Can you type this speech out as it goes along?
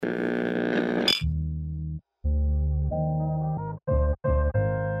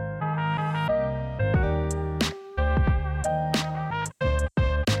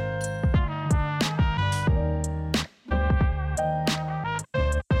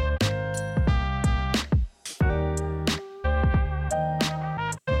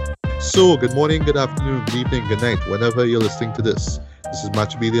So, good morning, good afternoon, good evening, good night, whenever you're listening to this. This is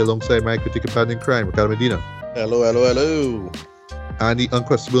Macho BD alongside my critic companion in crime, Ricardo Medina, Hello, hello, hello. and the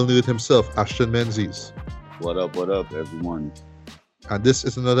unquestionable nerd himself, Ashton Menzies. What up, everyone? And this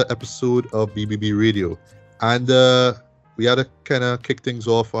is another episode of BBB Radio. And we had to kind of kick things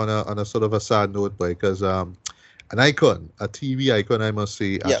off on a sort of a sad note, because an icon, a TV icon, I must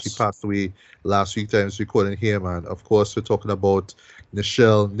say, actually Yes. passed away last week. Times recording here, man. Of course, we're talking about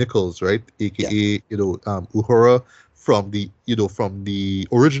Nichelle Nichols, right? AKA, Uhura from the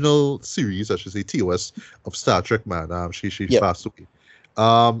original series, I should say, TOS of Star Trek, man. She Yep. passed away.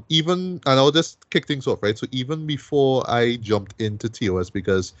 Even and I'll just kick things off, right? So even before I jumped into TOS,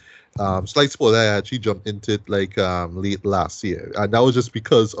 because slight spoiler, I actually jumped into it like late last year, and that was just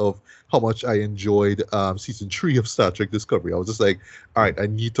because of how much I enjoyed season 3 of Star Trek Discovery. I was just like, all right, I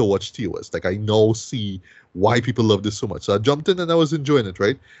need to watch TOS. Like, I now see why people love this so much. So I jumped in and I was enjoying it,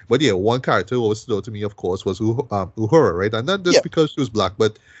 right? But yeah, one character who was stood out to me, of course, was Uhura, right? And not just Yeah. because she was black,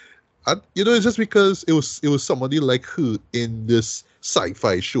 but it's just because it was somebody like her in this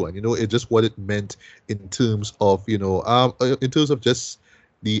sci-fi show, and it just what it meant in terms of just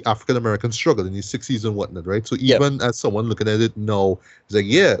the African American struggle in the 60s and whatnot, right? So Yep. even as someone looking at it now, it's like,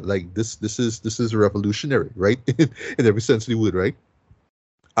 yeah, like this is revolutionary, right? In every sense of the word, right?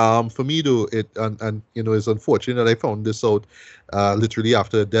 For me though, it's unfortunate that I found this out literally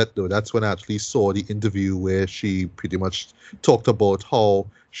after her death though. That's when I actually saw the interview where she pretty much talked about how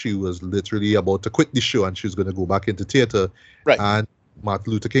she was literally about to quit the show and she was going to go back into theater. Right. And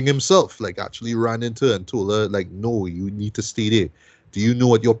Martin Luther King himself like actually ran into her and told her like, no, you need to stay there. Do you know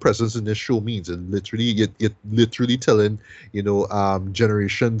what your presence in this show means? And literally, you're literally telling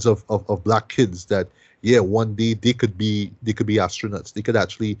generations of black kids that, yeah, one day they could be astronauts. They could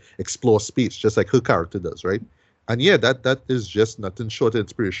actually explore space just like her character does, right? And yeah, that is just nothing short of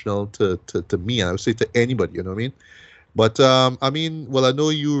inspirational to me, and I would say to anybody, you know what I mean? But I mean, well, I know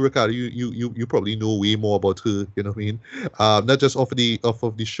you, Ricardo. You probably know way more about her. You know what I mean? Not just off of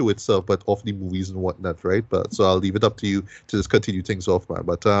the show itself, but off the movies and whatnot, right? But so I'll leave it up to you to just continue things off, man.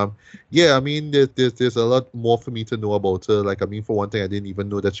 But yeah, I mean, there's a lot more for me to know about her. Like, I mean, for one thing, I didn't even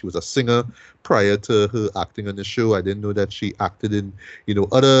know that she was a singer prior to her acting on the show. I didn't know that she acted in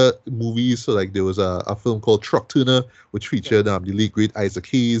other movies. So like, there was a film called Truck Turner, which featured the late great Isaac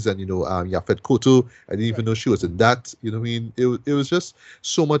Hayes and Yaphet Kotto. I didn't even know she was in that. You know what I mean? It was just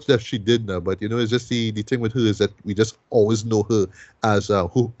so much that she did now. But it's just the thing with her is that we just always know her as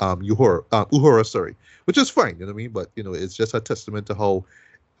Uhura, sorry, which is fine. You know what I mean? But it's just a testament to how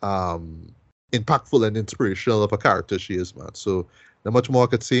impactful and inspirational of a character she is, man. So not much more I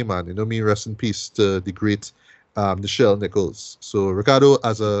could say, man. You know what I mean? Rest in peace to the great Nichelle Nichols. So Ricardo,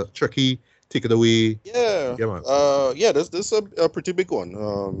 as a Trekkie, take it away. Yeah. Yeah, man. This is a pretty big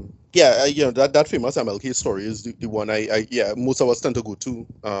one. That famous MLK story is the one most of us tend to go to.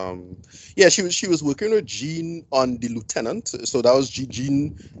 She was working with Gene on The Lieutenant. So that was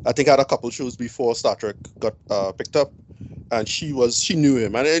Gene. I think had a couple shows before Star Trek got picked up, and she knew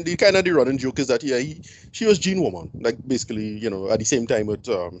him. And the kind of the running joke is that she was Gene Woman, like basically at the same time with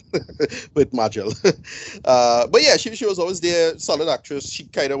with Majel. But yeah, she was always there, solid actress. She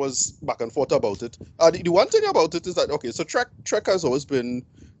kind of was back and forth about it. The one thing about it is that so Trek has always been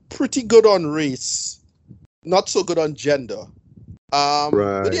pretty good on race, not so good on gender.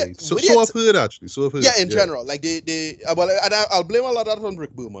 Right. But yeah, So but yeah, I've heard actually. So I've heard. yeah, in general, like I'll blame a lot of that on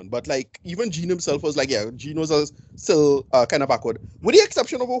Rick Berman, but like even Gene himself was like, yeah, Gene was still kind of backward, with the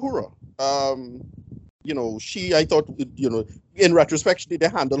exception of Uhura. I thought, in retrospect, they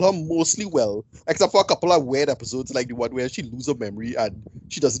handled her mostly well, except for a couple of weird episodes, like the one where she loses her memory and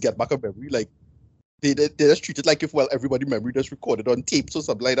she doesn't get back her memory. Like, they just treat it like if, everybody memory just recorded on tapes or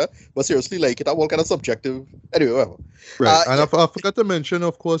something like that. But seriously, like, that all kind of subjective. Anyway, whatever. Right. And I forgot to mention,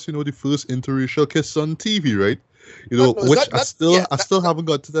 of course, the first interracial kiss on TV, right? Which I still haven't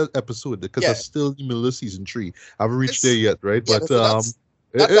got to that episode because I'm still in the middle of season 3. I haven't reached there yet, right? Yeah, But so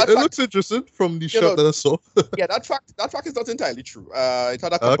that it fact- looks interesting from the shot that I saw. Yeah, that fact is not entirely true. It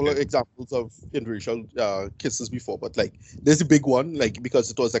had a couple of examples of interracial kisses before, but like there's a big one, like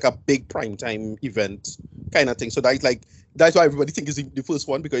because it was like a big primetime event kind of thing. So that's why everybody thinks it's the first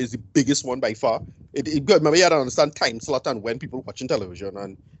one because it's the biggest one by far. Remember, you had to understand time slot and when people watching television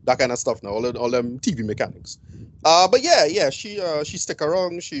and that kind of stuff now, all them TV mechanics. But yeah, she stick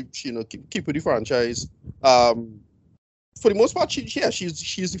around. She keep with the franchise. For the most part, she's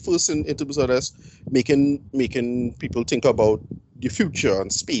the first in terms of this making people think about the future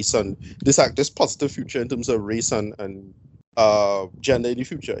and space and this positive future in terms of race and gender in the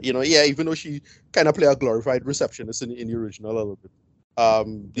future. Even though she kind of play a glorified receptionist in the original a little bit.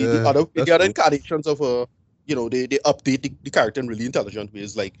 The That's other cool. incarnations of they update the character in really intelligent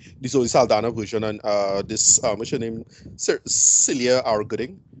ways, like the Zoe Saldana version and this what's her name, Celia R.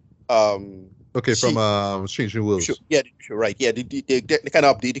 Gooding. Okay, from She Strange New Worlds. yeah, sure, right, yeah, they kind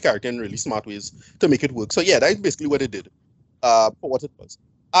of update the character in really smart ways to make it work. So yeah, that's basically what they did. For what it was.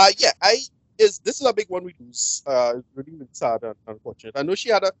 Yeah, this is a big one we lose. It's really, really sad and unfortunate. I know she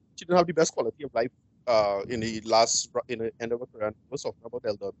didn't have the best quality of life in the end of her career. And we was talking about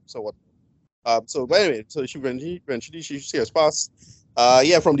Elder, so what? So but anyway, so she eventually she has passed.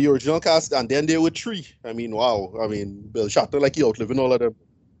 Yeah, from the original cast, and then there were three. I mean, wow. I mean, Bill Shatner, like he outliving all of them.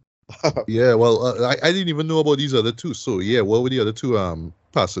 Yeah, well, I didn't even know about these other two. So yeah, what were the other two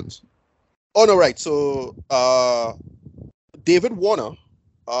persons? Oh no, right. So David Warner,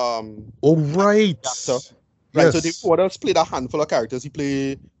 Oh right. actor, right. So David Yes. Warner's played a handful of characters. He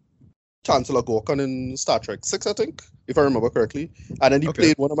played Chancellor Gorkon in Star Trek 6, I think, if I remember correctly. And then he Okay.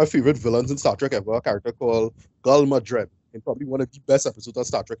 played one of my favorite villains in Star Trek ever, a character called Gulma Dread, in probably one of the best episodes of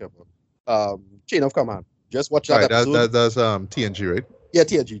Star Trek ever. Chain of Command. Just watch that Right. episode. That's TNG, right? Yeah,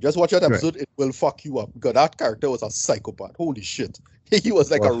 TNG. Just watch that Right. episode. It will fuck you up because that character was a psychopath. Holy shit. He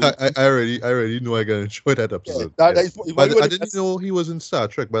was like Well, a I already know I can enjoy that yeah, episode. that Yeah. is one But of I the didn't best. know he was in Star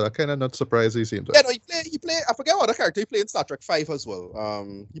Trek, but I kind of not surprised he seemed Yeah, like. no, he play. I forget what other character he played in Star Trek 5 as well.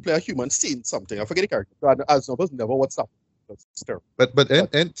 He played a human scene something. I forget the character. As numbers never watched Star Trek. It's terrible.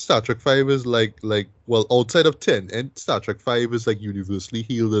 And Star Trek 5 is like well, outside of 10, and Star Trek 5 is like universally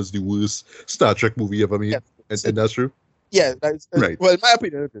hailed as the worst Star Trek movie ever made. Yes, And that's true. yeah, that's Right. well, in my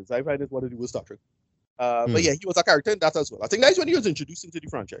opinion, it is. I find it one of the worst Star Trek. But yeah, he was a character in that as well. I think that's when he was introduced into the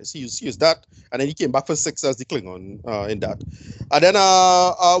franchise. He was that, and then he came back for 6 as the Klingon in that. And then,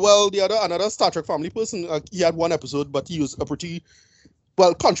 well, another Star Trek family person, he had one episode, but he was a pretty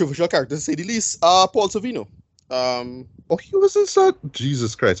controversial character to say the least. Paul Savino. Oh, he was in Star.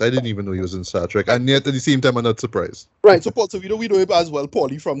 Jesus Christ! I didn't even know he was in Star Trek, and yet at the same time, I'm not surprised. Right. So Paul Savino, we know him as well,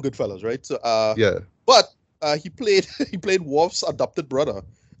 Paulie from Goodfellas, right? So Yeah. but he played Worf's adopted brother.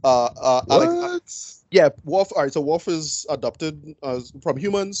 What? Yeah, Worf. All right, so Worf is adopted from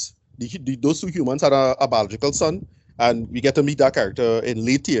humans. Those two humans had a biological son, and we get to meet that character in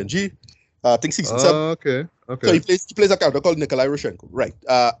late TNG. I think season 7. Okay. So Okay. he plays a character called Nikolai Roshenko. Right.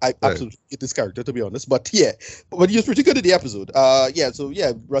 I absolutely hate this character, to be honest. But yeah, but he was pretty good in the episode. Yeah. So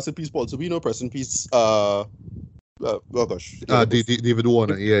yeah, rest in peace, Paul Savino. Rest in peace. Oh gosh. David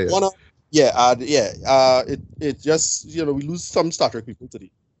Warner. Yeah. Warner. It just we lose some Star Trek people today.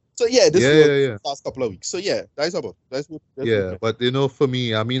 So yeah, this was last couple of weeks. So yeah, that's what. But for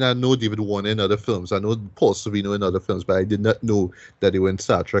me, I mean, I know David Warner in other films. I know Paul Savino in other films, but I did not know that they were in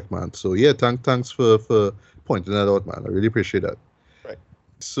Star Trek, man. So yeah, thanks for pointing that out, man. I really appreciate that. Right.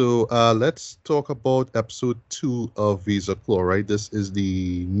 So let's talk about episode 2 of Visa Claw, right? This is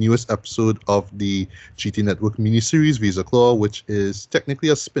the newest episode of the GT Network miniseries Visa Claw, which is technically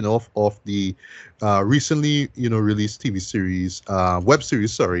a spin-off of the recently released TV series, web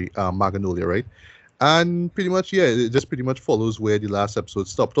series, Magnolia, right? And pretty much, yeah, it just pretty much follows where the last episode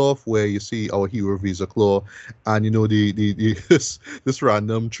stopped off, where you see our hero Visa Claw, and this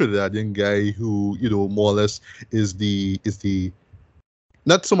random Trinidadian guy who more or less is the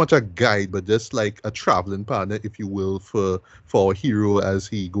not so much a guide, but just like a traveling partner, if you will, for our hero as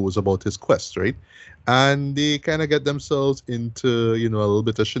he goes about his quest, right? And they kind of get themselves into a little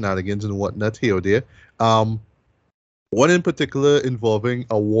bit of shenanigans and whatnot here or there. One in particular involving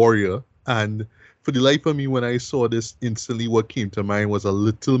a warrior, and for the life of me, when I saw this, instantly what came to mind was a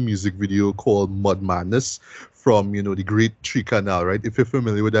little music video called Mud Madness from, the Great Tree Canal, right? If you're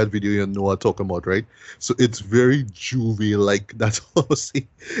familiar with that video, you know what I'm talking about, right? So it's very Juvie-like, that's all I'm saying,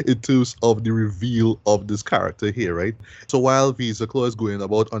 in terms of the reveal of this character here, right? So while Visa Claw is going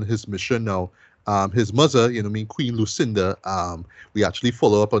about on his mission now, his mother, Queen Lucinda, we actually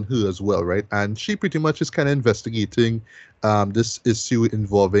follow up on her as well, right? And she pretty much is kind of investigating this issue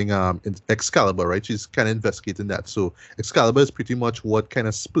involving Excalibur, right? She's kind of investigating that. So Excalibur is pretty much what kind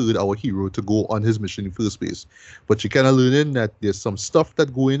of spurred our hero to go on his mission in first place. But she kind of learning that there's some stuff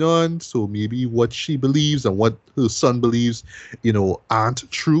that going on, so maybe what she believes and what her son believes, aren't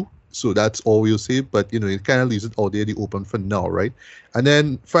true. So that's all we'll say, but it kind of leaves it out there the open for now, right? And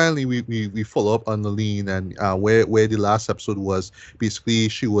then finally we follow up on Lilene, and where the last episode was. Basically,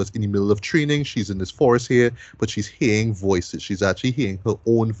 she was in the middle of training. She's in this forest here, but she's hearing voices. She's actually hearing her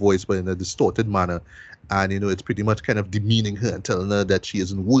own voice, but in a distorted manner. And it's pretty much kind of demeaning her and telling her that she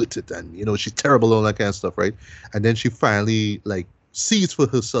isn't worth it, and she's terrible, all that kind of stuff, right? And then she finally sees for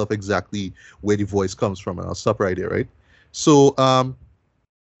herself exactly where the voice comes from, and I'll stop right there, right? So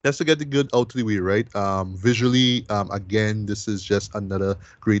Just to get the good out of the way, right? Visually, again, this is just another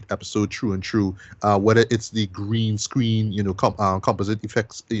great episode, true and true. Whether it's the green screen, composite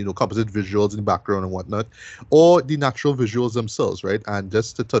effects, composite visuals in the background and whatnot, or the natural visuals themselves, right? And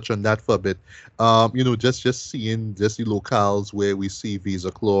just to touch on that for a bit, just seeing just the locales where we see Visa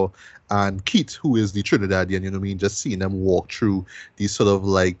Claw and Keith, who is the Trinidadian, just seeing them walk through these sort of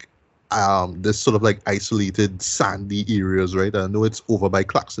like this sort of like isolated sandy areas, right? I know it's over by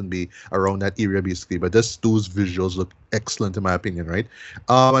Claxon Bay, around that area basically, but just those visuals look excellent in my opinion, right?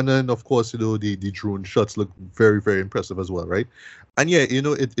 And then of course, the drone shots look very, very impressive as well, right? And yeah,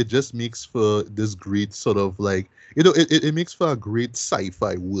 it just makes for this great sort of like, it makes for a great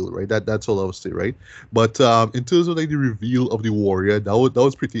sci-fi world, right? That's all I would say, right? But in terms of like the reveal of the warrior, that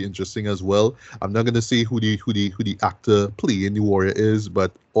was pretty interesting as well. I'm not gonna say who the actor playing the warrior is,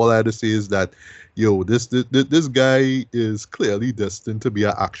 but all I had to say is that, yo, this guy is clearly destined to be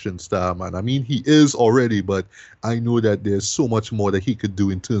an action star, man. I mean, he is already, but I know that there's so much more that he could do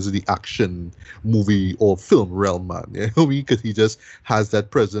in terms of the action movie or film realm, man. You know what I mean? Because he just has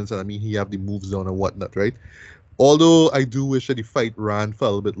that presence, and I mean, he have the moves down and whatnot, right? Although I do wish that the fight ran for a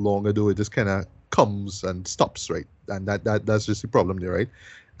little bit longer, though it just kind of comes and stops, right? And that's just the problem there, right?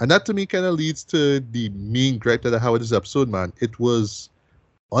 And that to me kind of leads to the main gripe that I have with this episode, man. It was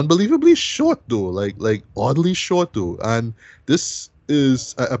unbelievably short though, like oddly short though. And this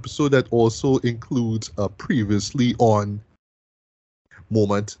is an episode that also includes a previously on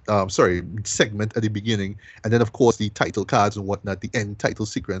segment at the beginning, and then of course the title cards and whatnot, the end title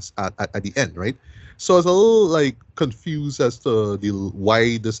sequence at the end, right? So I was a little like confused as to the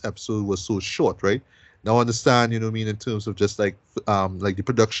why this episode was so short, right? Now I understand, what I mean, in terms of just like the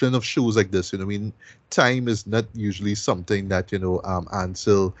production of shows like this, what I mean, time is not usually something that,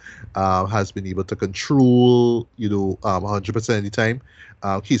 Ansel has been able to control, 100% of the time.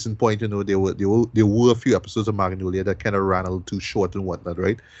 Case in point, there were a few episodes of Magnolia that kind of ran a little too short and whatnot,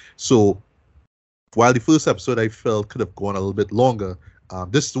 right? So while the first episode I felt could have gone a little bit longer,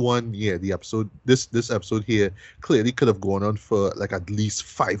 this one, yeah, this episode here clearly could have gone on for like at least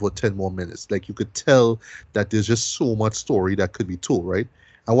 5 or 10 more minutes. Like you could tell that there's just so much story that could be told, right?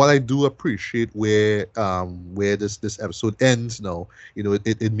 And while I do appreciate where this episode ends now,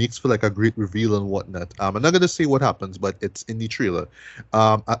 it makes for like a great reveal and whatnot. I'm not gonna say what happens, but it's in the trailer.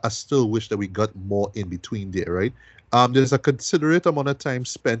 I still wish that we got more in between there, right? There's a considerate amount of time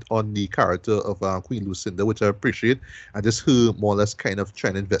spent on the character of Queen Lucinda, which I appreciate, and just her more or less kind of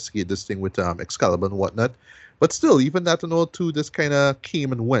trying to investigate this thing with Excalibur and whatnot. But still, even that and all too, this kind of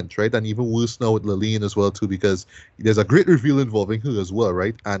came and went, right? And even worse now with Lillian as well too, because there's a great reveal involving her as well,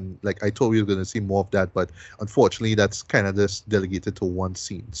 right? And like I told you, we're gonna see more of that, but unfortunately, that's kind of just delegated to one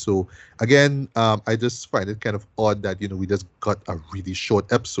scene. So again, I just find it kind of odd that we just got a really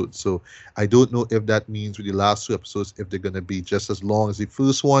short episode. So I don't know if that means with the last two episodes, if they're gonna be just as long as the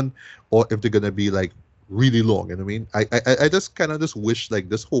first one, or if they're gonna be like really long. You know what I mean? I just kind of just wish, like,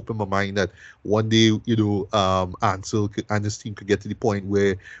 this hope in my mind that one day, Ansel and his team could get to the point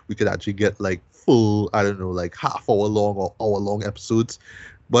where we could actually get like full, I don't know, like half-hour long or hour-long episodes.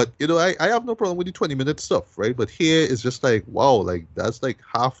 But I have no problem with the 20-minute stuff, right? But here it's just like, wow, like that's like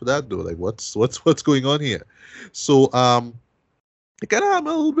half of that though. Like what's going on here? So again, I'm a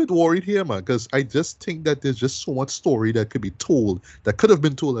little bit worried here, man, because I just think that there's just so much story that could be told, that could have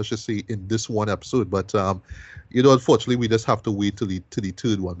been told, I should say, in this one episode. But unfortunately, we just have to wait till the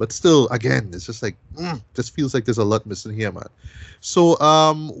third one. But still, again, it's just like, just feels like there's a lot missing here, man. So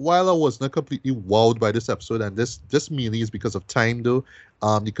while I was not completely wowed by this episode, and this just mainly is because of time, though,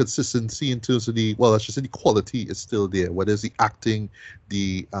 the consistency in terms of I should say the quality is still there. Whether it's the acting,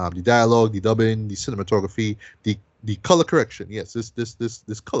 the dialogue, the dubbing, the cinematography, the color correction, yes,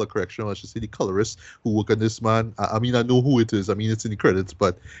 this color correction, or I should say the colorist who work on this, man. I mean, I know who it is. I mean, it's in the credits,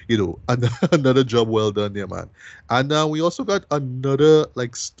 but another job well done there, man. And we also got another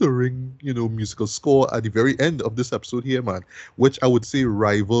like stirring, musical score at the very end of this episode here, man, which I would say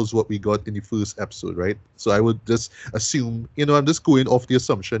rivals what we got in the first episode, right? So I would just assume, I'm just going off the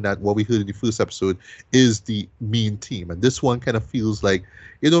assumption that what we heard in the first episode is the main theme, and this one kind of feels like,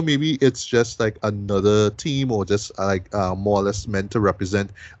 maybe it's just like another team, or just like more or less meant to represent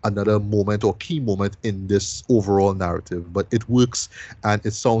another moment or key moment in this overall narrative. But it works, and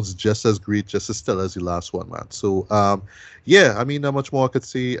it sounds just as great, just as stellar as the last one, man. So yeah, I mean, not much more I could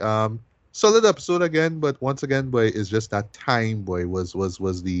say. Solid episode again, but once again, boy, it's just that time, boy, was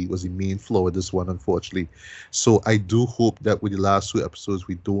the main flaw with this one, unfortunately. So I do hope that with the last two episodes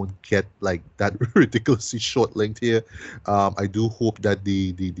we don't get like that ridiculously short length here. I do hope that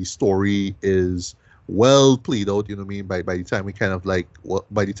the story is well played out. You know what I mean? By the time we kind of like, well,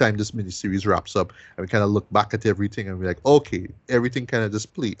 by the time this miniseries wraps up, and we kind of look back at everything and we're like, okay, everything kind of just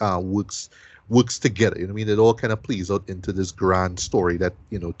works together. You know what I mean? It all kind of plays out into this grand story that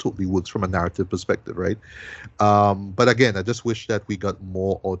totally works from a narrative perspective, right? But again, I just wish that we got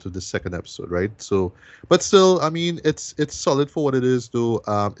more out of the second episode, right? So, but still, I mean, it's solid for what it is, though.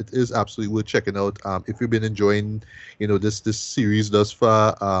 It is absolutely worth checking out. If you've been enjoying, this series thus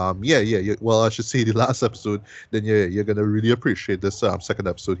far, yeah. Well, I should say the last episode, then you're gonna really appreciate this second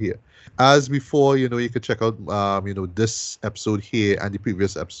episode here. As before, you could check out this episode here and the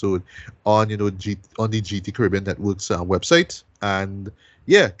previous episode on on the GT Caribbean Network's website, and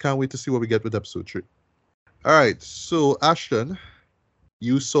yeah, can't wait to see what we get with episode 3. All right, so Ashton,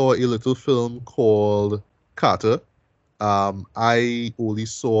 you saw a little film called Carter. I only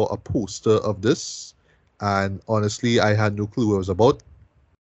saw a poster of this, and honestly, I had no clue what it was about.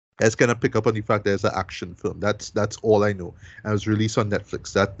 I just kind of pick up on the fact that it's an action film. That's all I know. And it was released on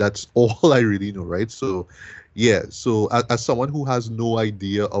Netflix. That's all I really know, right? So, yeah. So as someone who has no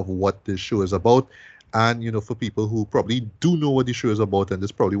idea of what this show is about, and for people who probably do know what the show is about and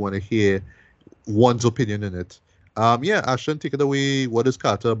just probably want to hear one's opinion in it. Yeah, Ashton, take it away. What is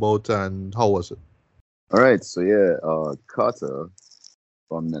Carter about and how was it? All right, so yeah, Carter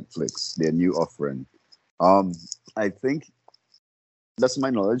from Netflix, their new offering. I think, that's my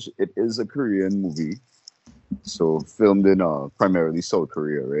knowledge, it is a Korean movie, so filmed in primarily South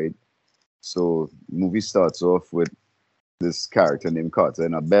Korea, right? So movie starts off with this character named Carter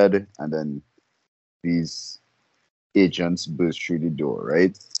in a bed, and then these agents burst through the door,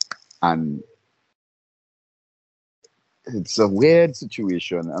 right? And it's a weird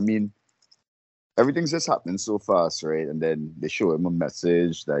situation. I mean, everything's just happening so fast, right? And then they show him a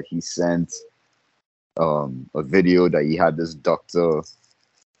message that he sent, a video that he had this doctor.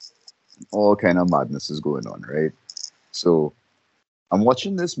 All kind of madness is going on, right? So I'm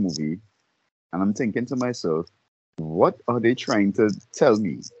watching this movie and I'm thinking to myself, what are they trying to tell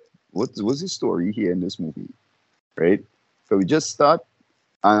me? What's the story here in this movie, right? So we just start,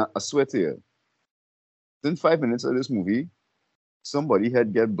 I swear to you, within 5 minutes of this movie, somebody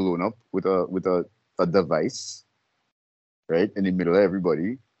had get blown up with a device, right, in the middle of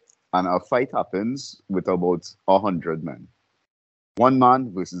everybody, and a fight happens with about 100 men. One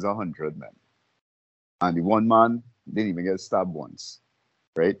man versus 100 men, and the one man didn't even get stabbed once,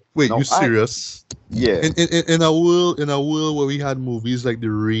 right? Wait, you serious? Yeah. In a world where we had movies like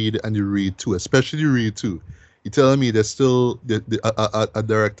The Raid and The Raid 2, especially The Raid 2, you're telling me there's still a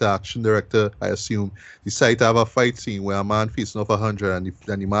director, action director, I assume, decide to have a fight scene where a man facing off 100 and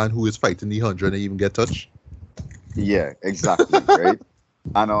the man who is fighting the 100 and even get touched? Yeah, exactly, right?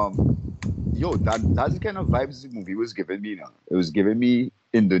 And that's the kind of vibes the movie was giving me now. It was giving me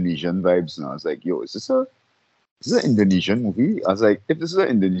Indonesian vibes now. I was like, yo, is this an Indonesian movie? I was like, if this is an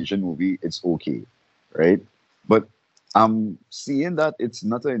Indonesian movie, it's okay, right? But I'm seeing that it's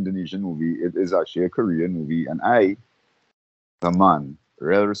not an Indonesian movie. It is actually a Korean movie. And I, a man,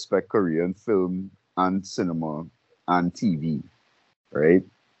 really respect Korean film and cinema and TV, right?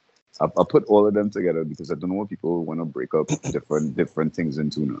 I put all of them together because I don't know what people want to break up different things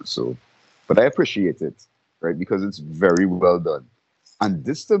into now. So, but I appreciate it, right? Because it's very well done. And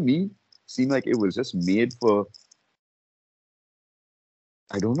this to me seemed like it was just made for,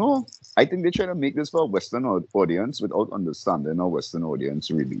 I don't know. I think they're trying to make this for a Western audience without understanding a Western audience,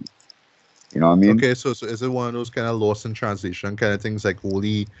 really. You know what I mean? Okay, so is it one of those kind of lost in translation kind of things, like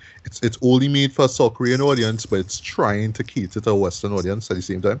it's only made for a South Korean audience, but it's trying to cater to a Western audience at the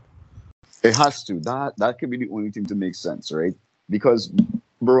same time? It has to. That could be the only thing to make sense, right? Because,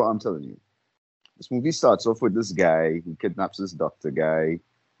 bro, I'm telling you, this movie starts off with this guy who kidnaps this doctor guy,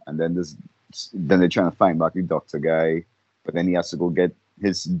 and then they're trying to find back the doctor guy, but then he has to go get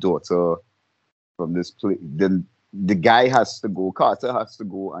his daughter from this place. Then the guy Carter has to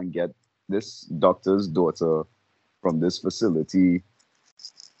go and get this doctor's daughter from this facility.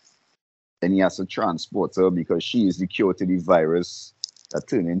 Then he has to transport her because she is the cure to the virus that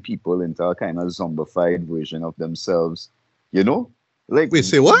turning people into a kind of zombified version of themselves. You know? Like, wait,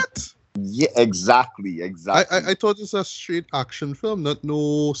 say what? Yeah, exactly. I thought it's a straight action film, not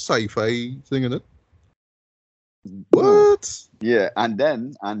no sci-fi thing in it. What? Yeah, and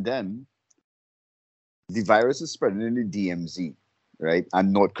then the virus is spreading in the DMZ, right?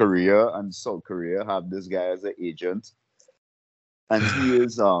 And North Korea and South Korea have this guy as an agent, and he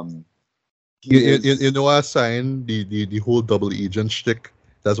is You know what I signed the whole double agent shtick.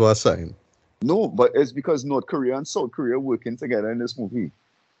 That's what I signed. No, but it's because North Korea and South Korea working together in this movie.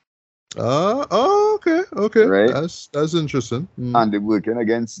 Okay. Right? That's interesting. And they're working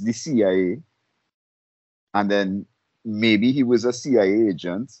against the CIA. and then maybe he was a CIA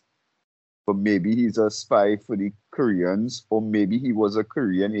agent, but maybe he's a spy for the Koreans, or maybe he was a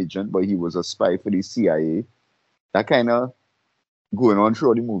Korean agent, but he was a spy for the CIA. That kind of going on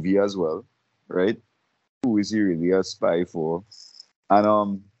throughout the movie as well, right? Who is he really a spy for?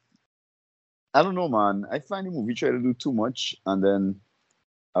 And I don't know, man. I find the movie try to do too much, and then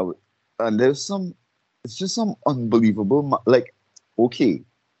I would, and there's some. It's just some unbelievable, like, okay,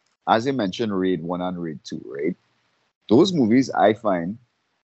 as you mentioned, Raid 1 and Raid 2, right? Those movies I find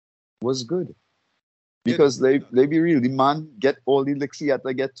was good because they be real. The man get all the licks he had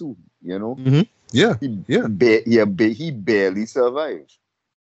to get to, you know. Mm-hmm. Yeah, yeah. He barely survived,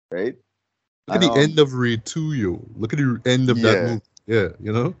 right? Look at And the end of Raid 2, yo. Look at the end of that movie. Yeah,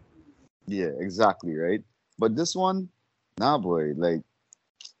 you know? Yeah, exactly, right? But this one, nah, boy, like,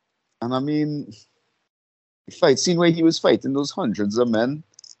 and I mean, fight scene where he was fighting those hundreds of men,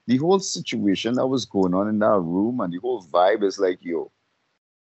 the whole situation that was going on in that room and the whole vibe is like, yo,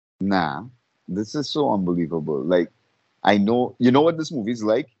 nah, this is so unbelievable. Like, I know, you know what this movie is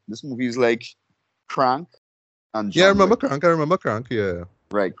like? This movie is like Crank and Yeah, I John remember Wick. Crank. I remember Crank, yeah.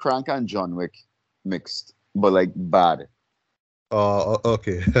 Right, Crank and John Wick mixed, but like bad.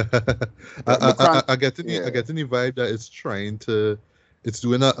 Okay. But Crank, I get any yeah, vibe that it's trying to, it's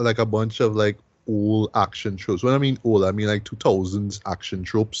doing like a bunch of like old action tropes. When I mean old, I mean like 2000s action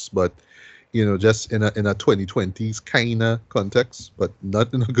tropes, but you know, just in a 2020s kind of context, but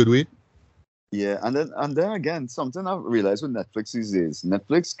not in a good way. yeah, and then again, something I've realized with Netflix these days,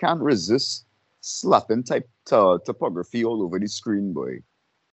 Netflix can't resist slapping type topography all over the screen, boy.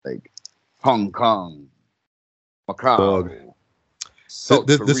 Like Hong Kong, Dog. Macau, South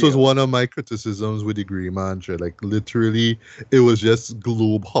This was Korea. one of my criticisms with the Green Manager. Like literally, it was just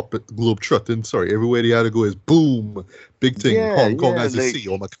globe trotting. Sorry, everywhere they had to go is boom, big thing. Yeah, Hong Kong, yeah, as you like see,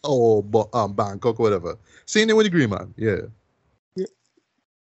 or Macau, Bangkok, whatever. Same thing with the Green Man. Yeah. yeah,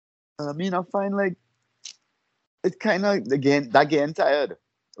 I mean, I find like it kind of again that getting tired,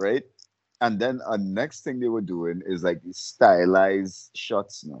 right? And then next thing they were doing is like these stylized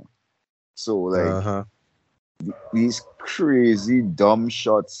shots now. So like Uh-huh. these crazy dumb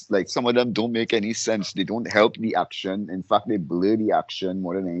shots, like some of them don't make any sense. They don't help the action. In fact, they blur the action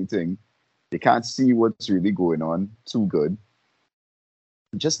more than anything. They can't see what's really going on too good.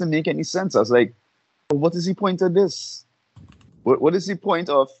 Just to make any sense, I was like, what is the point of this? What is the point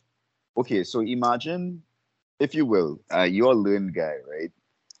of okay, so imagine, if you will, you're a learned guy, right?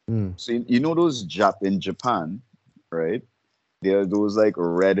 Mm. So you know those in Japan, right? There are those like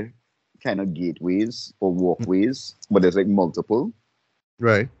red kind of gateways or walkways, but there's like multiple.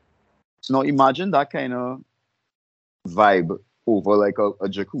 Right. So now imagine that kind of vibe over like a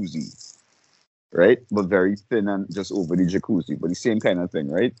jacuzzi, right? But very thin and just over the jacuzzi, but the same kind of thing,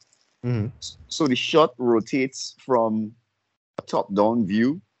 right? Mm-hmm. So the shot rotates from a top-down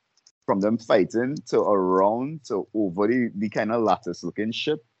view, from them fighting to around to over the kind of lattice looking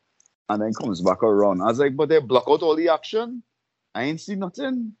ship, and then comes back around. I was like, but they block out all the action. I ain't see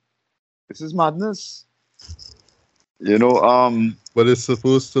nothing. This is madness. You know, But it's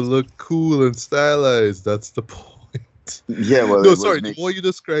supposed to look cool and stylized. That's the point. yeah, well, No, it was sorry. The more you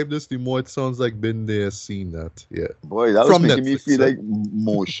describe this, the more it sounds like been there, seen that. Yeah. boy, that was From making me Netflix, feel huh? like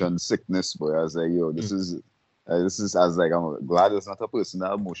motion sickness, boy. I was like, yo, Mm. this is, I was like, I'm glad it's not a person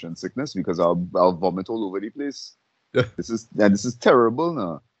that have motion sickness because I'll vomit all over the place. Yeah. This is terrible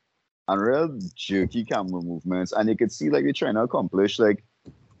now. And real jerky camera movements. And you could see like they're trying to accomplish like,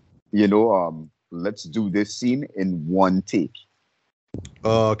 you know, let's do this scene in one take.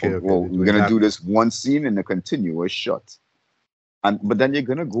 Oh, okay, okay. Well, They're we're doing gonna that. do this one scene in a continuous shot. But then you're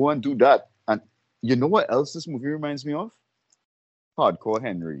gonna go and do that. And you know what else this movie reminds me of? Hardcore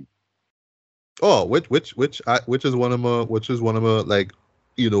Henry. Oh, which is one of my like,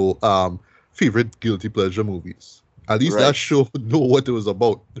 you know, favorite guilty pleasure movies. At least that Right. show know what it was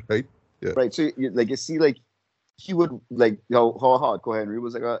about, right? Yeah. Right. So like you see like he would like how Hardcore Henry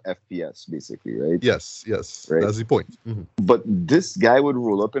was like a FPS basically, right? Yes, yes. Right. That's the point. Mhm. But this guy would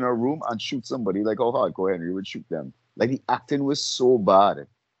roll up in a room and shoot somebody like how Hardcore Henry would shoot them. Like the acting was so bad.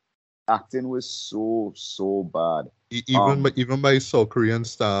 Acting was so bad. Even by South Korean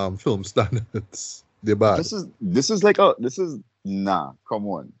film standards, they're bad. This is nah, come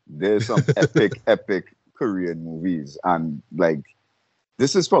on. There's some epic Korean movies. And like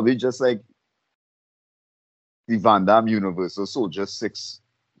this is probably just like the Van Damme Universal Soldier 6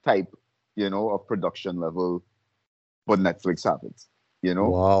 type, you know, of production level, but Netflix have it. You know?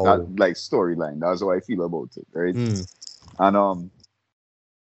 Wow. That like storyline. That's how I feel about it, right? Mm. And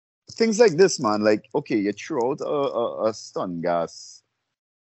things like this, man, like okay, you throw out a stun gas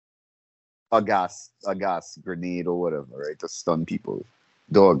a gas grenade or whatever, right, to stun people.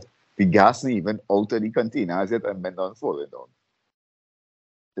 Dog, the gas ain't even out of the container as yet and meant on falling down.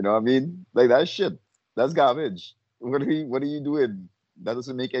 You know what I mean? Like that shit. That's garbage. What are you doing? That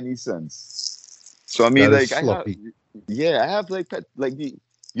doesn't make any sense. So I mean, That is like sloppy. I have like the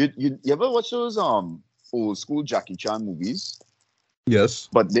you ever watch those old school Jackie Chan movies? Yes.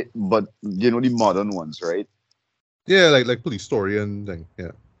 But you know the modern ones, right? Yeah, like police story and thing.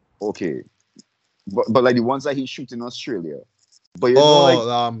 Yeah. Okay, but like the ones that he shoot in Australia. But you know,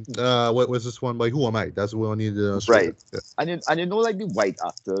 like what was this one by Who Am I? That's the one he did in Australia. right, Yeah. and you know, like the white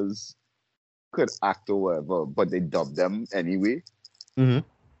actors could act or whatever, but they dubbed them anyway. Mm-hmm.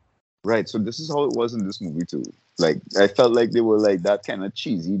 Right. So this is how it was in this movie too. Like I felt like they were like that kind of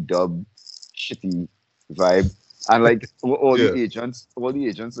cheesy dub, shitty vibe, and like all Yeah. the agents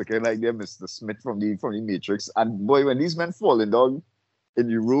looking like they're Mr. Smith from the Matrix. And boy, when these men falling down in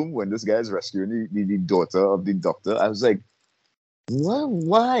the room when this guy is rescuing the daughter of the doctor, I was like,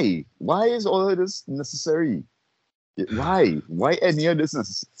 why is all of this necessary? Why any of this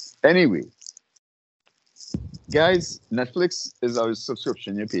necessary? Anyway, guys, Netflix is our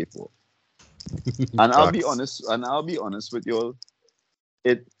subscription you pay for. And I'll be honest with you all,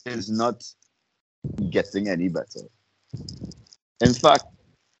 it is not getting any better. In fact,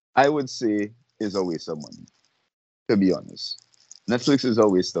 I would say it's a waste of money. To be honest, Netflix is a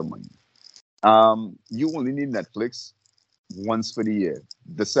waste of money. You only need Netflix once for the year.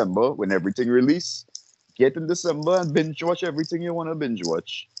 December, when everything release, get in December and binge watch everything you want to binge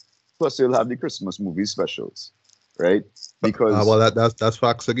watch. Plus, you'll have the Christmas movie specials, right? Because well, that's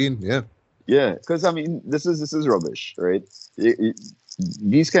facts again. Yeah. yeah, because I mean, this is rubbish, right?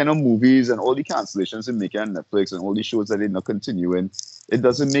 These kind of movies and all the cancellations they make on Netflix and all the shows that they're not continuing, it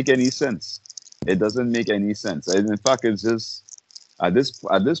doesn't make any sense. It doesn't make any sense. And in fact, it's just at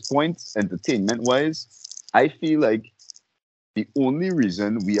this point, entertainment wise, I feel like the only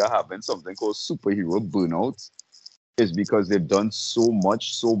reason we are having something called superhero burnout is because they've done so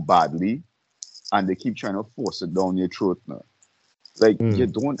much so badly, and they keep trying to force it down your throat now. Like you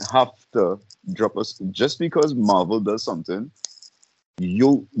don't have to drop us just because Marvel does something.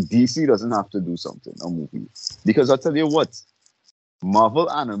 DC doesn't have to do something, a movie. Because I tell you what, Marvel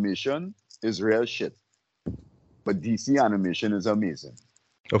animation is real shit, but DC animation is amazing.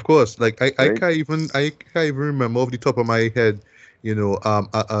 Of course, like I Right? can't even remember off the top of my head,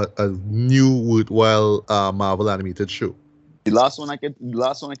 a new worthwhile Marvel animated show. The last one I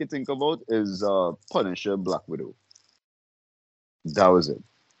could think about is Punisher Black Widow. That was it.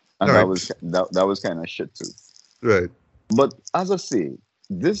 And All that right. was that was kind of shit too. Right. But as I say,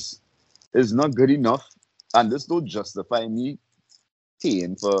 this is not good enough, and this don't justify me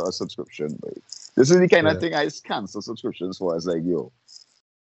paying for a subscription. But this is the kind of thing I cancel subscriptions for. It's like, yo,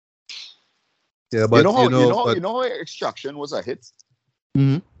 Yeah, but you know how Extraction was a hit.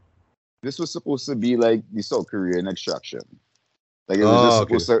 Mhm. This was supposed to be like the South Korean Extraction. Like it was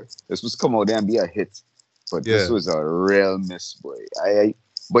just supposed to come out there and be a hit. But this was a real miss, boy.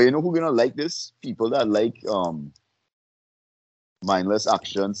 But you know who gonna like this? People that like mindless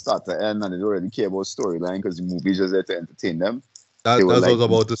action, start to end, and they don't really care about storyline because the movie's just there to entertain them. That's what I was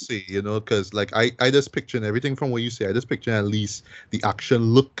about to say, because like I just picture everything from what you say. I just picture at least the action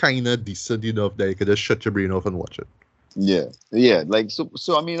look kind of decent enough that you could just shut your brain off and watch it. Yeah. Like so.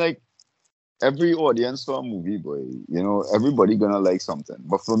 I mean, like every audience for a movie, boy, everybody gonna like something.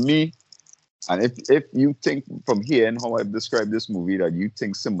 But for me, and if you think from here and how I've described this movie that you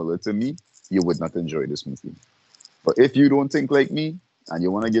think similar to me, you would not enjoy this movie. But if you don't think like me and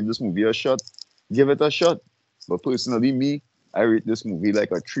you want to give this movie a shot, give it a shot. But personally, me, I rate this movie like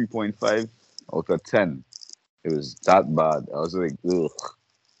a 3.5 out of 10. It was that bad. I was like, ugh.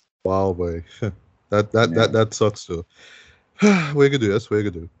 Wow, boy. that sucks too. What you could do, that's what you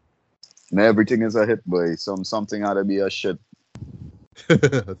could do. Now everything is a hit, boy. Something had to be a shit.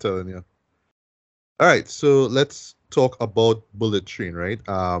 I'm telling you. All right, so let's talk about Bullet Train, right?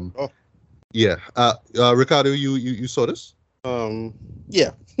 Yeah. Ricardo, you saw this?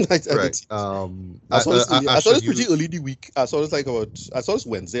 Yeah. I Right. did. I saw this pretty early in the week. I saw this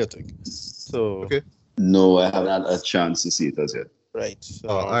Wednesday, I think. So okay. No, I haven't had a chance to see it as yet. Right.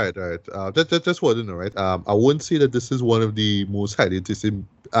 All right. Just want to know, right? I wouldn't say that this is one of the most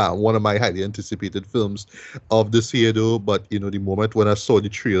one of my highly anticipated films of this year, though. But the moment when I saw the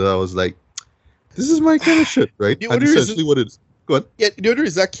trailer, I was like, "This is my kind of shit," right? And essentially, what it is. Go on. Yeah, the only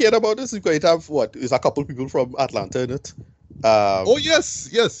reason I cared about this is because it have is a couple people from Atlanta in it. Yes.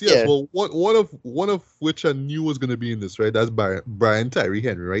 Yeah. Well, one of which I knew was gonna be in this, right? That's Brian Tyree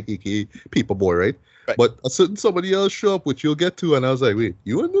Henry, right, aka Paperboy, right? Right. But a certain somebody else show up, which you'll get to, and I was like, wait,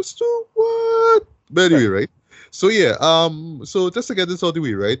 you in this too? What? what? But anyway, right? So yeah, so just to get this out of the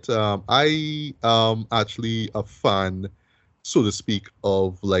way, right? I actually a fan, so to speak,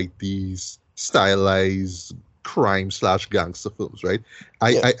 of like these stylized crime slash gangster films, right?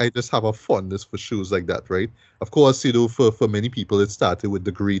 Yeah. I just have a fondness for shows like that, right? Of course, for many people it started with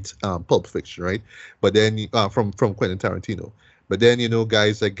the great Pulp Fiction, right? But then from Quentin Tarantino. But then,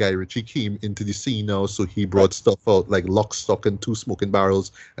 guys like Guy Ritchie came into the scene now, so he brought stuff out like Lock, Stock, and Two Smoking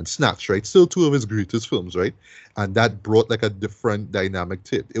Barrels and Snatch, right? Still two of his greatest films, right? And that brought like a different dynamic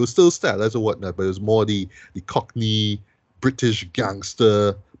to it. It was still stylized or whatnot, but it was more the Cockney, British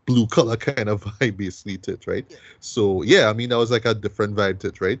gangster, blue collar kind of vibe basically to it, right? Yeah. So yeah, I mean that was like a different vibe to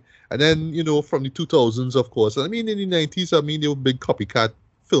it, right? And then, from the 2000s, of course, I mean in the 90s, I mean there were big copycat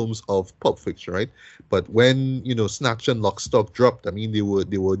films of Pulp Fiction, right? But when Snatch and Lock, Stock dropped, I mean there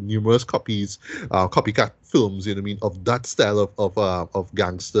were numerous copycat films, you know what I mean, of that style of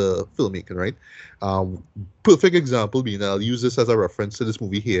gangster filmmaking, right? Perfect example being, I'll use this as a reference to this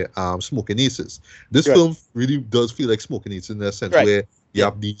movie here, Smoking Aces. This Right. film really does feel like Smoking Aces in the sense Right. where you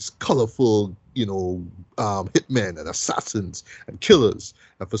have these colorful, hitmen and assassins and killers,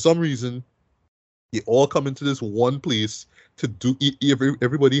 and for some reason they all come into this one place to do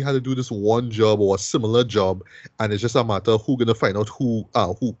everybody had to do this one job or a similar job, and it's just a matter of who's gonna find out who's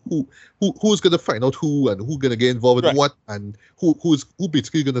gonna find out who, and who's gonna get involved in Right. what, and who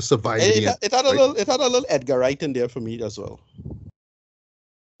basically gonna survive in It, the it, end, it had a right? little Edgar Wright in there for me as well.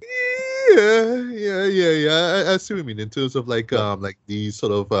 Yeah. I see what you mean in terms of like these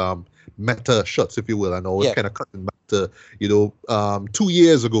sort of meta shots, if you will, and always Yeah. kind of cutting back to 2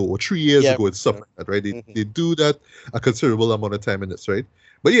 years ago or 3 years Yeah, ago and stuff yeah. like that, right? They, Mhm. they do that a considerable amount of time in this, right?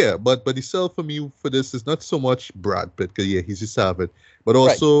 But yeah, but the sell for me for this is not so much Brad Pitt, because yeah, he's just have it, but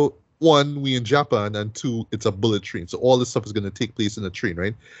Right. also one, we in Japan, and two, it's a bullet train, so all this stuff is gonna take place in a train,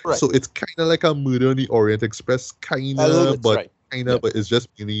 right? Right. So it's kind of like a Murder on the Orient Express, A little bit, but right. kinda, Yeah. but it's just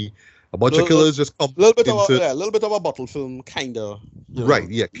really a bunch Little- of killers just come A little bit into a little bit of a bottle film, kinda. right,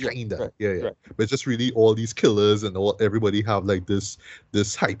 yeah, kinda, right, yeah. right. But it's just really all these killers and everybody have like this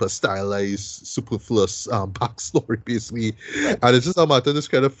hyper stylized, superfluous backstory basically, Right. and it's just a matter of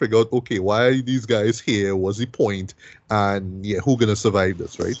just kind of figure out, okay, why are these guys here? What's the point? And yeah, who gonna survive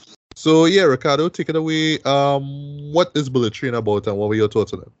this, right? So yeah, Ricardo, take it away. What is Bullet Train about, and what were your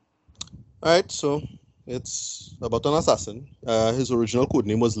thoughts on it? All right, so it's about an assassin. His original code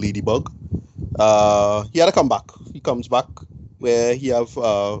name was Ladybug. He had to come back. He comes back where he have,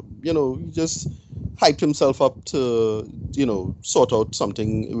 he just hyped himself up to, sort out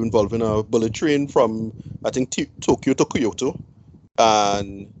something involving a bullet train from, I think, Tokyo to Kyoto.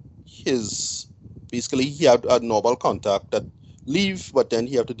 And basically, he had a normal contact that leave, but then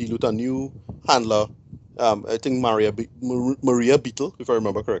he had to deal with a new handler. I think Maria Beetle, if I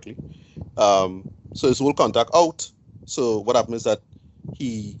remember correctly. So his whole contact out. So what happened is that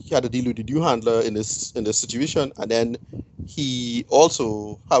he had to deal with the new handler in this situation, and then he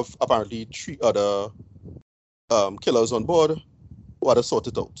also have apparently 3 other killers on board who had to sort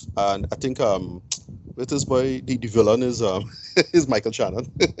it out. And I think with this boy, the villain is is Michael Shannon,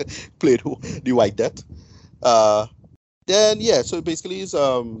 played the White Death. Then yeah, so basically is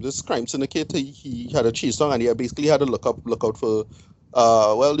this crime syndicate he had a chase on, and he basically had to look out for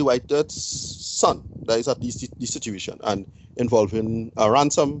the White Death's son. That is at least the situation, and involving a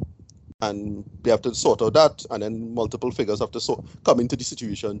ransom, and they have to sort out that, and then multiple figures have to come into the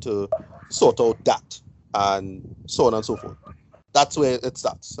situation to sort out that, and so on and so forth. That's where it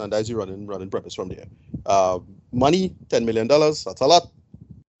starts, and that's the running premise from there. Money, $10 million, that's a lot.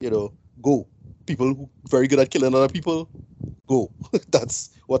 Go. People who very good at killing other people, go.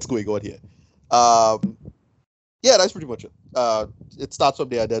 That's what's going on here. Yeah, that's pretty much it. It starts from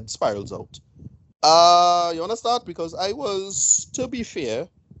there, then spirals out. You want to start? Because to be fair,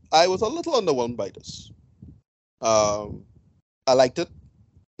 I was a little underwhelmed by this. I liked it.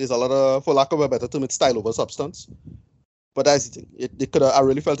 There's a lot of, for lack of a better term, it's style over substance. But that's the thing. I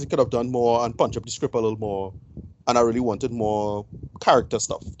really felt it could have done more and punch up the script a little more. And I really wanted more character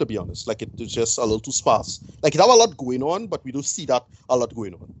stuff, to be honest. Like, it was just a little too sparse. Like, it have a lot going on, but we don't see that a lot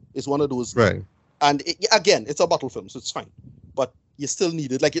going on. It's one of those. Right. And again, it's a battle film, so it's fine. But you still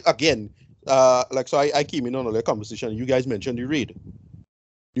need it. Like, so I came in on a conversation. You guys mentioned the raid.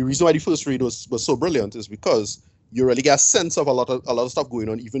 The reason why the first raid was so brilliant is because you really get a sense of a lot of stuff going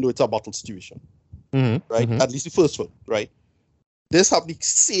on, even though it's a battle situation. Mm-hmm. Right? Mm-hmm. At least the first one, right? This have the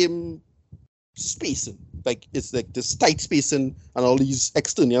same spacing. Like, it's like this tight spacing and all these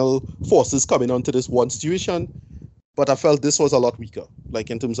external forces coming onto this one situation. But I felt this was a lot weaker, like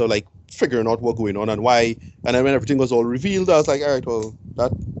in terms of like figuring out what's going on and why. And then when everything was all revealed, I was like, all right, well,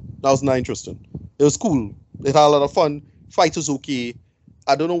 That was not interesting. It was cool. It had a lot of fun. Fight was okay.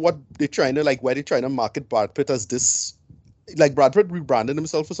 I don't know what they're trying to like. Why they're trying to market Brad Pitt as this? Like Brad Pitt rebranded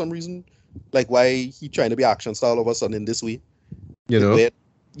himself for some reason. Like why he trying to be action star all of a sudden in this way? You know.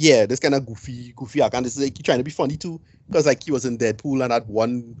 Yeah, this kind of goofy act, and this is like he trying to be funny too, because like he was in Deadpool and had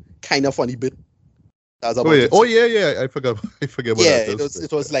one kind of funny bit. Oh yeah. I forgot about yeah, that.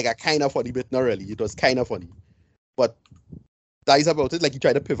 it was like a kind of funny bit, not really. It was kind of funny, but that is about it. Like he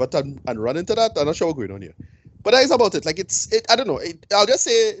tried to pivot and run into that. I'm not sure what's going on here, but that is about it. Like I don't know. I'll just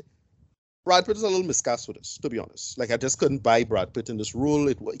say Brad Pitt is a little miscast for this, to be honest. Like I just couldn't buy Brad Pitt in this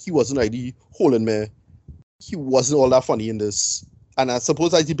role. He wasn't really holding me. He wasn't all that funny in this. And I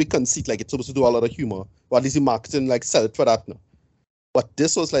suppose that's the big conceit, like it's supposed to do a lot of humor, or at least the marketing like sell it for that now. But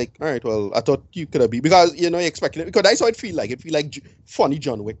this was like, all right, well, I thought you could have been, because you expecting it, because that's how it feel like. It feel like funny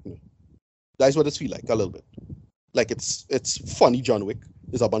John Wick. No? That's what it feel like a little bit. Like it's funny John Wick.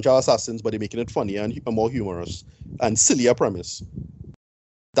 There's a bunch of assassins, but they're making it funnier and more humorous and sillier premise.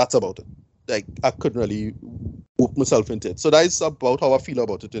 That's about it. Like I couldn't really whoop myself into it. So that's about how I feel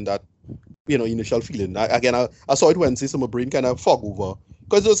about it in that, initial feeling. I saw it Wednesday, so my brain kind of fog over,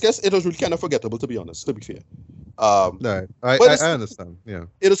 because it was really kind of forgettable, to be honest, to be fair. No, I understand. Yeah,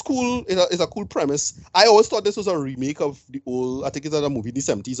 it is cool. It's a cool premise. I always thought this was a remake of the old. I think it's a movie in the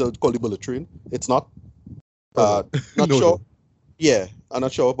 70s called The Bullet Train. It's not. Not sure. No. Yeah, I'm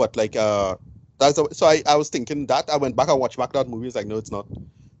not sure, but like so I was thinking that. I went back and watched back that movie. It's like, no, it's not.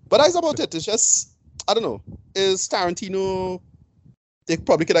 But that's about it. It's just, I don't know. Is Tarantino? They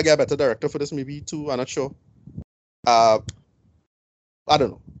probably could have got a better director for this movie too. I'm not sure. I don't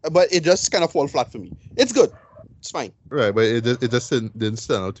know, but it just kind of fall flat for me. It's good. It's fine. Right, but it just didn't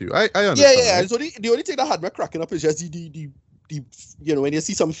stand out to you. I understand. Yeah. Right? So the only thing that had me cracking up is just the when you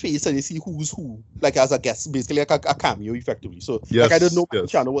see some face and you see who's who, like as a guest, basically like a cameo, effectively. So yes, like I didn't know Michael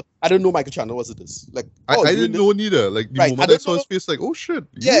Chandler. I didn't know Michael Chandler was this. Like I didn't know neither. Like the moment I saw his face, like, oh shit.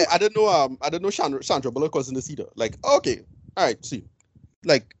 Yeah, I didn't know Sandra Bullock was in this either. Like, okay, all right, see,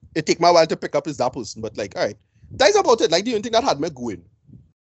 like it take me a while to pick up is that person, but like, all right, that's about it. Like the only thing that had me going,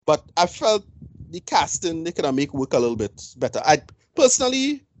 but I felt the casting they could have make work a little bit better. I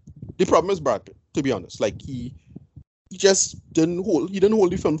personally, the problem is Brad Pitt, to be honest. Like he just didn't hold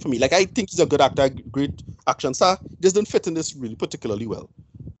the film for me. Like I think he's a good actor, great action star. Just didn't fit in this really particularly well.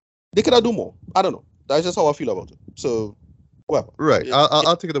 They could have done more. I don't know. That's just how I feel about it. So, well. Right.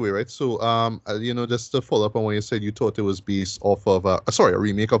 I'll take it away. Right. So, just to follow up on what you said, you thought it was based off of a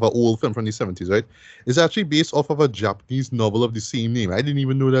remake of an old film from the 70s, right? It's actually based off of a Japanese novel of the same name. I didn't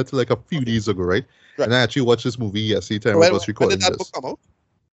even know that till like a few days ago, right? And I actually watched this movie yesterday time I was recording this. When did that book come out?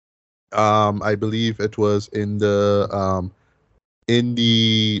 I believe it was in the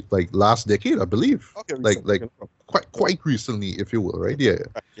like last decade, I believe. Okay, like quite recently, if you will, right? Yeah.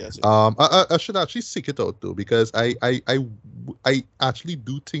 Yes. I should actually seek it out though, because I actually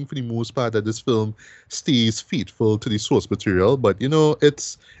do think for the most part that this film stays faithful to the source material, but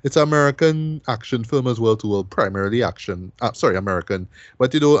it's an American action film as well too. Well, primarily action. American,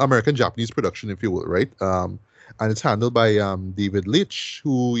 but American Japanese production, if you will, right? And it's handled by David Leitch,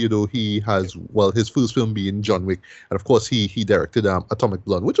 who he has his first film being John Wick, and of course he directed Atomic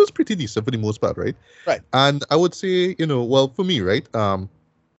Blonde, which was pretty decent for the most part, right? Right. And I would say for me, right, I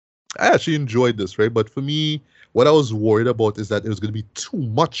actually enjoyed this, right? But for me, what I was worried about is that it was going to be too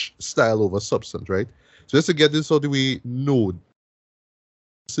much style over substance, right? So just to get this out of the way, no,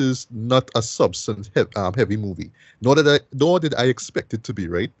 this is not a substance heavy movie. Nor did I expect it to be,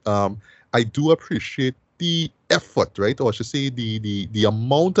 right? I do appreciate the effort, right? Or I should say the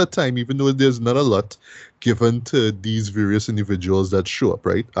amount of time, even though there's not a lot given to these various individuals that show up,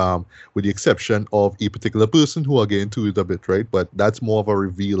 right? With the exception of a particular person who I'll get into it a bit, right? But that's more of a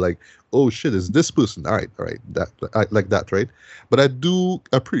reveal, like, oh shit, is this person? All right, like that, right? But I do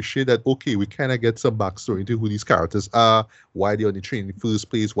appreciate that, okay, we kind of get some backstory into who these characters are, why they're on the train in the first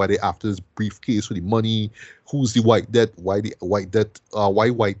place, why they after this briefcase with the money, who's the White Death, why White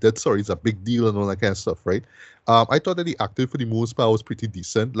Death, is a big deal and all that kind of stuff, right? I thought that the acting for the most part was pretty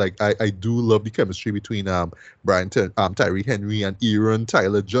decent. Like I do love the chemistry between Tyree Henry and Aaron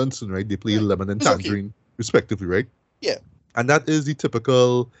Tyler Johnson, right? They play Lemon and Tangerine respectively, right? Yeah. And that is the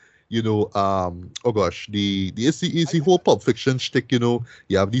typical, the whole Pulp Fiction shtick, you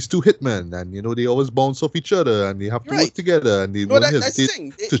have these two hitmen and, they always bounce off each other and they have to work together and they don't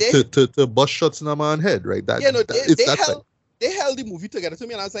hesitate to bust shots in a man's head, right? They held the movie together to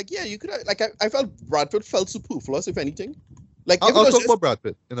me, and I was like, yeah, you could have, like, I felt Brad Pitt felt superfluous, if anything. Like, I'll talk about Brad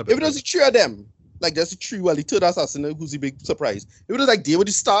Pitt in a bit. If it was the three of them, like, there's the three, the third assassin, who's the big surprise. If it was like they were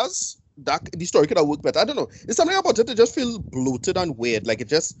the stars, the story could have worked better. I don't know. It's something about it that just feel bloated and weird. Like it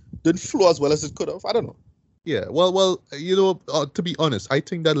just didn't flow as well as it could have. I don't know. Yeah, well, to be honest, I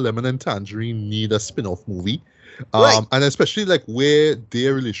think that Lemon and Tangerine need a spin-off movie. Right. And especially like where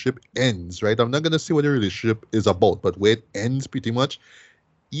their relationship ends, right? I'm not gonna say what their relationship is about, but where it ends pretty much.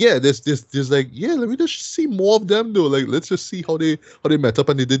 Yeah, there's like, yeah, let me just see more of them though. Like, let's just see how they met up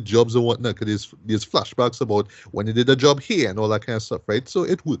and they did jobs and whatnot. Cause there's flashbacks about when they did a job here and all that kind of stuff, right? So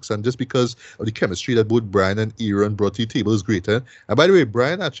it works, and just because of the chemistry that both Brian and Aaron brought to the table is greater. And by the way,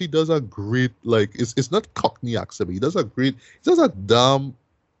 Brian actually does a great, like, it's not Cockney accent, but he does a damn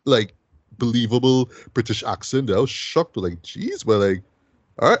like believable British accent. I was shocked, like, geez, but like,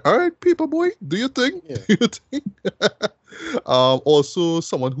 all right, paper boy, do your thing. Yeah. Do your thing. Also,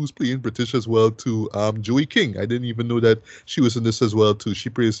 someone who's playing British as well too. Joey King. I didn't even know that she was in this as well too. She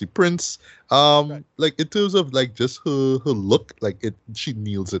plays the Prince. Right. Like in terms of like just her look, like she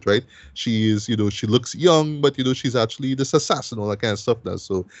nails it, right? She is, she looks young, but she's actually this assassin, all that kind of stuff now.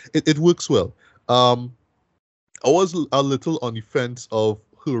 So it works well. I was a little on the fence of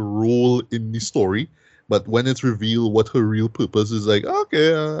her role in the story, but when it's revealed what her real purpose is, like,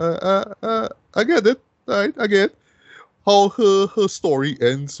 okay, I get it. All right, I get it. How her story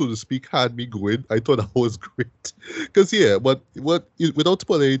ends, so to speak, had me going. I thought that was great. Because, yeah, but without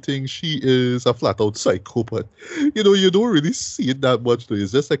spoiling anything, she is a flat out psycho, but, you don't really see it that much, though.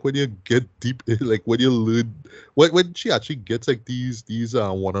 It's just like when you get deep in, like when you learn, when she actually gets like these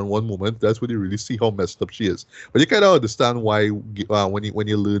one-on-one moments, that's when you really see how messed up she is. But you kind of understand why when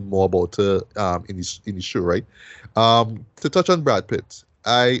you learn more about her in the show, right? To touch on Brad Pitt,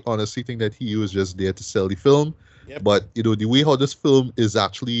 I honestly think that he was just there to sell the film. Yep. But the way how this film is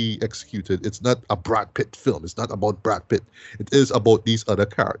actually executed, it's not a Brad Pitt film. It's not about Brad Pitt. It is about these other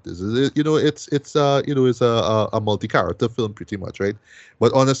characters. It's a multi-character film pretty much, right?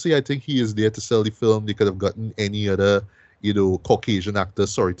 But honestly, I think he is there to sell the film. They could have gotten any other Caucasian actor,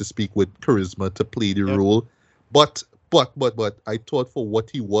 sorry to speak, with charisma to play the role. But I thought for what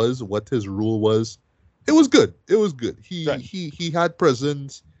he was, what his role was, it was good. It was good. He had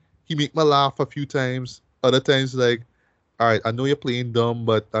presence. He made me laugh a few times. Other times, like, all right, I know you're playing dumb,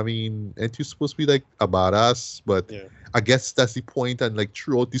 but I mean, ain't you supposed to be like a badass? But Yeah. I guess that's the point. And like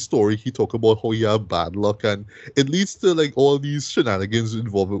throughout the story, he talk about how he have bad luck, and it leads to like all these shenanigans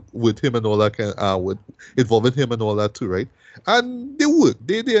involved with him and all that with involving him and all that too, right? And they work.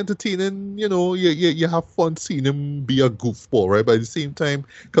 They entertaining. You have fun seeing him be a goofball, right? But at the same time,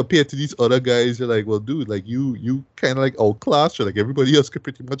 compared to these other guys, you're like, well, dude, like you kind of like outclassed. You're like everybody else could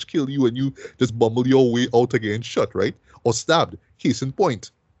pretty much kill you, and you just bumble your way out again, shot, right? Or stabbed. Case in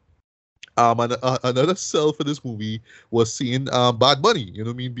point. And another sell for this movie was seeing Bad Bunny,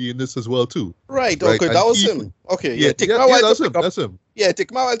 being this as well too. Right. Right, Okay, and that was he- him. Okay. Yeah, Take my while that's to him. pick up. That's him. Yeah,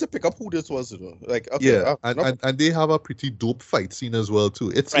 take my while to pick up who this was. Like, okay. Yeah, no and they have a pretty dope fight scene as well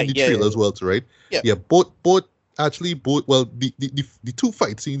too. It's Right, in the yeah, trailer yeah, as well too, right? Yeah. Both well the two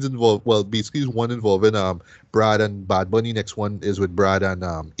fight scenes involve, well, basically one involving Brad and Bad Bunny. Next one is with Brad and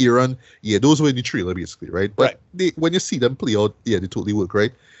Aaron. Yeah, those were in the trailer basically, right? But when you see them play out, yeah, they totally work,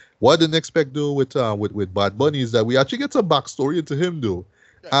 right? What I didn't expect though with Bad Bunny is that we actually get some backstory into him though.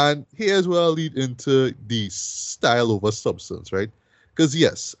 Right. And here as well lead into the style over substance, right? Because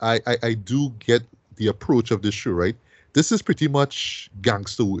yes, I do get the approach of this show, right? This is pretty much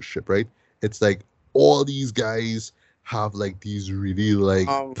gangster worship, right? It's like all these guys have like these really like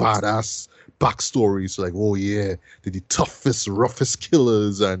badass backstories, like, oh yeah, they're the toughest, roughest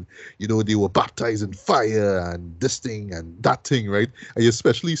killers, and they were baptized in fire and this thing and that thing, right? I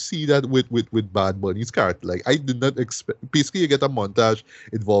especially see that with Bad Bunny's character. Like, I did not expect. Basically, you get a montage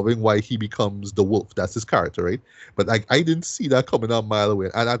involving why he becomes the wolf. That's his character, right? But like, I didn't see that coming a mile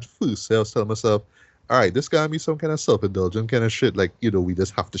away. And at first, I was telling myself, all right, this gotta be some kind of self-indulgent kind of shit. Like, we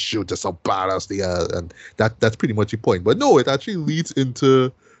just have to show just how badass they are, and that's pretty much the point. But no, it actually leads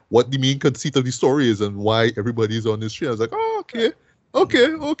into what the main conceit of the story is and why everybody's on this shit. I was like, oh, okay,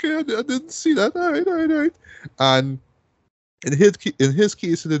 I didn't see that. All right. And in his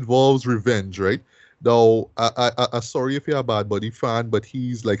case, it involves revenge, right? Now, I'm sorry if you're a Bad Bunny fan, but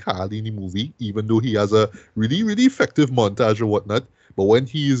he's like hardly in the movie, even though he has a really, really effective montage or whatnot. But when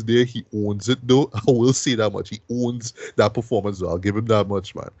he is there, he owns it, though. I will say that much. He owns that performance, though. I'll give him that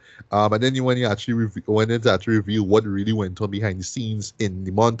much, man. And then when it's actually revealed what really went on behind the scenes in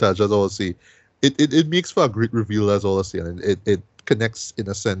the montage, as I will say, it makes for a great reveal, as all I say. And it connects in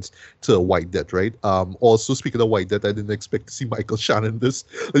a sense to White Death, right? Also speaking of White Death, I didn't expect to see Michael Shannon this.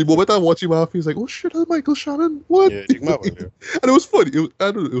 The moment I watch him, I feel like, oh shit, that's Michael Shannon. What? Yeah, Dick Marvel, yeah. And it was funny.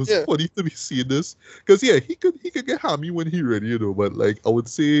 I don't know. It was Yeah. funny to be seeing this because he could get hammy when he ready, But like I would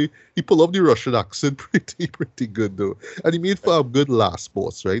say, he pulled off the Russian accent pretty good though, and he made for a good last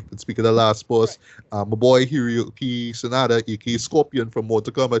boss, right? And speaking of last boss, my boy Hiroyuki Sanada, aka Scorpion from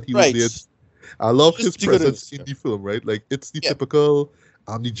Mortal Kombat, he was there. I love his presence in the film, right? Like it's the typical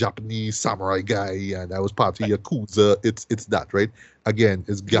the Japanese samurai guy, and I was part of Yakuza. It's that, right? Again,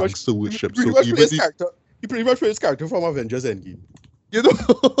 it's gangster worship. He pretty much played his character from Avengers Endgame.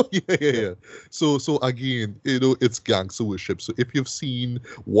 Yeah. So again, it's gangster worship. So if you've seen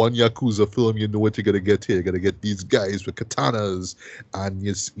one Yakuza film, you know what you're gonna get here. You're gonna get these guys with katanas, and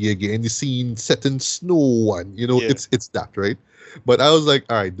you're getting the scene set in snow, and it's that, right? But I was like,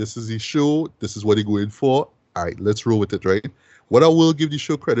 all right, this is the show. This is what they're going for. All right, let's roll with it, right? What I will give the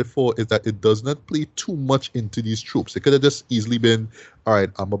show credit for is that it does not play too much into these tropes. It could have just easily been, all right,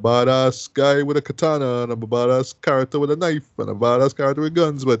 I'm a badass guy with a katana, and I'm a badass character with a knife, and a badass character with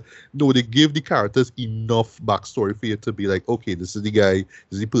guns. But no, they give the characters enough backstory for you to be like, okay, this is the guy, this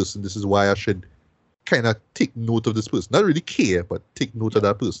is the person, this is why I should kind of take note of this person. Not really care, but take note of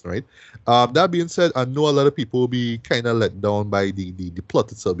that person, right? That being said, I know a lot of people will be kind of let down by the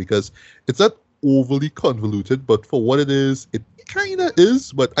plot itself because it's not overly convoluted, but for what it is, it kind of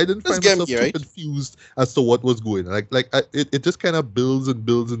is. But I didn't find myself too confused as to what was going on. It just kind of builds and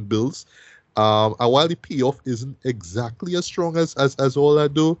builds and builds. And while the payoff isn't exactly as strong as all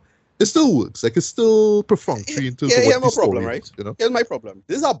that though, it still works. Like it's still perfunctory into what the story is, Here's my problem.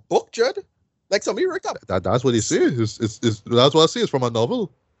 This is a book, Judd. Like somebody wrote up. That's what they say. That's what I say. It's from a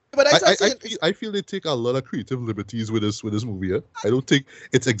novel. But I feel they take a lot of creative liberties with this movie. Yeah? I don't think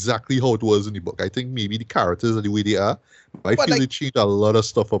it's exactly how it was in the book. I think maybe the characters are the way they are. But I feel they changed a lot of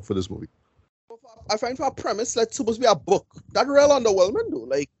stuff up for this movie. I find for a premise that's supposed to be a book. That real underwhelming though.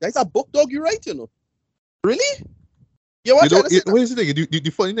 Like that's a book dog you write, Really? Here's the thing. The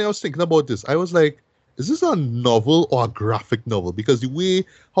funny thing I was thinking about this, I was like, is this a novel or a graphic novel? Because the way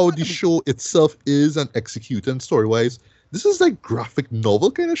how the show itself is and executed and story-wise, this is like graphic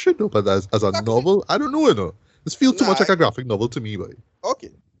novel kind of shit, though. But as a novel, I don't know, This feels too much like a graphic novel to me, buddy. Okay.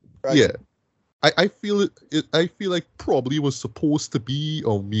 Right. Yeah. I feel I feel like probably was supposed to be,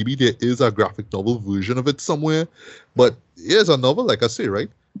 or maybe there is a graphic novel version of it somewhere. But here's a novel, like I say, right?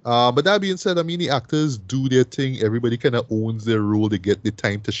 But that being said, I mean, the actors do their thing. Everybody kind of owns their role. They get the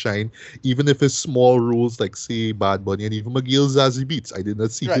time to shine, even if it's small roles like, say, Bad Bunny and even McGill Zazie Beetz. I did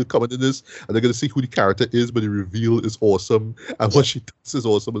not see her coming in this, and they're going to see who the character is, but the reveal is awesome, and what she does is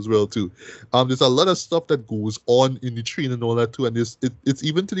awesome as well, too. There's a lot of stuff that goes on in the train and all that, too, and it's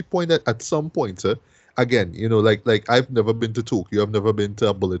even to the point that at some point, again, like I've never been to Tokyo, I've never been to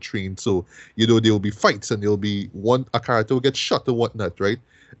a bullet train, so, there will be fights, and there'll be a character will get shot and whatnot, right?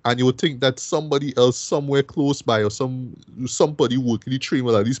 And you would think that somebody else somewhere close by or somebody working the train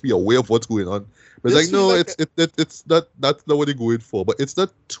will at least be aware of what's going on. But it's like, no, it's that's not what they're going for. But it's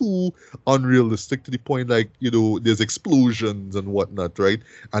not too unrealistic to the point like, there's explosions and whatnot, right?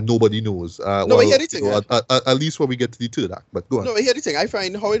 And nobody knows. I hear the thing. At least when we get to the third act. But go on. No, I hear the thing. I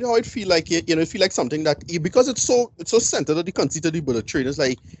find how it feel like it feel like something that because it's so centered on the conceit of the bullet train. It's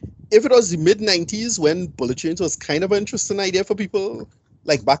like if it was the mid-90s when bullet trains was kind of an interesting idea for people.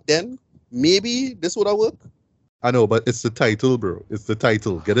 Like back then, maybe this would have worked. I know, but it's the title, bro. It's the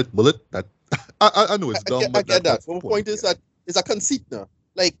title. Get it? Bullet? That I know it's dumb. I get that. But the point is that it's a conceit now.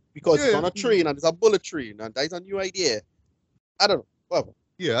 Like, because it's on a train and it's a bullet train and that's a new idea. I don't know. Whatever.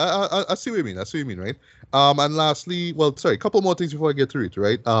 Yeah, I see what you mean. Right? And lastly, a couple more things before I get to it,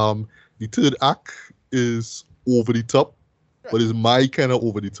 right? The third act is over the top. But it's my kind of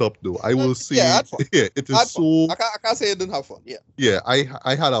over the top though. I will say, it is so. I can't say it didn't have fun. Yeah. Yeah,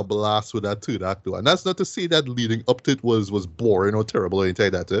 I had a blast with that third act though, and that's not to say that leading up to it was boring or terrible or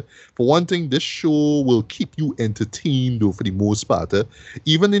anything like that. For one thing, this show will keep you entertained though for the most part.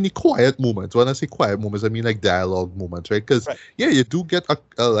 Even in the quiet moments. When I say quiet moments, I mean like dialogue moments, right? Because you do get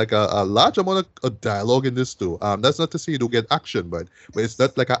a large amount of dialogue in this too. That's not to say you don't get action, but it's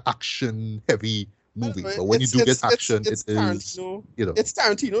not like an action heavy movie, but when you do get action, it's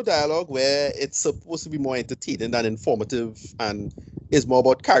Tarantino dialogue where it's supposed to be more entertaining than informative, and is more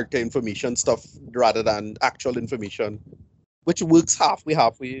about character information stuff rather than actual information, which works halfway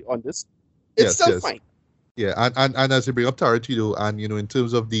on this. It's still fine. Yeah, and as you bring up Tarantino, and in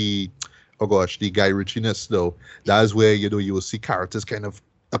terms of the Guy Ritchie-ness though, that's where you will see characters kind of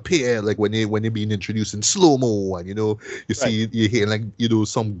appear, like when they're being introduced in slow mo, and you hear like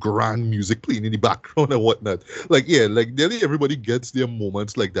some grand music playing in the background and whatnot. Like like nearly everybody gets their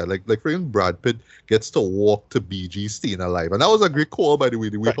moments like that. Like for instance, Brad Pitt gets to walk to BG Staying Alive, and that was a great call, by the way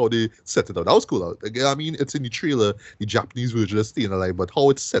how they set it up. That was cool. Like, I mean, it's in the trailer, the Japanese version of Staying Alive, but how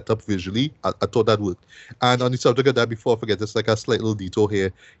it's set up visually, I thought that worked. And on the subject of that, before I forget, it's like a slight little detour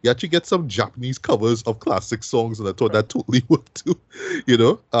here. You actually get some Japanese covers of classic songs, and I thought that totally worked too.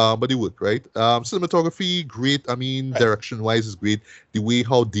 But it worked, right? Cinematography, great. I mean, direction-wise is great. The way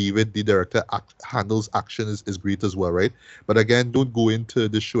how David, the director, handles action is great as well, right? But again, don't go into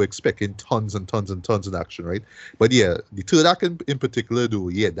the show expecting tons and tons and tons of action, right? But yeah, the third act in particular, though,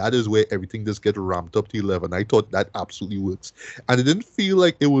 that is where everything just gets ramped up to 11. I thought that absolutely works. And it didn't feel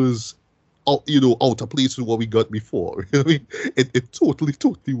like it was out of place with what we got before. I mean, it totally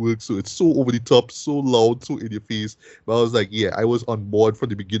works. So it's so over the top, so loud, so in your face. But I was like, I was on board from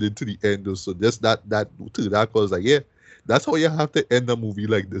the beginning to the end. So just that third act, I was like, that's how you have to end a movie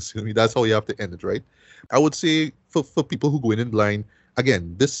like this. I mean, that's how you have to end it, right? I would say for people who go in blind,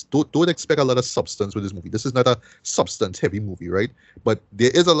 again, this don't expect a lot of substance with this movie. This is not a substance-heavy movie, right? But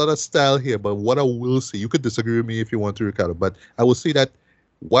there is a lot of style here. But what I will say, you could disagree with me if you want to, Ricardo, but I will say that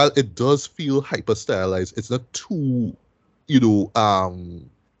while it does feel hyper-stylized, it's not too,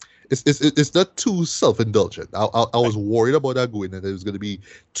 it's not too self-indulgent. I was worried about that going, and it was going to be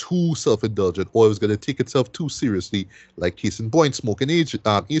too self-indulgent, or it was going to take itself too seriously, like case in point, Smoking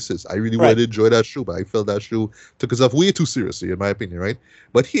Aces. I really wanted to enjoy that show, but I felt that show took itself way too seriously, in my opinion, right?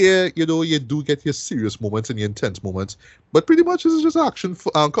 But here, you do get your serious moments and your intense moments, but pretty much this is just action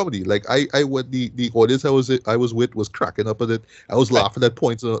comedy. Like I what the audience I was with was cracking up at it. I was laughing at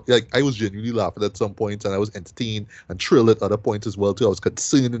points, like I was genuinely laughing at some points, and I was entertained and thrilled at other points as well too. I was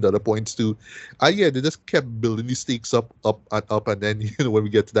concerned at other points too. They just kept building the stakes up, and then when we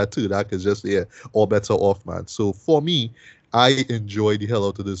get to that third act, it's just all bets are off, man. So for me, I enjoy the hell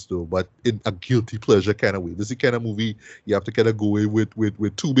out of this though, but in a guilty pleasure kind of way. This is the kind of movie you have to kind of go in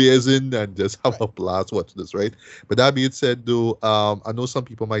with two beers in and just have a blast watching this, right? But that being said though, I know some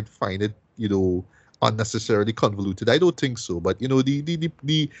people might find it, unnecessarily convoluted. I don't think so, but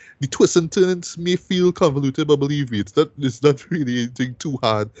the twists and turns may feel convoluted, but believe me, it's not really anything too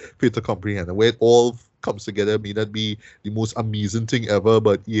hard for you to comprehend. And where it all comes together may not be the most amazing thing ever,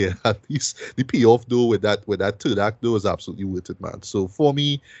 but at least the payoff though with that third act though is absolutely worth it, man. So for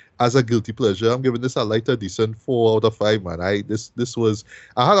me, as a guilty pleasure, I'm giving this a lighter decent 4 out of 5, man. I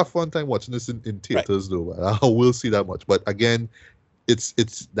had a fun time watching this in theaters though. I will see that much, but again, it's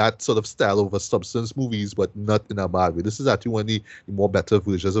that sort of style over substance movies, but not in a bad way. This is actually one of the more better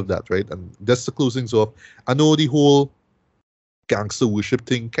versions of that, right? And that's the closings off. I know the whole gangster worship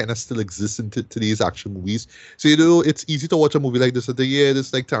thing kind of still exists in today's action movies. So, it's easy to watch a movie like this and think,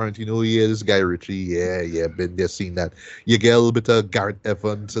 this like Tarantino, this Guy Ritchie, been there, seen that. You get a little bit of Gareth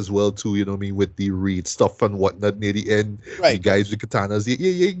Evans as well, too, you know what I mean, with the Reed stuff and whatnot near the end. Right. The guys with katanas,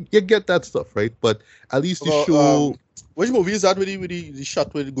 you get that stuff, right? But at least the show... which movie is that with the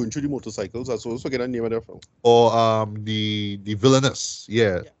shot with going through the motorcycles? I also forget the name of that film. Or the Villainous,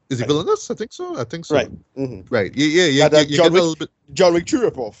 Is it Villainous? I think so. Right. Mm-hmm. Right. Yeah. John Wick 2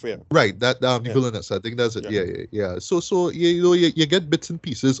 ripoff, yeah. Right. That the Villainous. I think that's it. Yeah. So you get bits and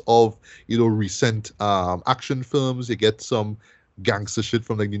pieces of recent action films. You get some gangster shit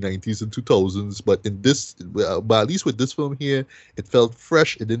from like the 90s and 2000s, but in this, but at least with this film here, it felt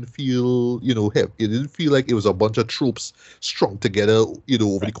fresh. It didn't feel heavy. It didn't feel like it was a bunch of tropes strung together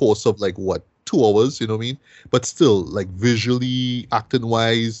over the course of like 2 hours, you know what I mean? But still, like visually, acting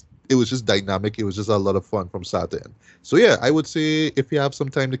wise, it was just dynamic. It was just a lot of fun from start to end. So I would say if you have some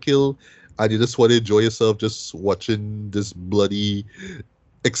time to kill and you just want to enjoy yourself just watching this bloody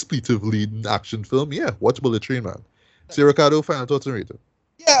expletive leading action film, watch Bullet Train, man. So Ricardo, final thoughts and rating?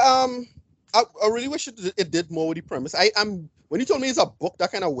 I really wish it did more with the premise. When you told me it's a book,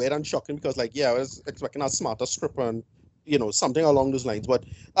 that kind of weird and shocking because I was expecting a smarter script and something along those lines. But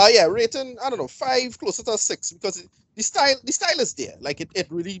rating, I don't know, 5, closer to 6, because the style is there. Like it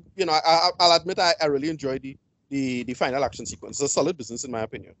really, I'll admit I really enjoyed the final action sequence. It's a solid business in my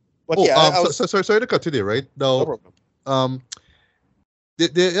opinion. But sorry to cut you there, right? Now, no problem.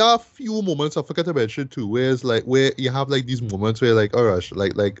 There are a few moments I forgot to mention too, where you have like these moments where like, oh gosh,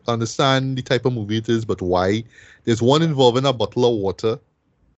 like understand the type of movie it is, but why? There's one involving a bottle of water.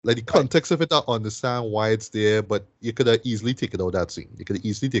 Like the context of it, I understand why it's there, but you could have easily taken out that scene. You could have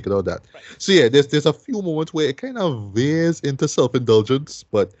easily taken out that. Right. So there's a few moments where it kind of veers into self-indulgence,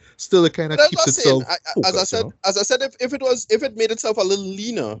 but still it kind of keeps itself focused, as I said, if it made itself a little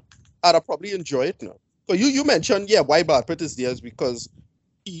leaner, I'd have probably enjoy it now. So you mentioned why Brad Pitt is there is because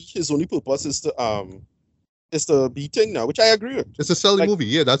his only purpose is the beating now, which I agree with. It's a selling Like, movie.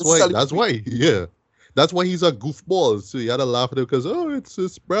 Yeah, that's it's a why. selling That's movie. why. Yeah, that's why he's a goofball. So you had to laugh at him because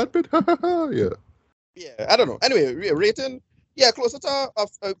it's Brad Pitt. Yeah. Yeah, I don't know. Anyway, rating, yeah, closer to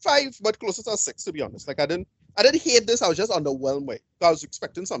a 5, but closer to a 6 to be honest. Like I didn't hate this. I was just underwhelmed by it. I was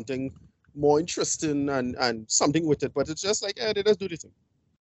expecting something more interesting and something with it, but it's just like, they just do this thing.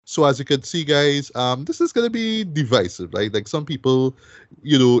 So as you can see, guys, this is gonna be divisive, right? Like some people,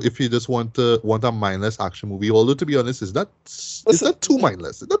 you know, if you just want a mindless action movie, although to be honest, is that Listen, too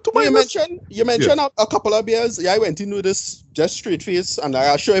mindless? Is that too no, mindless? you mentioned a couple of beers. Yeah, I went into this just straight face, and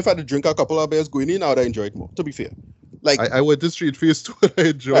I'm sure if I had to drink a couple of beers going in, I would have enjoyed more. To be fair, like I went to Street Face too, and I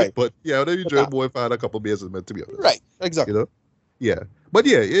enjoyed, right, but yeah, I would have but enjoyed more if I had a couple beers in it, to be honest. right, You exactly. know? Yeah. But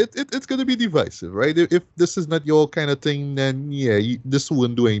yeah, it's gonna be divisive, right? If this is not your kind of thing, then yeah, this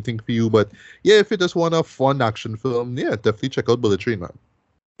wouldn't do anything for you. But yeah, if you just want a fun action film, yeah, definitely check out Bullet Train, man.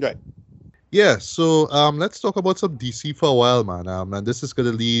 Right. Yeah, so let's talk about some DC for a while, man. And this is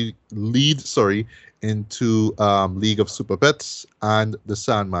gonna lead into League of Super Pets and The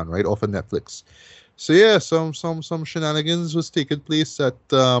Sandman, right, off of Netflix. So yeah, some shenanigans was taking place at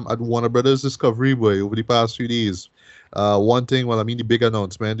Warner Brothers Discovery Boy over the past few days. One thing, well, I mean the big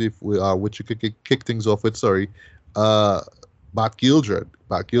announcement, if we which you could kick things off with, sorry, Batgirl Dread.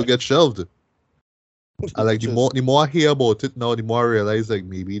 Batgirl gets shelved. I like the more I hear about it now, the more I realize like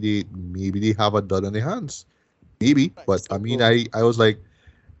maybe they have a dud on their hands. Maybe, Right, but so I mean cool. I was like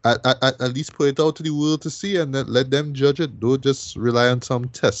at least put it out to the world to see and then let them judge it. Don't just rely on some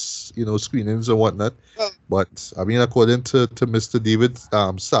tests, you know, screenings and whatnot. Well, But I mean, according to Mr. David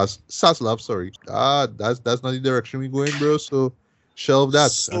Saslav, sorry, that's not the direction we going, bro. So shelve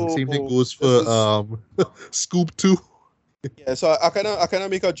that. And the so same thing goes this for is Scoop 2. yeah. So I kind of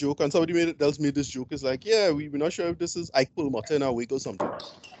make a joke, and somebody else made this joke. Is like, yeah, we're not sure if this is Ike Perlmutter in a wig or something.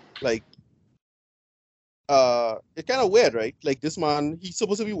 Like, it's kind of weird, right? Like this man, he's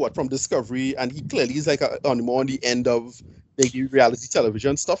supposed to be what from Discovery, and he clearly is like on the end of like the reality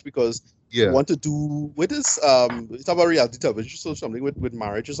television stuff because he Yeah, want to do with this it's about reality television or something with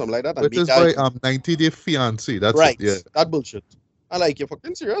marriage or something like that, and which make is that by 90 Day Fiancé. That's it. right. Yeah, That bullshit. I like you're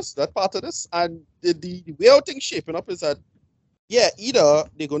fucking serious. That part of this, and the way how things shaping up is that yeah, either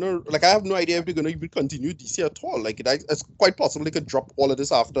they're gonna like I have no idea if they're gonna even continue DC at all. Like it's quite possible they could drop all of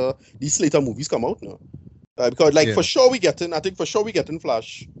this after these later movies come out now. Because like yeah, for sure we getting, I think for sure we getting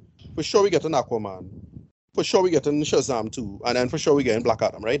Flash, for sure we getting Aquaman, for sure we getting Shazam too, and then for sure we getting Black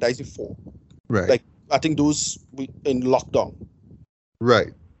Adam, right? That's the 4. right, Like I think those we in lockdown.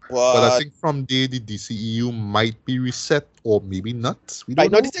 right. But I What? think from there the DCEU might be reset or maybe not. We Right.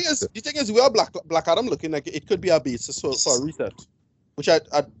 don't No, know. the thing is, we are Black Adam looking like it could be a basis for a reset, which I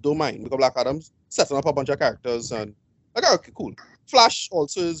don't mind because Black Adam's setting up a bunch of characters and like okay, cool. Flash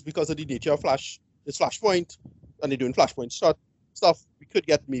also is because of the nature of Flash. It's Flashpoint, and they're doing Flashpoint shot stuff. We could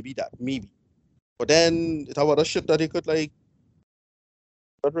get maybe that, maybe, but then it have other shit that they could like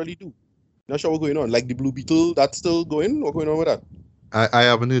not really do. Not sure what's going on. Like the Blue Beetle, that's still going. What's going on with that? I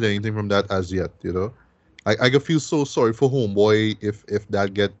haven't heard anything from that as yet, you know. I could feel so sorry for Homeboy if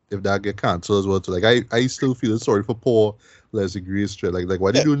that get cancelled as well. So like I still feel sorry for poor Leslie Grace. Like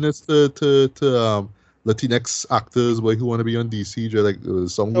why they Yeah. doing this to Latinx actors boy who want to be on DC? Like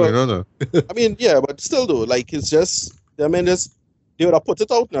there's something going on there. I mean, yeah, but still though, like it's just I mean, they would have put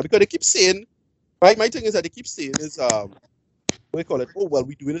it out now because they keep saying, right? My thing is that they keep saying is what do you call it? Oh well,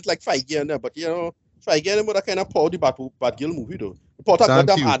 we're doing it like Feige and that, but you know, Feige and would kind of pour the Batgirl movie though. Pour that Thank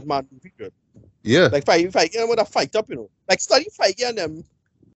goddamn you. Ant-Man movie, good. Yeah, Like Feige and would have fight up, you know. Like study Feige and them,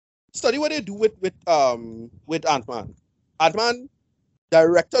 study what they do with Ant-Man. Ant-Man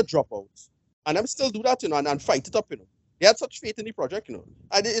director dropouts, and them still do that, you know, and fight it up, you know. They had such faith in the project, you know.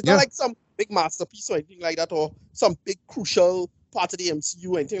 And it's Yeah. not like some big masterpiece or anything like that, or some big crucial part of the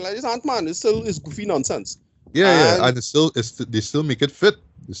MCU or anything like this. Ant-Man is still is goofy nonsense. yeah, And and they still make it fit.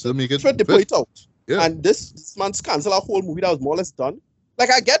 They still make it fit they put fit. it out. Yeah. And this man's cancel a whole movie that was more or less done. Like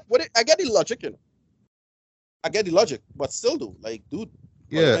I get the logic, you know. I get the logic, but still do. Like, dude.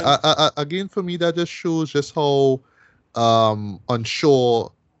 Yeah, again for me that just shows just how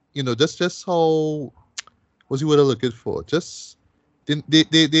unsure, you know, just how what's the word I'm looking for? Just they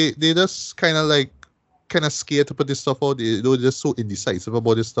just kind of scared to put this stuff out. They're just so indecisive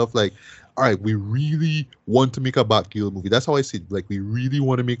about this stuff. Like, all right, we really want to make a Batgirl movie. That's how I see it. Like, we really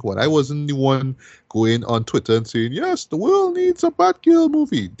want to make one. I wasn't the one going on Twitter and saying, yes, the world needs a Batgirl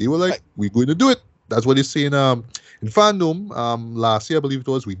movie. They were like, Right. we're going to do it. That's what they're saying in fandom last year, I believe it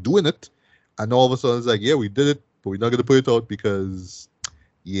was, we're doing it. And all of a sudden it's like, yeah, we did it, but we're not going to put it out because,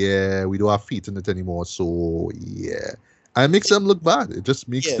 yeah, we don't have feet in it anymore. So, yeah. And it makes them look bad. It just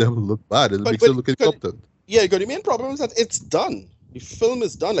makes Yeah. them look bad. It But- makes but- them look but- incompetent. Yeah, the main problem is that it's done. The film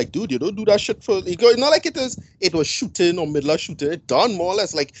is done. Like, dude, you don't do that shit for. It's not like it was shooting or middle of shooting. It's done more or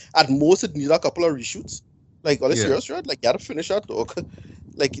less. Like, at most, it needs a couple of reshoots. Like, on a Yeah. serious right? Like, you gotta finish that, dog.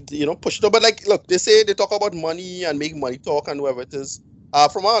 Like, push it up. But, like, look, they talk about money and make money talk and whatever it is.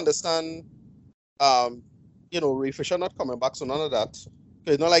 From what I understand, Ray Fisher not coming back, so none of that.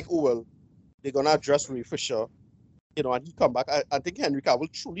 It's not like, oh, well, they're gonna address Ray Fisher, and he come back. I think Henry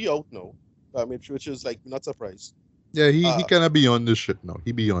Cavill truly out now. Which is, like, not surprised. Yeah, he kind of beyond this shit now.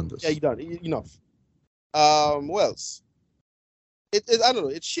 He beyond this. Yeah, he done enough. What else? I don't know.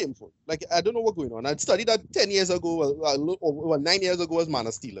 It's shameful. Like, I don't know what's going on. I studied that 10 years ago. 9 years ago was Man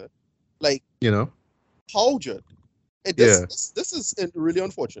of Steel. Like, how Judd? This is really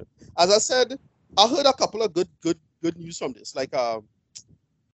unfortunate. As I said, I heard a couple of good news from this. Like,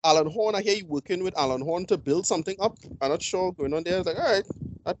 Alan Horn. I hear you working with Alan Horn to build something up. I'm not sure what's going on there. It's like, all right,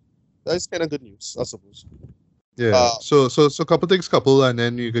 that's kind of good news, I suppose. Yeah. So a couple things, and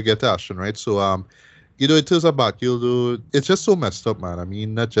then you could get to Ashton, right? So it is about it's just so messed up, man. I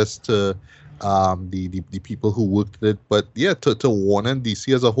mean, not just the people who worked it, but yeah, to Warner and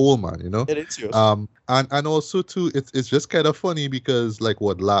DC as a whole, man. It is serious. And also too, it's just kind of funny because like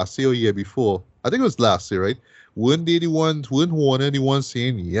last year or year before, I think it was last year, right? Weren't Warner the ones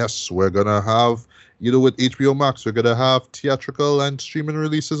saying, yes, we're gonna have, with HBO Max, we're gonna have theatrical and streaming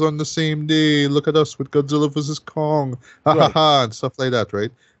releases on the same day. Look at us with Godzilla vs. Kong, and stuff like that, right?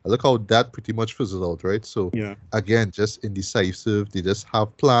 And look how that pretty much fizzled out, right? So again, just indecisive. They just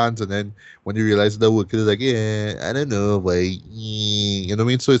have plans, and then when you realize they're working, they're like, yeah, I don't know, but you know what I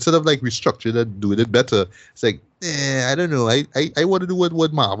mean? So instead of like restructuring and doing it better, it's like, I don't know. I want to do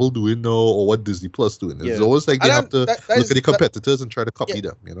what Marvel doing now or what Disney Plus doing. It's always like they have to look at the competitors and try to copy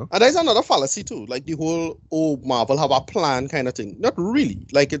them, And there's another fallacy too, like the whole Marvel have a plan kind of thing. Not really.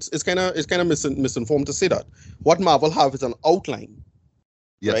 Like it's kind of misinformed to say that. What Marvel have is an outline.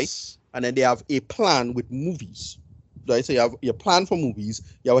 Yes. Right? And then they have a plan with movies. Right? So you have your plan for movies,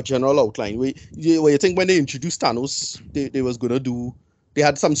 you have a general outline. Where you think when they introduced Thanos, they was gonna do, they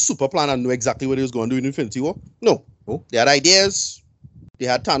had some super plan and know exactly what they was going to do in Infinity War? No. Oh. They had ideas. They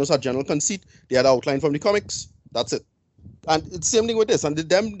had Thanos had general conceit. They had an outline from the comics. That's it. And it's the same thing with this. And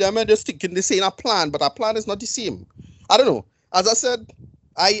them are just thinking they're saying a plan, but our plan is not the same. I don't know. As I said,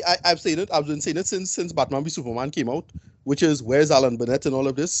 I've said it. I've been saying it since Batman v Superman came out, which is where's Alan Burnett and all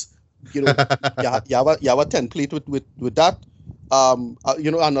of this. You have a template with that.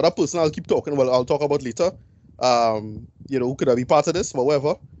 Another person I'll keep talking. Well, I'll talk about later. Who could have be part of this,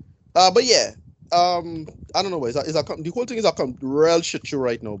 whatever. But yeah, I don't know. The whole thing is a real shit show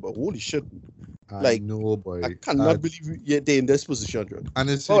right now. But holy shit, I know, boy. I cannot believe they're in this position, Drew. And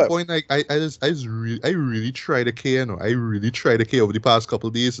it's the point. Like I really try to care. I really try to care over the past couple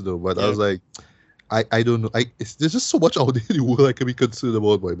of days, though. But I was like, I don't know. There's just so much out there in the world I can be concerned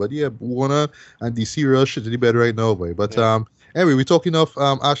about, boy. But yeah, Warner and DC real shit in the bed right now, boy. But anyway, we're talking of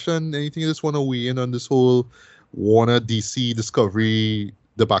Ashton. Anything you just want to weigh in on this whole Warner DC Discovery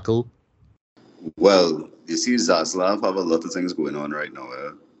debacle? Well, you see, Zaslav have a lot of things going on right now,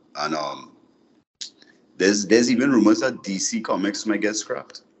 and there's even rumors that DC Comics might get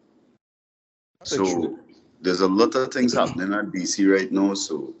scrapped. So there's a lot of things happening at DC right now.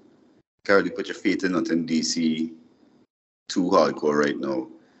 So can't really put your faith in nothing DC too hardcore right now.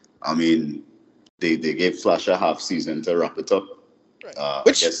 I mean, they gave Flash a half season to wrap it up. Right.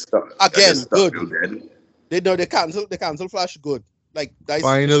 Which again, good. They cancel Flash. Good. Like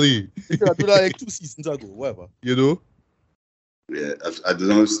finally. They could have done that like 2 seasons ago, whatever. Yeah, I don't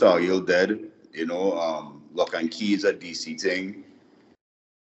know if Stargirl dead. Lock and Key is a DC thing.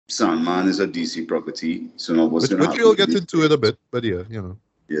 Sandman is a DC property. So now what's going to happen? We'll get into it a bit, but yeah,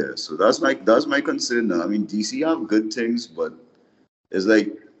 Yeah, so that's my concern now. I mean, DC have good things, but it's like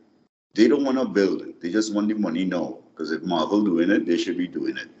they don't want to build it. They just want the money now. Because if Marvel doing it, they should be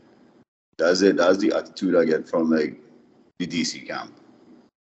doing it. That's it. That's the attitude I get from like the DC camp.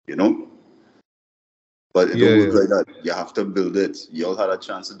 But it don't look like that. You have to build it. You all had a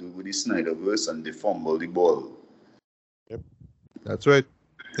chance to do it with the Snyderverse and they fumbled the ball. Yep. That's right.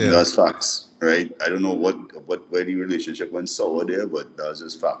 Yeah. That's facts, right? I don't know where the relationship went sour there, but that's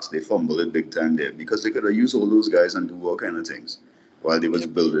just facts. They fumbled it big time there because they could have used all those guys and do all kind of things while they was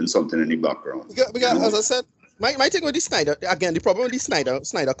building something in the background. Because as I said, my thing with the Snyder, again, the problem with the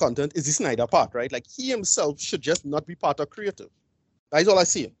Snyder content is the Snyder part, right? Like he himself should just not be part of creative. That's all I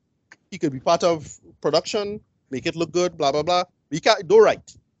see. He could be part of production, make it look good, blah blah blah. But you can't do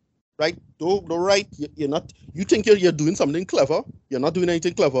right. Do right. You're not. You think you're doing something clever. You're not doing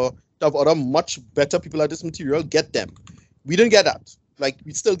anything clever. To have other much better people at this material, get them. We didn't get that. Like,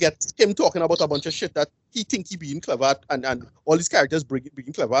 we still get him talking about a bunch of shit that he think he being clever at, and all these characters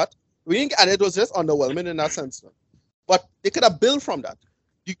being clever at. We didn't, and it was just underwhelming in that sense. Man. But they could have built from that.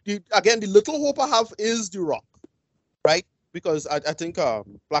 Again, the little hope I have is The Rock, right? Because I think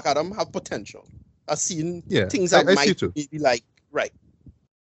Black Adam have potential. I've seen things that might be like, right.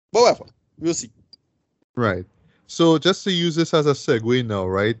 But whatever, we'll see. Right. So just to use this as a segue now,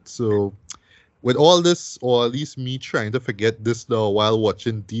 right? So with all this, or at least me trying to forget this now while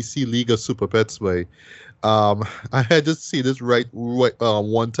watching DC League of Super Pets, I had to see this right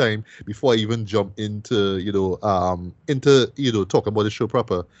one time before I even jump into talk about the show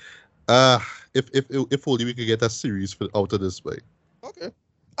proper. If only we could get a series out of this way. Okay.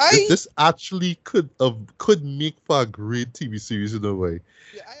 This actually could make for a great TV series in a way.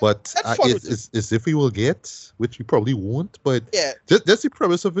 Yeah, but it's if we will get, which we probably won't, but just the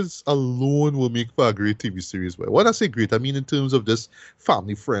premise of it alone will make for a great TV series. But when I say great, I mean in terms of just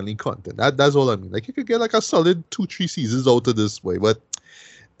family-friendly content. That's all I mean. Like, you could get like a solid 2-3 seasons out of this way, but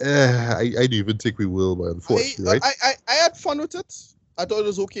I don't even think we will, but unfortunately, right? I had fun with it. I thought it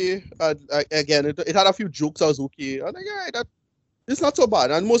was okay. Again, it had a few jokes. I was okay. I'm like, yeah, it's not so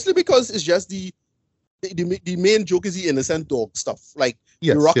bad, and mostly because it's just the main joke is the innocent dog stuff. Like,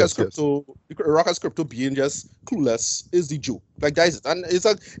 the Rock as Crypto being just clueless is the joke. Like, that is it, and it's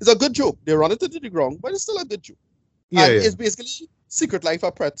a good joke. They run it into the ground, but it's still a good joke. It's basically Secret Life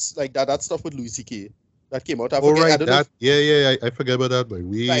of Pets, like that stuff with Louis C.K. that came out. I forget about that. But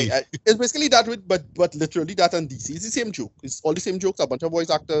it's basically that but literally that and DC. It's the same joke. It's all the same jokes. A bunch of voice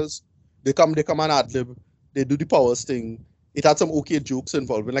actors. They come and ad lib. They do the powers thing. It had some okay jokes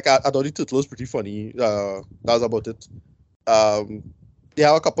involved. Like, I thought the turtle was pretty funny. That was about it. They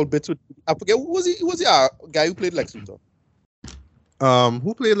have a couple bits with, I forget who was he. Who was the guy who played Lex Luthor?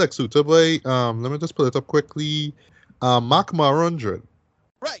 Who played Lex Luthor? Let me just pull it up quickly. Mark Marundred.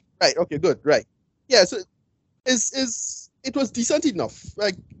 Right. Okay, good. Right. Yeah. So it was decent enough.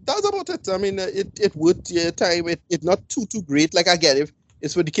 Like, that was about it. I mean, it would time. It not too great. Like, I get it.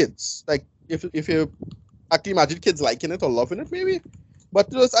 It's for the kids. Like, if you. I can imagine kids liking it or loving it, maybe. But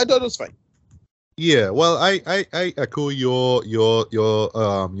I thought it was fine. Yeah, well, I echo your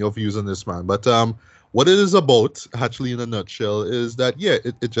views on this, man. But what it is about, actually, in a nutshell, is that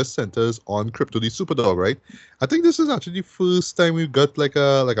it just centers on Crypto the Superdog, right? I think this is actually the first time we've got like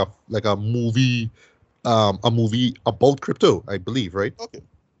a movie about Crypto, I believe, right? Okay.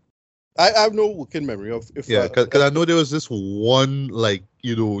 I have no working memory of if. Yeah, because I know there was this one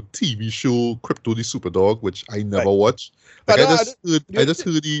TV show, Crypto the Superdog, which I never watched. Like, I just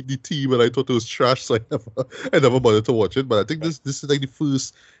heard the team and I thought it was trash, so I never bothered to watch it. But I think this is like the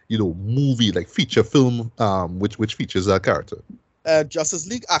first movie, like feature film, which features that character. Justice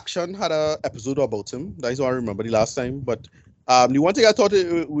League Action had a episode about him. That is what I remember the last time. But the one thing I thought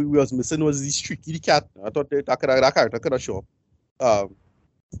we was missing was the Streaky the cat. I thought that character could have shown up.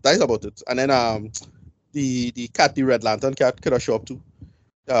 That is about it. And then the cat, the Red Lantern cat, could have shown up too.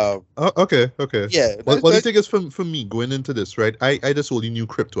 Okay. Yeah. Well, the thing is, for me going into this, right? I just only knew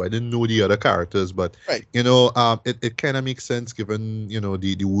Crypto. I didn't know the other characters, but it kind of makes sense given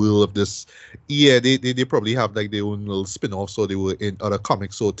the world of this. Yeah, they probably have like their own little spin-offs, or they were in other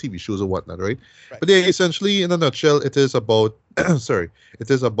comics or TV shows or whatnot, right? But yeah, essentially, in a nutshell, it is about Crypto,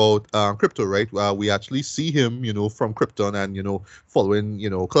 right? We actually see him, from Krypton, and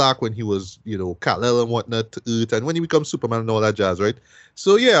following Clark when he was Kal-El and whatnot to Earth, and when he becomes Superman and all that jazz, right?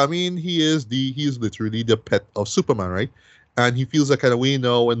 So yeah, I mean, he is literally the pet of Superman, right? And he feels that kind of way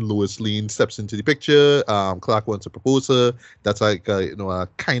now when Lois Lane steps into the picture. Clark wants to propose her. That's like a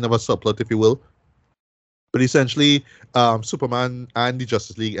kind of a subplot, if you will. But essentially, Superman and the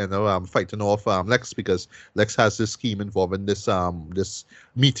Justice League end up fighting off Lex, because Lex has this scheme involving this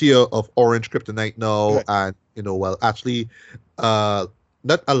meteor of orange kryptonite now, right. And actually, not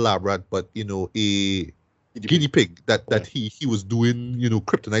a lab rat, but a guinea pig that he was doing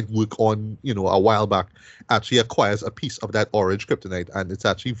kryptonite work on a while back, actually acquires a piece of that orange kryptonite, and it's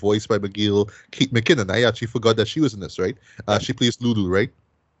actually voiced by Kate McKinnon. I actually forgot that she was in this, right? She plays Lulu, right?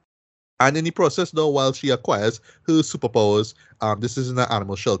 And in the process now, while she acquires her superpowers, this is in an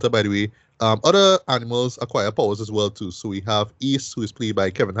animal shelter, by the way, other animals acquire powers as well too. So we have Ace, who is played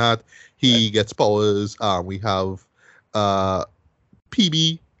by Kevin Hart. He gets powers. We have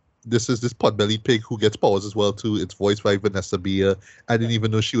PB. This is this potbelly pig who gets powers as well too. It's voiced by Vanessa Bayer. I didn't even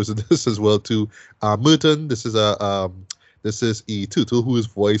know she was in this as well too. Merton. This is a turtle who is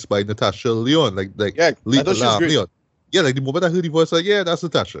voiced by Natasha Lyonne. Leon. yeah, like the moment I heard the voice, like, yeah, that's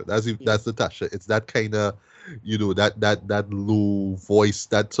Natasha. That's Natasha. It's that kind of, that low voice,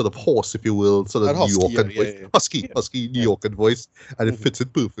 that sort of hoarse, if you will, sort That of New husky, Yorker voice, husky New Yorker voice, and it Mhm. fits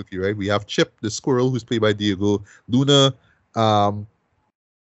it perfectly, right? We have Chip, the squirrel, who's played by Diego Luna.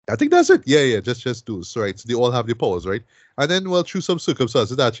 I think that's it. Yeah, just those, right? So they all have their powers, right? And then, well, through some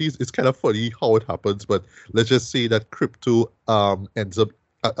circumstances, actually, it's kind of funny how it happens. But let's just say that Crypto ends up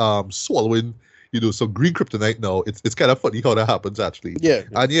swallowing, some green kryptonite. Now it's kind of funny how that happens actually. Yeah.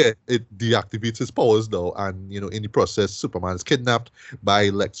 And yeah, it deactivates his powers now, and in the process, Superman is kidnapped by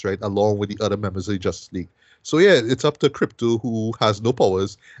Lex, right, along with the other members of the Justice League. So yeah, it's up to Crypto, who has no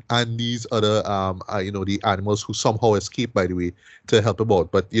powers, and these other the animals who somehow escape, by the way, to help him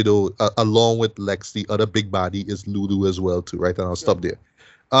out. But along with Lex, the other big baddie is Lulu as well too, right? And I'll stop there.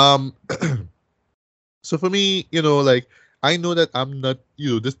 Um, so for me, like, I know that I'm not,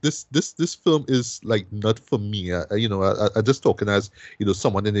 this film is like not for me. I just talking as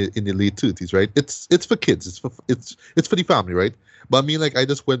someone in the late 30s, right? It's for kids. It's for the family, right? But I mean, like, I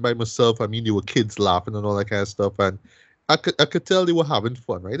just went by myself. I mean, there were kids laughing and all that kind of stuff, and I could tell they were having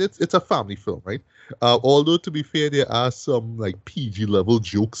fun, right? It's a family film, right? Although, to be fair, there are some like PG level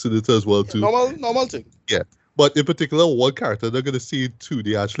jokes in it as well too. Normal thing. Yeah. But in particular, one character, they're gonna see it too.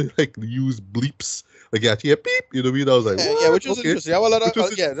 They actually like use bleeps. Like, yeah, beep. You know what I mean? I was like, Yeah, which was okay. interesting. Well, Which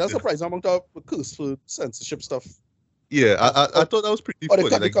was that's yeah. surprising amount of curse for censorship stuff. Yeah, I thought that was pretty Or funny.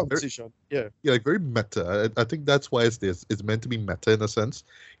 the Like, conversation. Yeah. yeah, like very meta. I think that's why it's this. It's meant to be meta in a sense.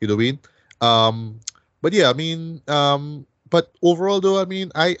 You know what I mean? But yeah, I mean, but overall though, I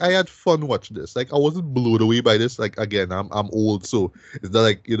mean, I had fun watching this. Like, I wasn't blown away by this. Like, again, I'm old, so it's not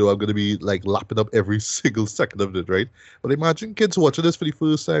like I'm gonna be like lapping up every single second of it, right? But imagine kids watching this for the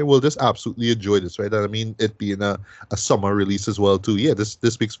first time will just absolutely enjoy this, right? And I mean, it being a summer release as well too. Yeah, this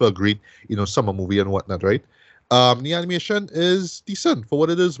makes for a great summer movie and whatnot, right? The animation is decent for what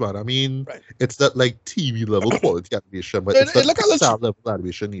it is, man. I mean, Right. it's not like TV level quality animation, but It it's not look a little Pixar level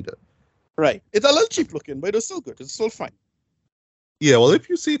animation either. Right. It's a little cheap looking, but it's still good. It's still fine. Yeah, well, if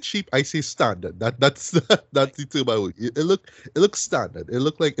you say cheap, I say standard. That's the term I would. It looks standard. It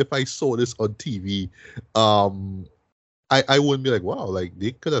looked like if I saw this on TV, I wouldn't be like, wow, like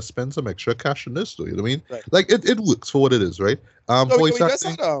they could have spent some extra cash on this, though. You know what I mean? Right. Like it works for what it is, right? No, Voice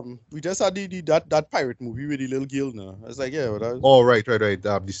we just had that pirate movie with the little girl now. I was like, yeah, well, Oh, right. The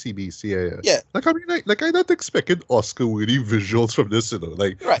CBC, yeah. Yeah. Like, I mean, like I'm not expecting Oscar-worthy visuals from this,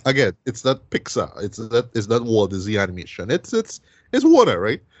 Like, Right. again, it's not Pixar. It's not Walt Disney Animation. It's Warner,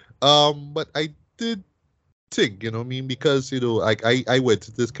 right? But I did think, what I mean, because like I went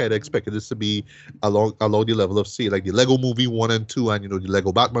to this kind of expecting this to be along the level of, say, like the Lego Movie 1 and 2 and the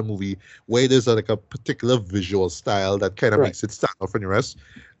Lego Batman movie, where there's like a particular visual style that kind of Right. makes it stand out from the rest.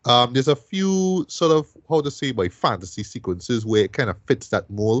 There's a few sort of, how to say, by fantasy sequences where it kind of fits that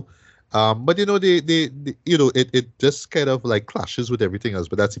mold. But it just kind of like clashes with everything else,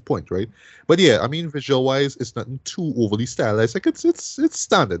 but that's the point, right? But yeah, I mean, visual wise, it's nothing too overly stylized. Like, it's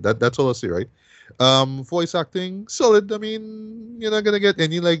standard. That's all I say, right? Voice acting solid. I mean, you're not gonna get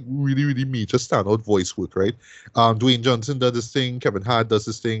any like really really major standout voice work, right? Dwayne Johnson does this thing, Kevin Hart does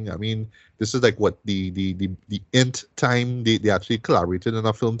this thing. I mean, this is like what the nth time they actually collaborated in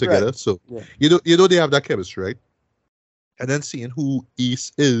a film together. Right. So Yeah. they have that chemistry, right? And then seeing who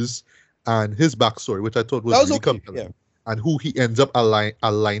Ace is and his backstory, which I thought was That was really okay. compelling. Yeah. And who he ends up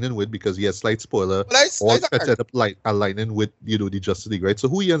aligning with, because yes, slight spoiler, But all sets end up aligning with the Justice League, right? So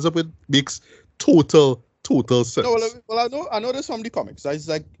who he ends up with makes total sense. No, well, I know this from the comics. It's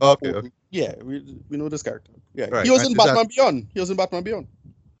like, Okay. Yeah, we know this character. Yeah, Right, he was and in is Batman Beyond. He was in Batman Beyond.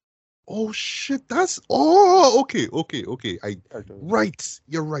 Oh shit, okay.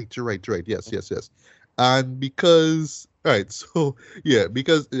 You're right. Yes. And because right, so yeah,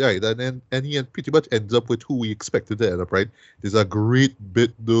 because right, and he pretty much ends up with who we expected to end up, right? There's a great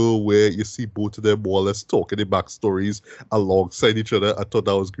bit though where you see both of them more or less talking their backstories alongside each other. I thought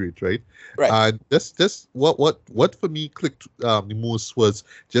that was great, right? Right. And this what for me clicked the most was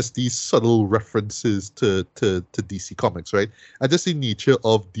just these subtle references to DC Comics, right? And just the nature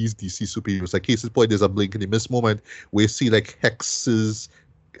of these DC superheroes. Like, case in point, there's a blink and you miss moment where you see like Hex's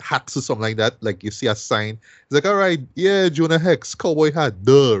hats or something like that. Like, you see a sign. It's like, all right, yeah, Jonah Hex, cowboy hat,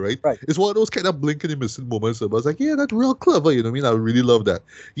 duh, right? Right. It's one of those kind of blink and you missing moments. So I was like, yeah, that's real clever. You know what I mean? I really love that.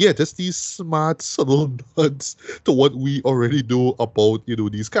 Yeah, just these smart, subtle nods to what we already know about,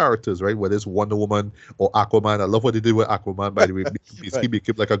 these characters, right? Whether it's Wonder Woman or Aquaman. I love what they did with Aquaman, by the way. Basically make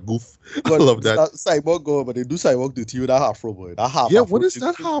him like a goof. I love that. Cyborg go, but they do Cyborg duty with that afro, boy. That half. Yeah, afro what is thing.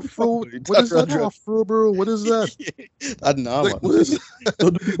 that half-fro? What is that half-fro, bro? What is that? Nah, Like, man. what is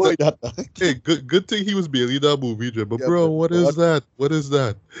Don't Boy, that. Hey, good thing he was barely in that movie, Jim. But Yeah, bro, but what is that? What is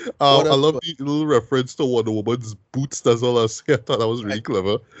that? What I a- love the little reference to Wonder Woman's boots. That's all I say. I thought that was really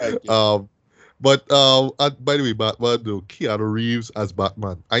clever. yeah. But by the way, Batman, though, Keanu Reeves as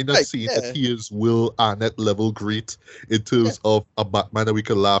Batman, I'm not saying that yeah. he is Will Arnett level great in terms of a Batman that we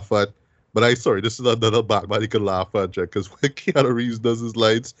can laugh at. But I'm sorry, this is another Batman you can laugh at, Jack. Because when Keanu Reeves does his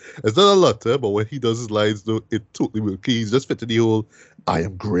lines, it's not a lot, but when he does his lines, though, it totally works. He's just fitting the whole, I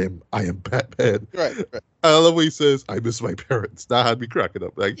am grim, I am Batman. Right. I love when he says, I miss my parents. That had me cracking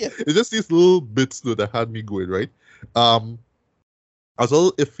up. Like, it's just these little bits, though, that had me going, right? I was a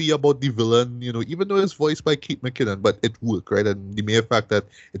little iffy about the villain, even though it's voiced by Kate McKinnon, but it worked, right? And the mere fact that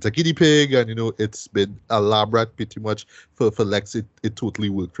it's a guinea pig and, it's been a lab rat pretty much for Lex, it totally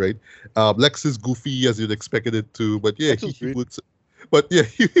worked, right? Lex is goofy as you'd expected it to, but yeah, he works. But yeah,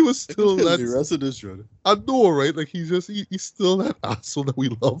 he was still that. The rest of this, I know, right? Like he's still that asshole that we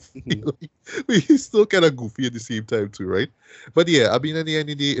love. But he's still kind of goofy at the same time too, right? But yeah, I mean, at the end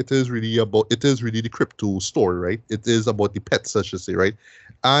of the day, it is really the crypto story, right? It is about the pets, I should say, right?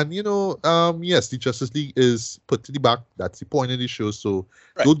 And yes, the Justice League is put to the back. That's the point of the show. So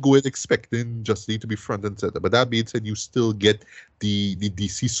don't go in expecting Justice League to be front and center. But that being said, you still get the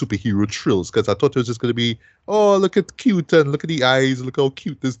DC superhero thrills, because I thought it was just going to be, oh, look at cute and look at the eyes, look how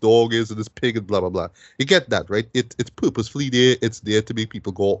cute this dog is and this pig and blah blah blah. You get that, right? It's purposefully there. It's there to make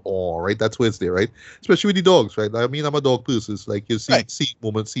people go, oh, right? That's where it's there, right? Especially with the dogs, right? I mean, I'm a dog person. It's like you see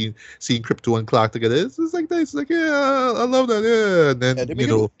moments, seeing Crypto and Clark together. It's like nice. It's like, yeah, I love that.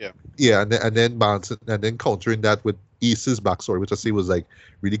 Yeah, and then and then balancing and then countering that with Ace's backstory, which I say was like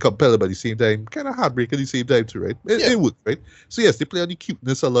really compelling, but at the same time kind of heartbreaking at the same time too, right? It would, right? So yes, they play on the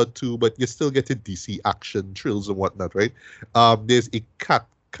cuteness a lot too, but you're still getting DC action, thrills and whatnot, right? There's a cat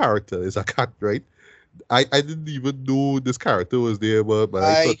character, is a cat, right? I didn't even know this character was there, but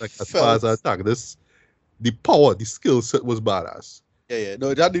I thought like as far as an antagonist, the power, the skill set was badass. Yeah.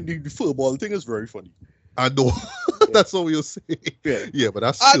 No, that the football thing is very funny. I know. That's what we'll say. Yeah, but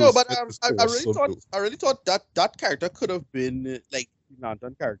that's. I know, but I really thought that character could have been like the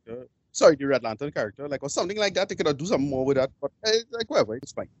Lantern character. Sorry, the Red Lantern character, like or something like that. They could have do something more with that, but like whatever,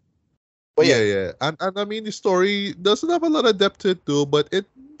 it's fine. But yeah, and I mean the story doesn't have a lot of depth to it though, but it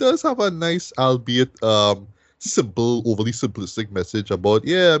does have a nice, albeit simple, overly simplistic message about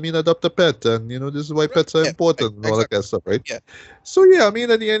I mean adopt a pet and this is why pets are important and all that kind of stuff, right? Yeah. So yeah, I mean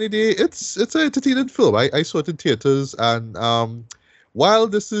at the end of the day, it's an entertaining film. I saw it in theaters and while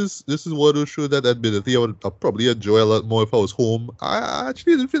this is one of those shows that admittedly I would probably enjoy a lot more if I was home, I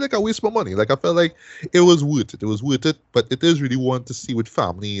actually didn't feel like I waste my money. Like I felt like it was worth it. It was worth it, but it is really one to see with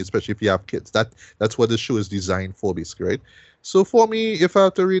family, especially if you have kids. That's what the show is designed for, basically, right? So for me, if I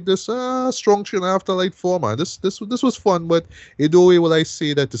have to read this, strong 3.5 to like 4, man. This was fun, but in no way will I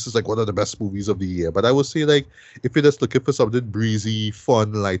say that this is like one of the best movies of the year. But I would say like if you're just looking for something breezy,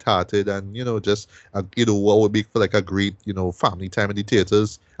 fun, lighthearted, and just what would make for like a great family time in the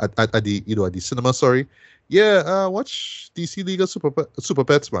theaters at the cinema. Sorry. Yeah, watch DC League of Super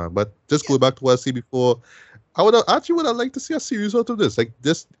Pets, man. But just go back to what I said before. I would have liked to see a series out of this, like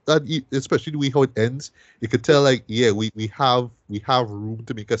this, especially the way how it ends. You could tell, like, we have room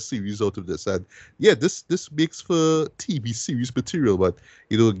to make a series out of this, and this makes for TV series material. But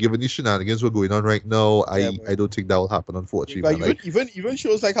given the shenanigans we're going on right now, I don't think that will happen, unfortunately. Like, even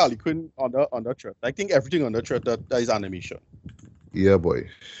shows like Harley Quinn on the thread. I think everything on the thread that is animation. Yeah, boy.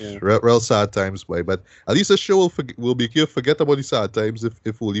 Yeah. Real sad times, boy. But at least the show will make you forget about the sad times,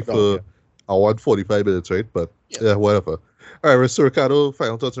 if only for. I want 45 minutes, right? But whatever. All right, so Ricardo,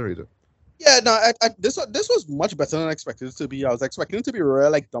 final thoughts on Rita. Yeah, no, this was much better than I expected it to be. I was expecting it to be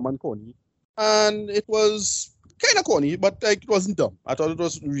real, like dumb and corny, and it was kind of corny, but like it wasn't dumb. I thought it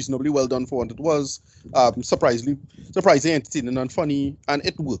was reasonably well done for what it was. Surprisingly entertaining and funny, and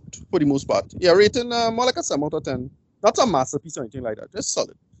it worked for the most part. Yeah, rating more like a 7 out of 10. Not a masterpiece or anything like that, just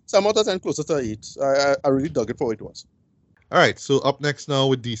solid. 7 out of 10, closer to 8. I really dug it for what it was. All right, so up next now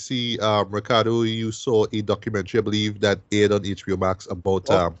with DC, Ricardo, you saw a documentary, I believe, that aired on HBO Max about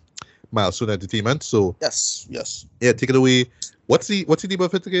Milestone Entertainment. So yes, yeah, take it away. What's the name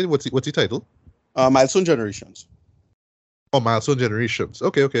of it again? What's the title? Milestone Generations. Oh, Milestone Generations.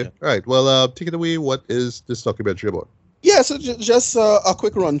 Okay. Yeah. All right. Well, take it away. What is this documentary about? Yeah, so just a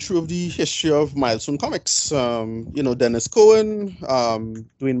quick run through of the history of Milestone Comics. Dennis Cohen,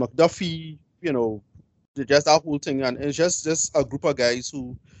 Dwayne McDuffie, just that whole thing, and it's just a group of guys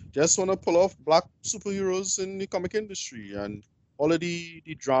who just want to pull off black superheroes in the comic industry and all of the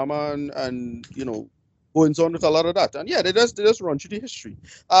drama and goings on with a lot of that. And yeah, they just run through the history.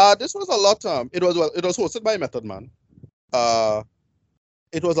 This was a lot. It was hosted by Method Man.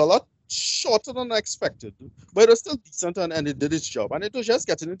 it was a lot shorter than I expected, but it was still decent and it did its job. And it was just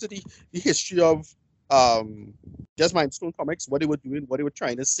getting into the history of just Mindstone Comics, what they were doing, what they were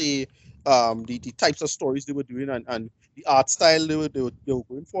trying to say, the types of stories they were doing, and the art style they were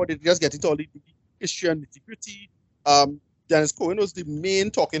going for. They just get into all the history and nitty-gritty. Dennis Cohen was the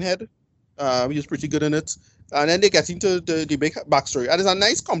main talking head. He was pretty good in it. And then they get into the big backstory. And it's a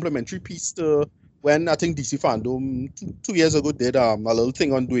nice complimentary piece to when I think DC Fandom 2 years ago did a little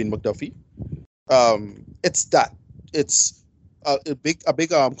thing on Dwayne McDuffie. It's that. It's a big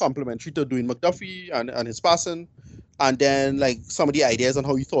complimentary to Dwayne McDuffie and his passing. And then like some of the ideas on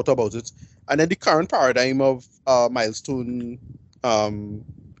how he thought about it. And then the current paradigm of Milestone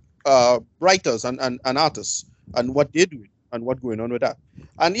writers and artists and what they're doing and what's going on with that.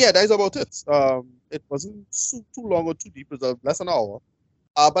 And yeah, that's about it. It wasn't too long or too deep. It was less than an hour.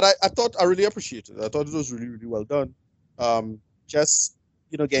 But I thought I really appreciated it. I thought it was really, really well done. Just,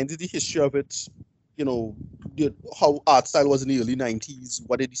 getting into the history of it, how art style was in the early 90s,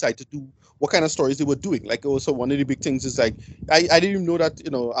 what they decided to do, what kind of stories they were doing. Like also one of the big things is like, I didn't even know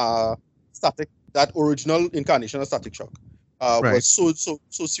that, Static, that original incarnation of Static Shock Right. was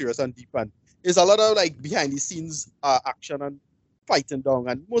so serious and deep. And there's a lot of like behind the scenes action and fighting down.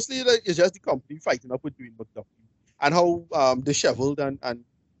 And mostly like, it's just the company fighting up with Dwayne McDuffie. And how disheveled and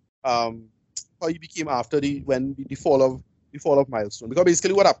how he became after the fall of Milestone. Because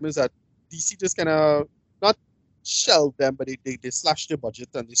basically what happened is that DC just kind of not shelved them, but they slashed their budget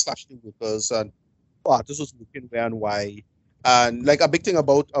and they slashed the workers and artists was working where and why. And like a big thing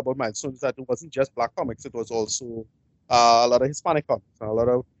about Milestone is that it wasn't just Black comics; it was also a lot of Hispanic comics, and a lot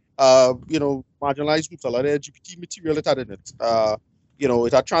of marginalized groups, a lot of LGBT material it had in it.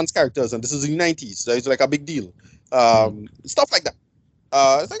 It had trans characters, and this is in the 90s. So it's like a big deal. Stuff like that.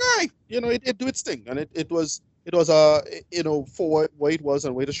 It's like, all right, it do its thing, and it was for what it was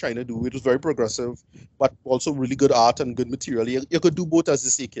and what it was trying to do. It was very progressive, but also really good art and good material. You could do both as the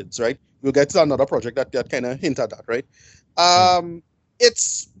say kids, right? We'll get to another project that kind of hint at that, right?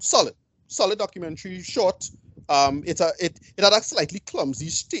 It's solid documentary, short. It had a slightly clumsy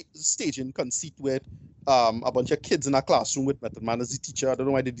staging conceit with a bunch of kids in a classroom with Method Man as the teacher. I don't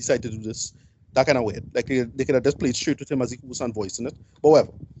know why they decided to do this. That kind of weird. Like they could have just played straight with him as the host and voice in it. But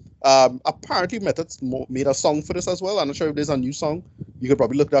whatever. Apparently Methods made a song for this as well. I'm not sure if there's a new song. You could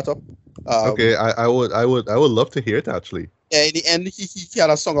probably look that up. Okay, I would love to hear it actually. Yeah, in the end he had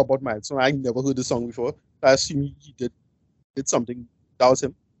a song about Milestone. I never heard the song before. I assume he did something. That was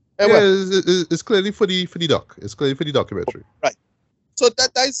him. Yeah, it's clearly for the doc. It's clearly for the documentary. Right. So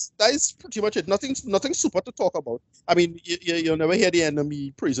that is pretty much it. Nothing super to talk about. I mean, you'll never hear the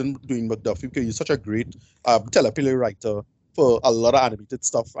enemy praising Dwayne McDuffie because he's such a great teleplay writer for a lot of animated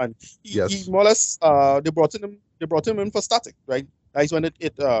stuff, and he more or less they brought him in for Static, right? That's when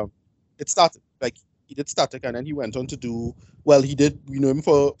it started. Like he did Static, and then he went on to do he did him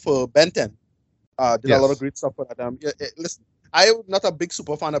for Ben 10. Did a lot of great stuff for that. Listen, I'm not a big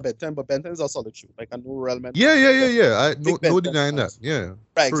super fan of Ben 10, but Ben 10 is a solid show. Like I know Realm. Yeah. No denying that. Yeah.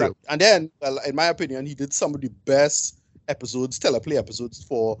 Right, exactly. Real. And then, in my opinion, he did some of the best episodes, teleplay episodes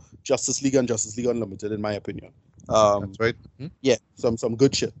for Justice League and Justice League Unlimited, in my opinion. That's right. Yeah, some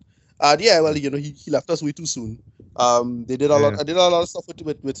good shit. He left us way too soon. They did a lot. I did a lot of stuff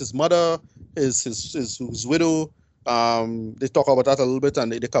with his mother, his widow. They talk about that a little bit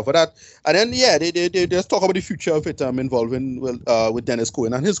and they cover that, and then they just talk about the future of it involving with Dennis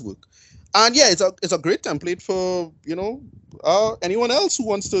Cohen and his work. And it's a great template for anyone else who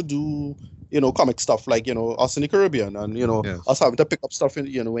wants to do comic stuff like us in the Caribbean and us having to pick up stuff when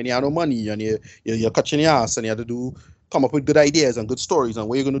you have no money and you're cutting your ass and you have to come up with good ideas and good stories and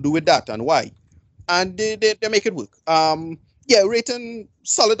what you're going to do with that and why, and they make it work. Rating,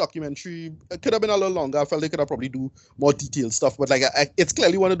 solid documentary. It could have been a little longer. I felt they could have probably do more detailed stuff, but it's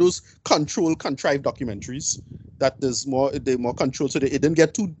clearly one of those contrived documentaries that there's more control, so it didn't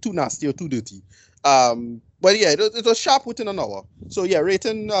get too nasty or too dirty. But it was sharp within an hour. So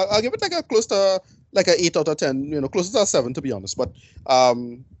rating, I'll give it like a close to like an 8 out of 10. Closer to a 7 to be honest. But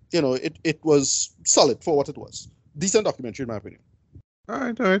it was solid for what it was. Decent documentary in my opinion. All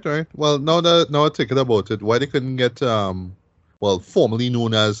right. Well, now I'm thinking about it, why they couldn't get formerly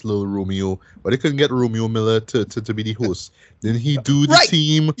known as Lil Romeo, but they couldn't get Romeo Miller to be the host. Then he do the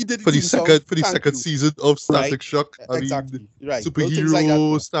team for the second season of Static Shock. Exactly. Right.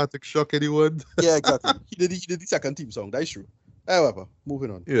 Superhero like Static Shock, anyone? Yeah, exactly. He did the second team song. That's true. However,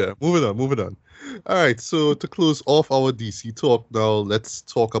 moving on. Yeah, moving on. All right, so to close off our DC talk now, let's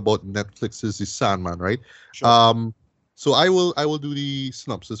talk about Netflix's The Sandman, right? Sure. So I will do the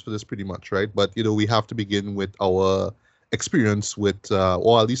synopsis for this pretty much, right? But we have to begin with our experience with,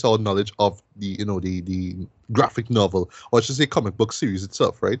 or at least our knowledge of the the graphic novel, or I should say comic book series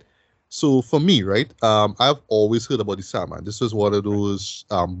itself, right? So for me, right, I've always heard about the Sandman. This was one of those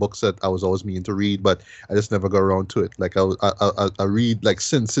books that I was always meaning to read, but I just never got around to it. Like I read like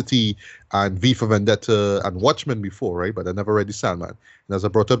Sin City and V for Vendetta and Watchmen before, right? But I never read the Sandman. And as I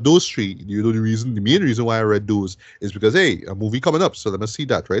brought up those three, the main reason why I read those is because hey, a movie coming up, so let me see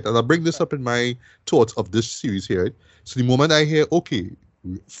that, right? And I'll bring this up in my thoughts of this series here, right? So the moment I hear, okay,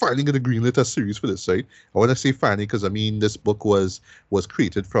 finally gonna greenlit a series for this, right? I want to say finally because I mean this book was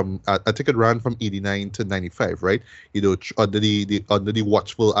created from I think it ran from 89 to 95, right? Under the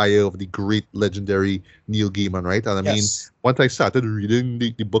watchful eye of the great legendary Neil Gaiman, right? And I mean, once I started reading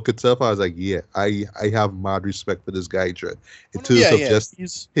the book itself, I was like, yeah, I have mad respect for this guy, Dread, in terms of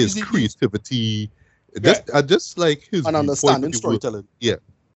just his creativity, just like his and understanding storytelling. Yeah.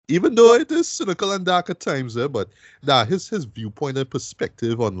 Even though it is cynical and dark at times, but his viewpoint and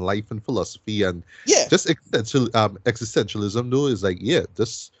perspective on life and philosophy and just existentialism, though, is like,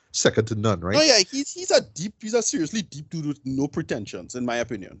 just second to none, right? Oh yeah, he's a seriously deep dude with no pretensions, in my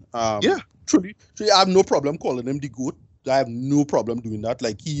opinion. Truly, I have no problem calling him the GOAT. I have no problem doing that.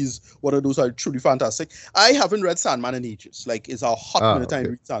 Like, he's one of those are truly fantastic. I haven't read Sandman in ages. Like, it's a hot minute time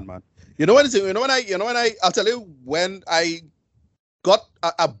to read Sandman. I'll tell you when I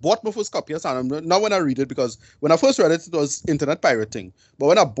bought my first copy of Sandman. Not when I read it, because when I first read it, it was internet pirating. But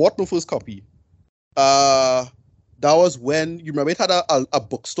when I bought my first copy, that was when, you remember it had a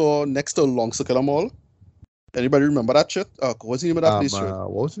bookstore next to Long Circular Mall? Anybody remember that shit? What's the name of that place?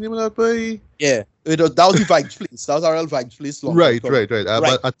 What was the name of that place? Yeah, that was the Vibes place. That was our real Vibes place. Right.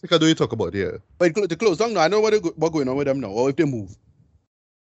 But I think I know you talk about, yeah. But they closed down now. I know what's going on with them now, or if they move.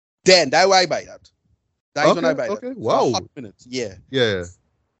 Then that's why I buy that. That is when I buy that. Okay, wow. Hot minutes. Yeah.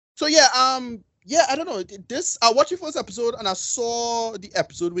 So I don't know. I watched the first episode and I saw the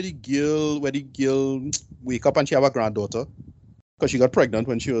episode where the girl wake up and she have a granddaughter because she got pregnant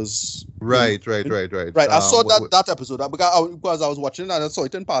when she was right. I saw that episode because I was watching it and I saw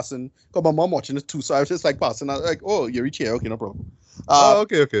it in passing because my mom watching it too, so I was just like passing. I was like, oh, you reach here, okay, no problem.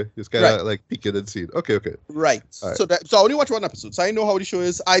 Okay. It's kind of like peeking and seeing. Okay. Right. So I only watched one episode, so I know how the show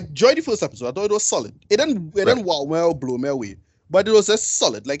is. I enjoyed the first episode. I thought it was solid. It didn't wow me or blow me away, but it was just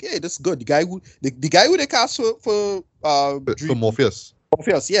solid. Like, hey, this is good. The guy who they cast for Morpheus.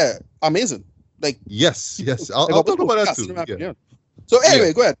 Morpheus, yeah, amazing. Like, yes. I'll talk about that too. Yeah. So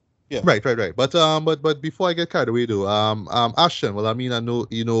anyway, go ahead. Yeah. Right. But before I get carried away though, Ashton, well, I mean, I know,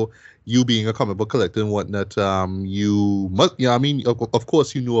 you being a comic book collector and whatnot, you must, of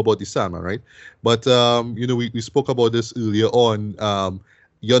course you know about the Sandman, right? But we spoke about this earlier on.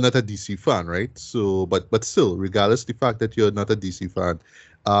 You're not a DC fan, right? So, but still, regardless of the fact that you're not a DC fan,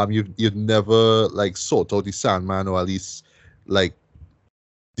 you've never like sought out the Sandman, or at least like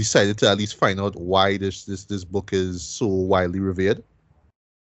decided to at least find out why this book is so widely revered.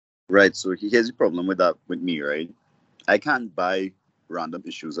 Right, so here's the problem with me, right? I can't buy random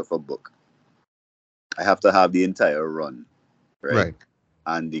issues of a book. I have to have the entire run, right?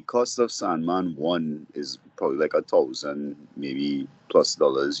 And the cost of Sandman 1 is probably like $1,000, maybe plus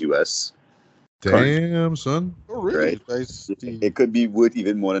dollars US. Damn, son. Oh, really? Right? It could be worth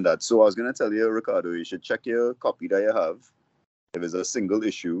even more than that. So I was going to tell you, Ricardo, you should check your copy that you have. If it's a single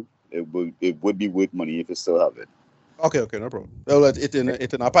issue, it would be worth money if you still have it. Okay, no problem. Well, it's in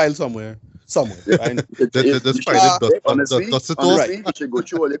a pile somewhere. Honestly, you should go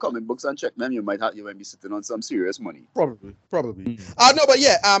through all your comic books and check them. You might be sitting on some serious money. Probably. No, but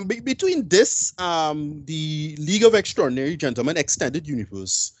yeah. Between this, the League of Extraordinary Gentlemen Extended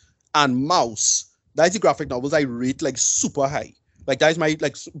Universe and Mouse, that's the graphic novels I rate like super high. Like, that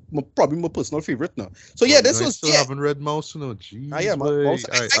is probably my personal favorite now. So yeah, this was. I haven't read Mouse, no. Jeez. Mouse.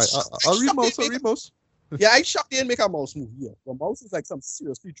 I'll read Mouse. Yeah, I shocked they didn't make a Mouse movie. Yeah, but Mouse is like some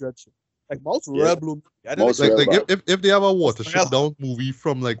seriously dread shit. Like, Mouse real bloom. If they have a Watership Down movie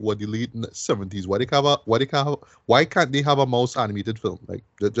from like the late 70s, why can't they have a Mouse animated film? Like,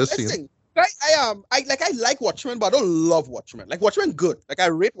 just saying. I like Watchmen, but I don't love Watchmen. Like, Watchmen good. Like, I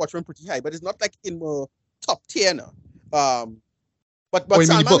rate Watchmen pretty high, but it's not like in my top tier now. But you mean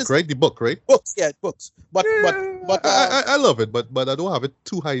the book, right? The book, right? Books. But I love it, but I don't have it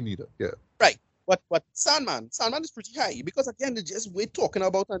too high neither. Yeah. Right. But Sandman is pretty high because again, we're talking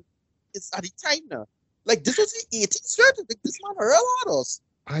about, and it's at the time now. Like, this was the 80s, right? Like, this man real artist.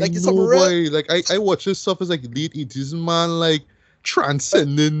 Like, I know why. Like, I watch this stuff as like late 80s, man, like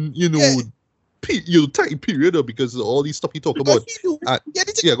transcending, time period, because of all these stuff you talk about. Go ahead.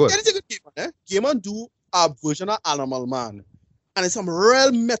 Gaiman do a version of Animal Man. And it's some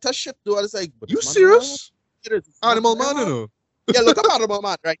real meta shit, though. It's like, you serious? Animal Man, you know. Yeah, look up Animal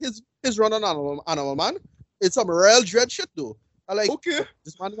Man, right? His run on Animal Man. It's some real dread shit though. I like Okay.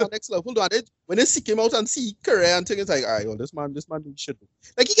 this man is on next level. Hold on. When they seek him out and see career and things, it's like, all right, well, this man do shit.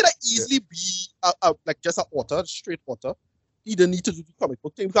 Like he could easily be like just an author, straight author. He didn't need to do the comic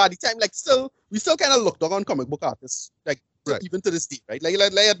book thing because at the time, like we still kind of looked down on comic book artists, like even to this day, right? Like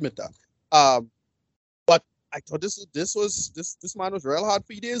I admit that. But I thought this man was real hard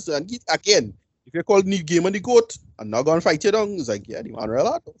for days. And he, again, if you're called Neil Gaiman the GOAT, I'm not gonna fight you down. It's like, yeah, the man real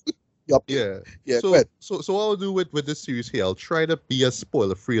hard. Yep. Yeah. So what I'll do with this series here, I'll try to be as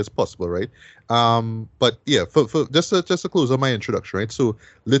spoiler free as possible, right? But yeah, for just to close on my introduction, right? So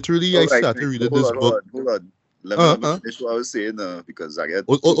literally, I started reading this book. Hold on. Let me finish what I was saying because I get.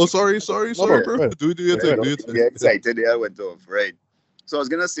 Sorry, bro. Do your thing. Get excited there. I went off, right? So I was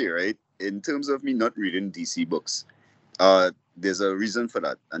gonna say, right, in terms of me not reading DC books, there's a reason for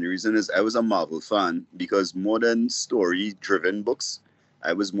that, and the reason is I was a Marvel fan because more than story-driven books,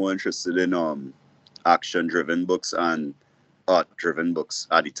 I was more interested in action-driven books and art-driven books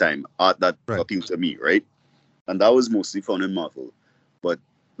at the time. Art that appealed to me, right? And that was mostly found in Marvel. But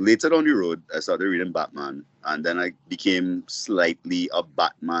later down the road, I started reading Batman, and then I became slightly a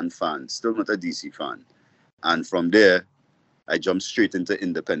Batman fan, still not a DC fan. And from there, I jumped straight into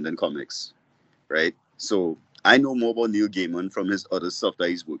independent comics, right? So I know more about Neil Gaiman from his other stuff that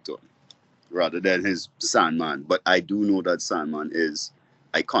he's worked on, rather than his Sandman. But I do know that Sandman is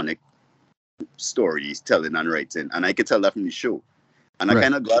iconic stories telling and writing, and I could tell that from the show. And I'm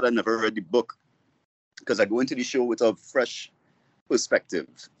kind of glad I never read the book because I go into the show with a fresh perspective,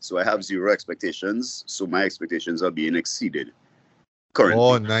 so I have zero expectations, so my expectations are being exceeded currently.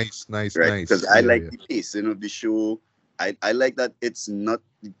 Oh, nice because I like the pacing of the show. I like that it's not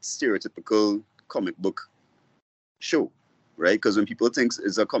the stereotypical comic book show, right? Because when people think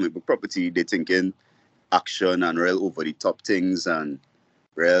it's a comic book property, they're thinking action and real over the top things and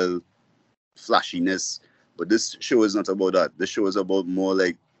real flashiness, but this show is not about that. This show is about more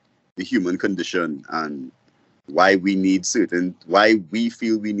like the human condition and why we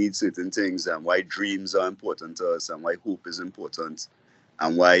feel we need certain things, and why dreams are important to us, and why hope is important,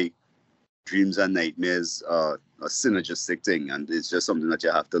 and why dreams and nightmares are a synergistic thing, and it's just something that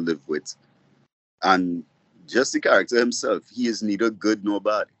you have to live with. And just the character himself, he is neither good nor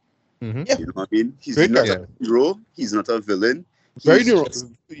bad. Mm-hmm. You know what I mean? He's not a hero. He's not a villain. Very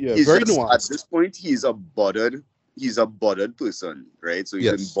nuanced. At this point, he's a bothered person, right? So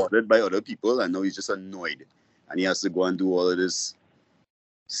he's been bothered by other people, and now he's just annoyed, and he has to go and do all of this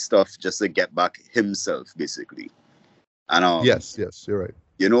stuff just to get back himself, basically. And yes, you're right.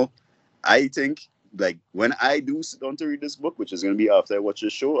 You know, I think like when I do sit down to read this book, which is going to be after I watch the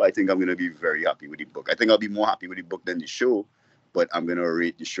show, I think I'm going to be very happy with the book. I think I'll be more happy with the book than the show, but I'm going to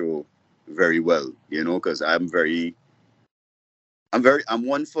rate the show very well, you know, because I'm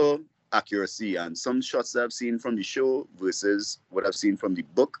one for accuracy, and some shots that I've seen from the show versus what I've seen from the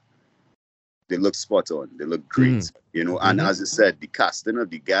book, they look spot on. They look great, you know. And as I said, the casting of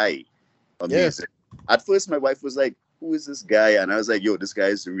the guy, amazing. At first, my wife was like, "Who is this guy?" And I was like, "Yo, this guy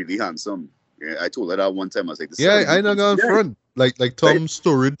is really handsome." Yeah, I told her that one time. I was like, I know go in front. Like Tom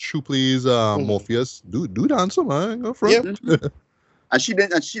Sturridge, who plays Morpheus. Dude handsome, man. Go front." Yeah. And she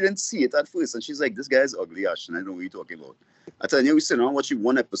didn't see it at first, and she's like, "This guy's ugly, Ash, and I know what you're talking about." I tell you, we sit down watching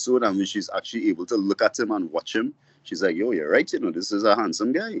one episode, and when she's actually able to look at him and watch him, she's like, "Yo, you're right, you know, this is a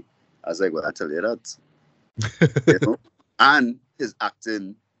handsome guy." I was like, "Well, I tell you that." You know? And his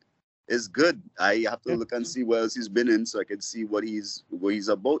acting is good. I have to look and see what else he's been in, so I can see what he's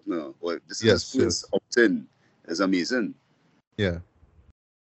about now. Or this is his first opt-in. It's amazing. Yeah.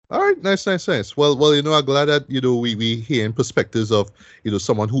 All right, nice. Well, you know, I'm glad that, you know, we hearing perspectives of, you know,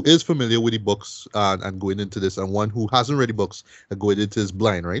 someone who is familiar with the books and going into this, and one who hasn't read the books and going into this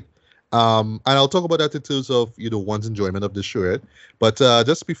blind, right? And I'll talk about that in terms of, you know, one's enjoyment of the show, right? But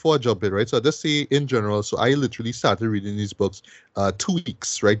just before I jump in, right? So I'll just say in general, so I literally started reading these books 2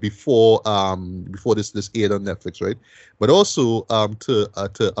 weeks, right, before this aired on Netflix, right? But also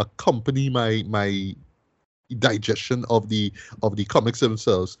to accompany my digestion of the comics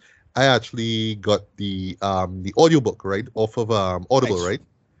themselves, I actually got the audiobook, right, off of Audible, right?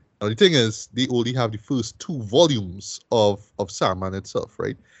 Now the thing is, they only have the first 2 volumes of Sandman itself,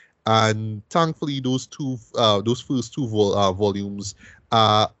 right? And thankfully, those first 2 volumes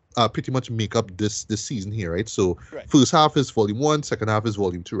pretty much make up this season here, right? So first half is volume 1, second half is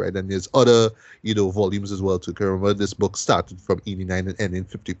volume 2, right? And there's other, you know, volumes as well too. Because remember, this book started from 89 and ended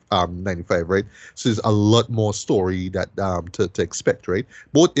in 95, right? So there's a lot more story that to expect, right?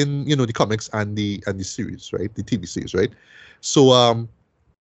 Both in, you know, the comics and the series, right? The TV series, right? So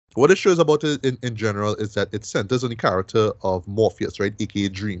What it shows about it in general is that it centers on the character of Morpheus, right, aka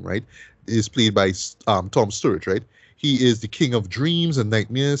Dream, right, is played by Tom Sturridge, right. He is the king of dreams and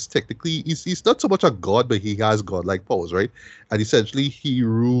nightmares. Technically, he's not so much a god, but he has godlike powers, right? And essentially, he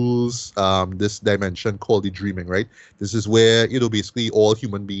rules this dimension called the dreaming, right? This is where basically all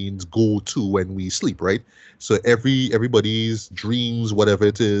human beings go to when we sleep, right? So everybody's dreams, whatever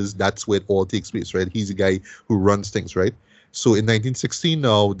it is, that's where it all takes place, right? He's the guy who runs things, right? So in 1916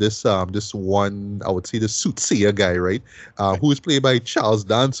 now, this one, I would say the soothsayer guy, right, who is played by Charles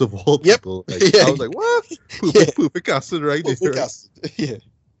Dance of all Yep. people. Like, Yeah. I was like, what? Yeah. Perfect casting right there. Perfect Right? cast. Yeah.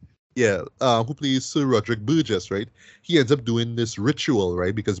 Yeah, who plays Sir Roderick Burgess, right? He ends up doing this ritual,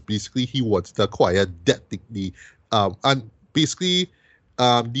 right? Because basically he wants to acquire death, and basically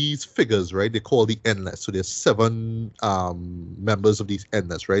these figures, right? They call the Endless. So there's seven members of these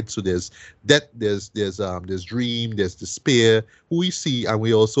Endless, right? So there's Death, there's Dream, there's Despair, who we see, and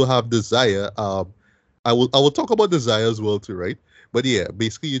we also have Desire. I will talk about Desire as well too, right? But yeah,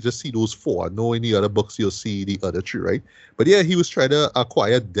 basically you just see those four. No any other books you'll see the other three, right? But yeah, he was trying to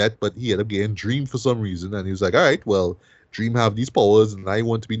acquire Death, but he ended up getting Dream for some reason, and he was like, all right, well, Dream have these powers, and I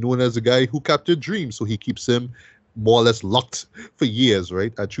want to be known as the guy who captured Dream, so he keeps him more or less locked for years,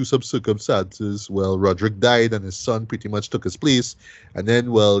 right? And through some circumstances, well, Roderick died, and his son pretty much took his place. And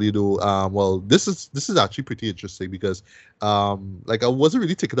then, well, this is actually pretty interesting because, like I wasn't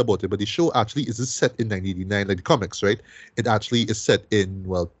really thinking about it, but the show actually is set in 1989, like the comics, right? It actually is set in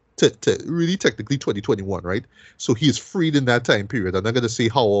really technically 2021, right? So he is freed in that time period. I'm not gonna say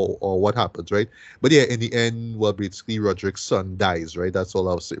how or what happens, right? But yeah, in the end, well, basically Roderick's son dies, right? That's all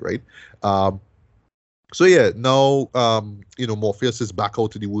I'll say, right? So yeah, now Morpheus is back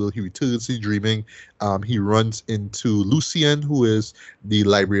out to the world. He returns to dreaming. He runs into Lucien, who is the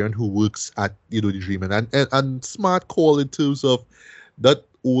librarian who works at the dreaming, and smart call in terms of not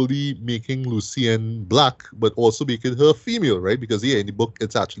only making Lucien black, but also making her female, right? Because yeah, in the book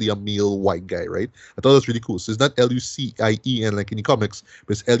it's actually a male white guy, right? I thought that's really cool. So it's not Lucien like in the comics,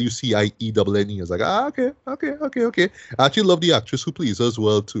 but it's Lucienne. It's like okay. I actually love the actress who plays her as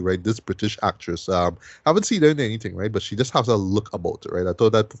well too, right? This British actress. Haven't seen her in anything, right? But she just has a look about her, right? I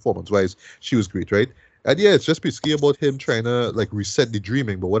thought that performance-wise, she was great, right? And yeah, it's just basically about him trying to like reset the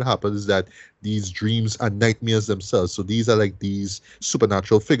dreaming. But what happens is that these dreams are nightmares themselves. So these are like these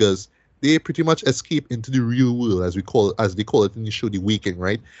supernatural figures. They pretty much escape into the real world, as they call it in the show, the Waking,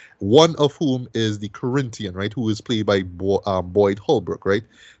 right? One of whom is the Corinthian, right, who is played by Boyd Holbrook, right?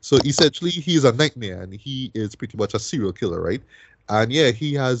 So essentially, he is a nightmare, and he is pretty much a serial killer, right? And yeah,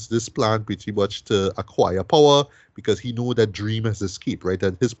 he has this plan pretty much to acquire power because he know that Dream has escaped, right?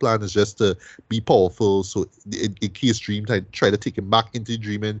 And his plan is just to be powerful. So in case Dream try to take him back into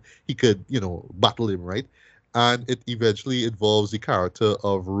dreaming, he could, battle him, right? And it eventually involves the character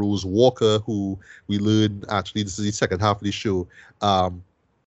of Rose Walker, who we learn actually this is the second half of the show.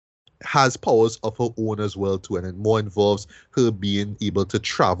 Has powers of her own as well too, and it more involves her being able to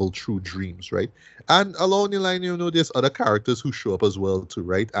travel through dreams, right? And along the line, there's other characters who show up as well too,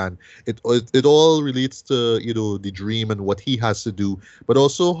 right? And it all relates to the dream and what he has to do, but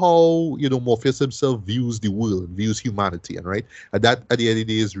also how Morpheus himself views the world, views humanity, and right, and that at the end of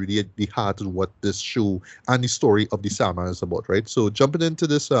the day is really at the heart of what this show and the story of the Sandman is about, right? So jumping into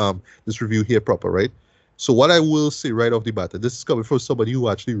this review here proper, right? So what I will say right off the bat, and this is coming from somebody who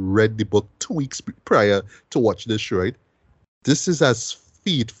actually read the book 2 weeks prior to watch this show, right? This is as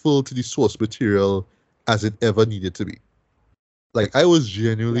faithful to the source material as it ever needed to be. Like I was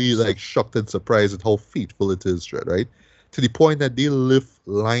genuinely like shocked and surprised at how faithful it is, right? To the point that they lift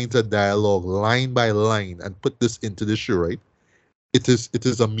lines of dialogue line by line and put this into the show, right? It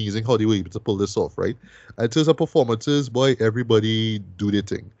is amazing how they were able to pull this off, right? And in terms of performances, boy, everybody do their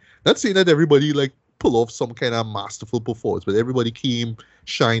thing. Not saying that everybody like pull off some kind of masterful performance, but everybody came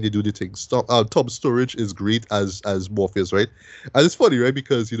shine to do the things. Tom Sturridge is great as Morpheus, right? And it's funny, right?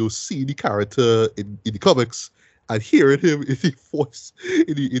 Because see the character in the comics and hearing him in the voice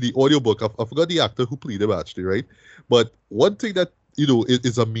in the audiobook. I forgot the actor who played him actually, right? But one thing that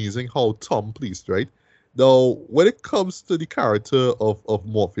is amazing how Tom plays, right? Now, when it comes to the character of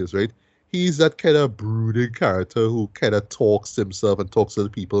Morpheus, right? He's that kind of brooding character who kind of talks to himself and talks to the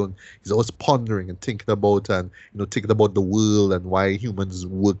people, and he's always pondering and thinking about the world and why humans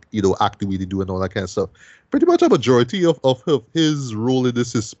would act the way they do and all that kind of stuff. Pretty much a majority of his role in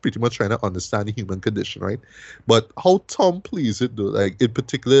this is pretty much trying to understand the human condition, right? But how Tom plays it though, like in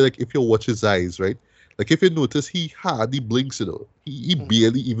particular, like if you watch his eyes, right? Like if you notice, he hardly blinks, he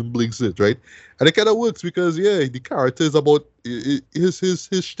barely even blinks it, right? And it kind of works because the character is about his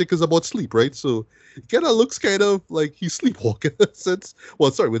shtick is about sleep, right? So it kind of looks kind of like he's sleepwalking in a sense. Well,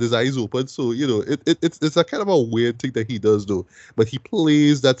 sorry, with his eyes open. So it's a kind of a weird thing that he does though. But he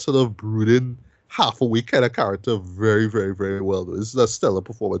plays that sort of brooding, half awake kind of character very, very, very well. Though. This is a stellar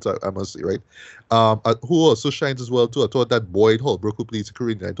performance, I must say, right? Who also shines as well too. I thought that Boyd Holbrook, who plays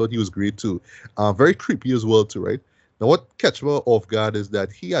Corinne, I thought he was great too. Very creepy as well too, right? Now, what catches me off guard is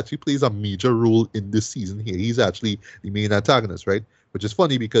that he actually plays a major role in this season here. He's actually the main antagonist, right? Which is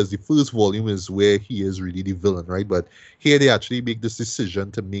funny because the first volume is where he is really the villain, right? But here they actually make this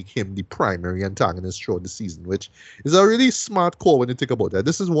decision to make him the primary antagonist throughout the season, which is a really smart call when you think about that.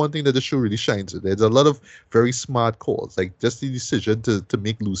 This is one thing that the show really shines in. There's a lot of very smart calls, like just the decision to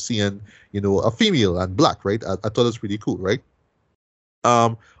make Lucienne, a female and black, right? I thought it was pretty cool, right?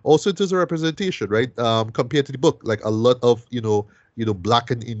 Also in terms of representation, right? Compared to the book, like a lot of black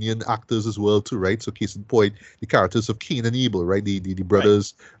and Indian actors as well too, right? So case in point, the characters of Cain and Abel, right? The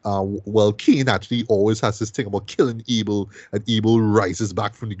brothers. Well, Cain actually always has this thing about killing Abel, and Abel rises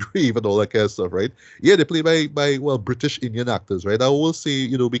back from the grave and all that kind of stuff, right? Yeah, they play by British Indian actors, right? I will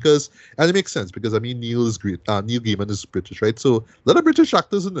say, because, and it makes sense because I mean Neil is great. Neil Gaiman is British, right? So a lot of British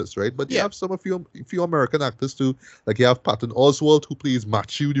actors in this, right? But you have a few American actors too. Like you have Patton Oswalt who plays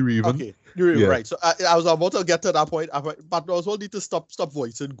Matthew the Raven. Okay. Right. So I was about to get to that point. But Oswald need to stop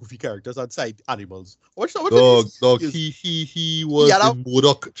voicing goofy characters and side animals. Dog. He was in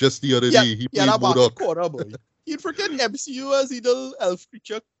MODOK just the other day. He played MODOK. Corner, boy. He freaking MCU as he little elf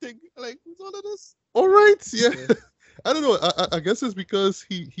creature thing. Like, what's all of this? All right. Yeah. I don't know. I guess it's because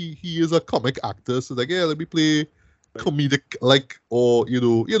he is a comic actor. So like, yeah, let me play comedic or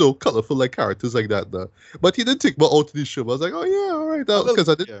colorful like characters like that. But he didn't take me out to the show. I was like, oh yeah, all right, because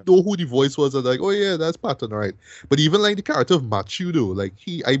I didn't know who the voice was. I was like, oh yeah, that's Patton, all right. But even like the character of Matthew though, like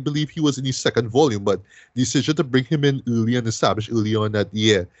I believe he was in the second volume, but the decision to bring him in early and establish early on that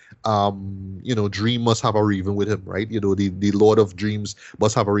Dream must have a Raven with him, right? The Lord of Dreams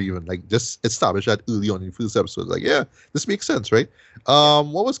must have a Raven. Like just establish that early on in the first episode. Like, yeah, this makes sense, right?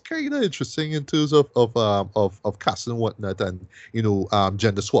 What was kind of interesting in terms of casting and whatnot, and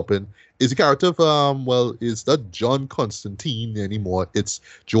gender swapping, is the character of it's not John Constantine anymore. It's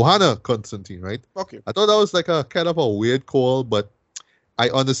Johanna Constantine, right? Okay. I thought that was like a kind of a weird call, but I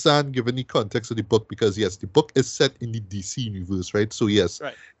understand given the context of the book because yes, the book is set in the DC universe, right? So yes,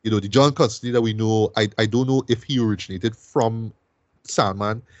 right. The John Constantine that we know, I don't know if he originated from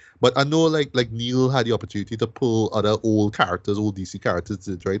Sandman. But I know like Neil had the opportunity to pull other old DC characters,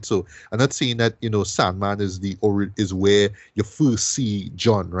 right? So I'm not saying that Sandman is where you first see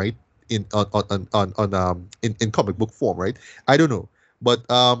John, right? In comic book form, right? I don't know, but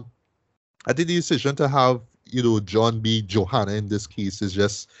I think the decision to have John be Johanna in this case is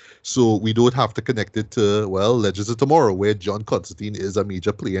just so we don't have to connect it to Legends of Tomorrow, where John Constantine is a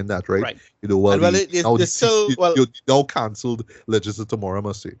major player in that, right? Now cancelled Legends of Tomorrow, I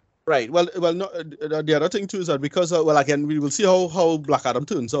must say. Right. Well. No, the other thing too is that because again we will see how Black Adam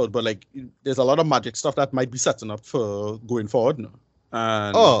turns out, but like there's a lot of magic stuff that might be setting up for going forward now.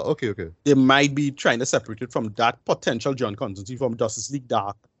 And okay. They might be trying to separate it from that potential John Constantine from Justice League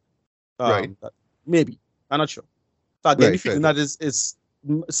Dark. Right. Maybe. I'm not sure. So again, the feeling that is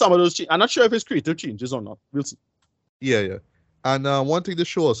some of those I'm not sure if it's creative changes or not. We'll see. Yeah. And one thing the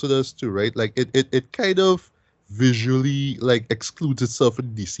show also does too, right? Like it kind of visually like excludes itself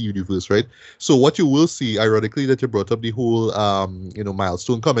in the DC universe, right? So what you will see, ironically, that you brought up the whole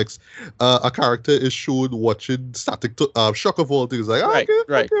Milestone comics, a character is shown watching Static Shock of all things, like okay.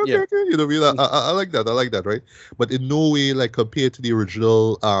 I like that, right? But in no way, like compared to the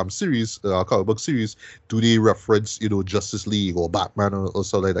original series, comic book series, do they reference Justice League or Batman or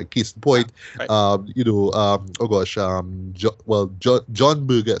something like that. Case in point, John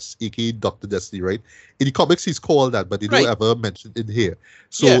Burgess, aka Dr. Destiny, right? In the comics, he's called that, but they don't ever mention it in here.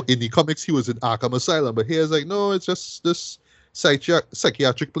 So in the comics, he was in Arkham Asylum, but here's like, no, it's just this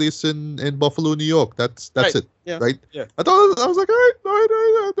psychiatric place in Buffalo, New York. That's it, right? Yeah. I was like, all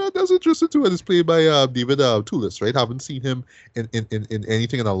right, that's interesting too. And it's played by David Toulis, right? Haven't seen him in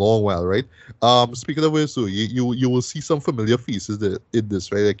anything in a long while, right? Speaking of which, so you will see some familiar faces in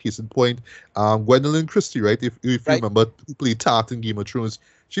this, right? Like case in point, Gwendolyn Christie, right? If you remember, who played Tart in Game of Thrones.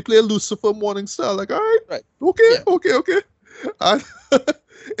 She played Lucifer Morningstar. Like, all right. Okay. And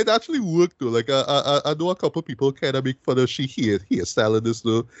it actually worked though. Like, I know a couple people kind of make fun of she hairstyle in this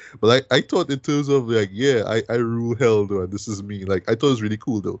though, but I thought in terms of like, I rule hell though, and this is me. Like, I thought it was really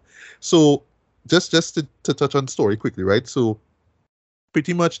cool though. So, just to touch on story quickly, right? So,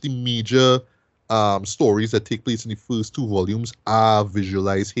 pretty much the major stories that take place in the first two volumes are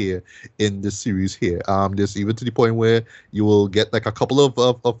visualized here in the series here. There's even to the point where you will get like a couple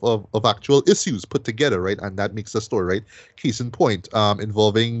of actual issues put together, right? And that makes the story, right? Case in point,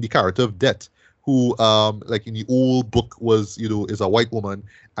 involving the character of Death, who like in the old book was, is a white woman,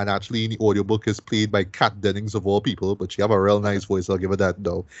 and actually in the audiobook is played by Kat Dennings of all people, but she have a real nice voice, I'll give her that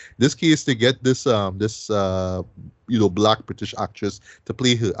though. In this case, they get this black British actress to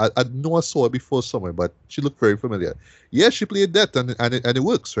play her. I know I saw her before somewhere, but she looked very familiar. Yeah, she played Death, and it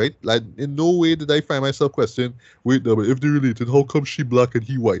works, right? Like in no way did I find myself questioning, wait, no, but if they're related, how come she black and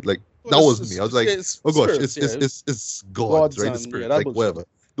he white? Like that wasn't me. I was like, oh gosh, it's God, right? The spirit, like whatever.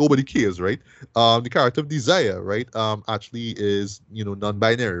 Nobody cares, right? The character of Desire, right, actually is,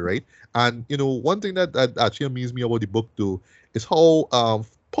 non-binary, right? And, one thing that actually amuses me about the book, though, is how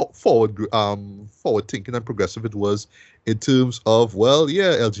forward thinking and progressive it was in terms of,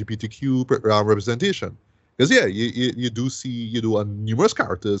 LGBTQ representation. Because, you do see, numerous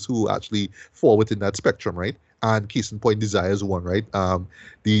characters who actually fall within that spectrum, right? And case in point, Desire is one, right?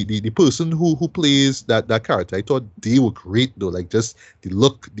 The person who plays that character, I thought they were great though. Like just the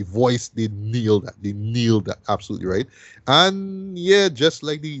look, the voice, they nailed that. They nailed that absolutely, right? And yeah, just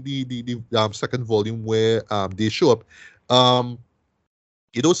like the second volume where they show up,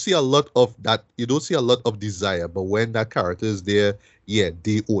 you don't see a lot of that. You don't see a lot of Desire, but when that character is there, yeah,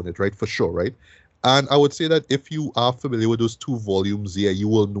 they own it, right? For sure, right? And I would say that if you are familiar with those two volumes, yeah, you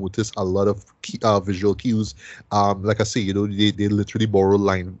will notice a lot of visual cues. Like I say, they literally borrow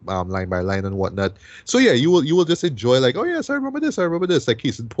line by line and whatnot. So yeah, you will just enjoy like, oh yes, I remember this. Like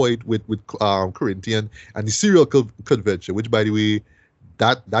case in point with Corinthian and the serial convention, which by the way,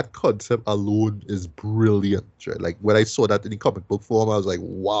 that concept alone is brilliant, right? Like when I saw that in the comic book form, I was like,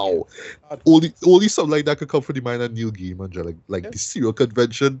 wow, only something like that could come from the mind of Neil Gaiman, like the serial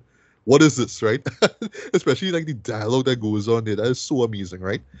convention. What is this, right? Especially like the dialogue that goes on there. That is so amazing,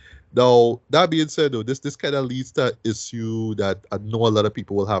 right? Now, that being said, though, this kind of leads to an issue that I know a lot of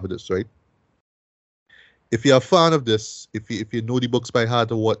people will have with this, right? If you're a fan of this, if you know the books by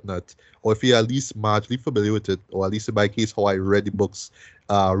heart or whatnot, or if you're at least marginally familiar with it, or at least in my case, how I read the books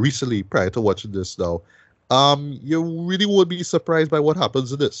recently prior to watching this now, you really would be surprised by what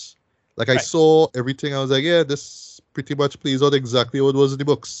happens in this. Like I saw everything, I was like, yeah, this pretty much plays out exactly what was in the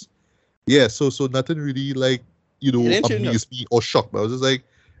books. Yeah, so nothing really like, amazed me or shocked me. I was just like,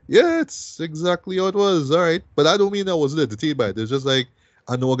 yeah, it's exactly how it was. All right. But I don't mean I wasn't entertained by it. It's just like,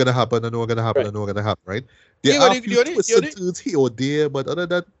 I know what's gonna happen, right? There are a few twists and turns here or there, but other than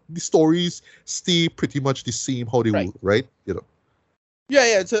that, the stories stay pretty much the same how they were, right?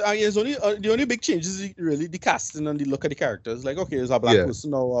 Yeah. So it's only the only big change is really the casting and the look of the characters. Like, okay, it's a black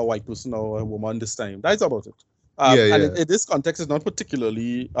person or a white person or a woman this time. That's about it. And in this context, it's not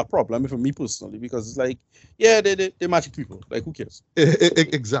particularly a problem for me personally, because it's like, yeah, they're magic people. Like, who cares?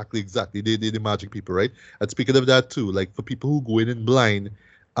 Exactly. They're magic people, right? And speaking of that too, like for people who go in blind,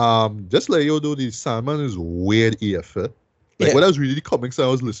 just like you know, the Sandman is weird AF. Like when I was reading the comics, I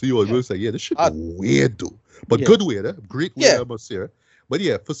was listening, I was like, yeah, this shit is weird though, but good weird, great weird, I must say. But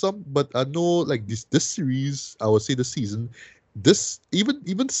yeah, but I know like this series, I would say this season. This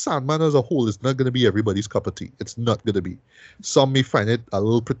even Sandman as a whole is not going to be everybody's cup of tea. It's not going to be. Some may find it a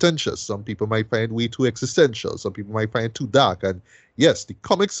little pretentious. Some people might find it way too existential. Some people might find it too dark. And yes, the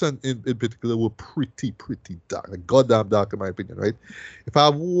comics in particular were pretty dark, like goddamn dark in my opinion, right? If I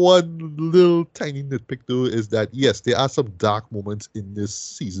have one little tiny nitpick though, is that yes, there are some dark moments in this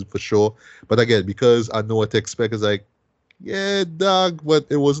season for sure. But again, because I know what to expect, is like, yeah, dark, but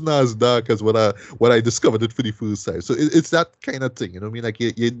it wasn't as dark as what I discovered it for the first time. So it's that kind of thing, you know what I mean? Like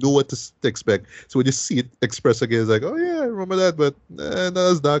you know what to expect. So when you see it expressed again, it's like, oh yeah, I remember that, but not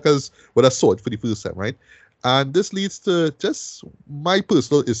as dark as what I saw it for the first time, right? And this leads to just my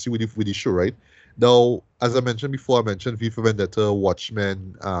personal issue with the show, right? Now, as I mentioned before, I mentioned V for Vendetta,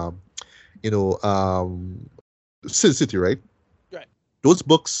 Watchmen, Sin City, right? Right. Those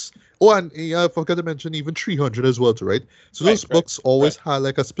books. Oh, and I forgot to mention even 300 as well, too, right? So those books always had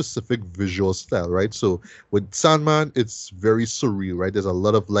like a specific visual style, right? So with Sandman, it's very surreal, right? There's a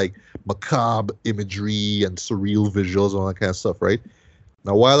lot of like macabre imagery and surreal visuals and all that kind of stuff, right?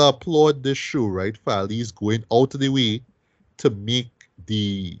 Now, while I applaud this show, right, for at least going out of the way to make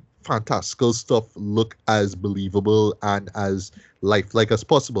the fantastical stuff look as believable and as lifelike as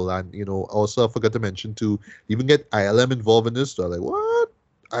possible. And, also I forgot to mention, too, even get ILM involved in this. So I'm like, what?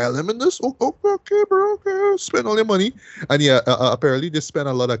 I'll him in this. Oh, okay, bro. Okay, spend all your money. And yeah, apparently they spend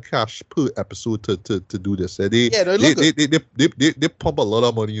a lot of cash per episode to do this. Yeah, no, it look good. They pump a lot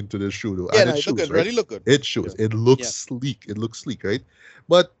of money into this show though, Yeah, and no, it it look shows, good. right? Really look good. It shows. Yeah. It looks Yeah. sleek. It looks sleek, right?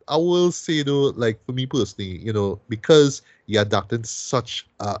 But I will say though, like for me personally, because you're adapting such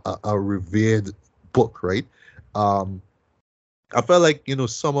a revered book, right? Um, I felt like,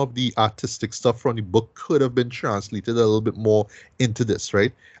 some of the artistic stuff from the book could have been translated a little bit more into this,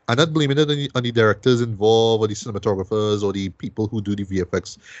 right? I'm not blaming it on the directors involved or the cinematographers or the people who do the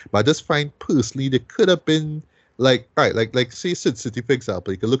VFX, but I just find personally they could have been like, all right, like say Sin City, for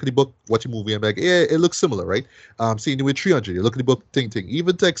example. You can look at the book, watch a movie, and be like, yeah, it looks similar, right? Same with 300, you look at the book, ting.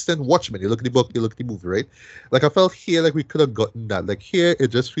 Even to extend Watchmen, you look at the book, you look at the movie, right? Like I felt here like we could have gotten that. Like here, it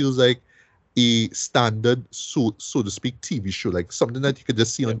just feels like a standard, so to speak, TV show, like something that you could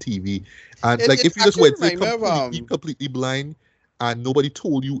just see on TV. And like if you just went completely blind and nobody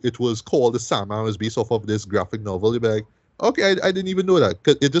told you it was called The Sandman, was based off of this graphic novel, you'd be like, okay, I didn't even know that.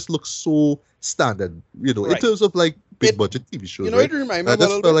 Cause it just looks so standard, in terms of like big budget TV shows. Right? It reminded me I of a just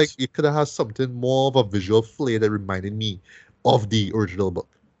little felt bit. like it could have had something more of a visual flair that reminded me of the original book.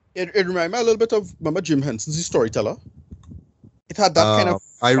 It reminded me a little bit of, remember Jim Henson's The Storyteller? It had that kind of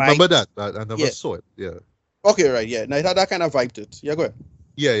I remember vibe. that, but I never saw it. Yeah. Okay, right, yeah. Now it had that kind of vibe to it. Yeah, go ahead.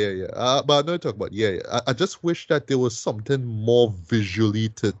 Yeah. But I know you talk about I just wish that there was something more visually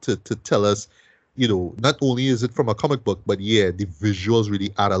to tell us. Not only is it from a comic book, but the visuals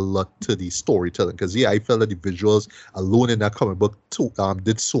really add a lot to the storytelling. Because I felt that the visuals alone in that comic book too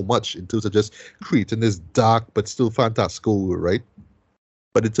did so much in terms of just creating this dark but still fantastical world, right?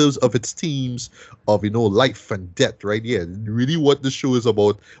 But in terms of its themes of life and death, right? Yeah, really what the show is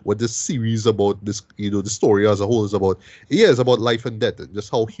about, what this series about, this the story as a whole is about. Yeah, it's about life and death and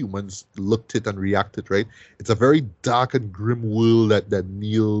just how humans looked at and reacted, right? It's a very dark and grim world that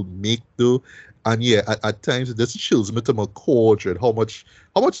Neil make though. And at times it just chills me to my core, dread how much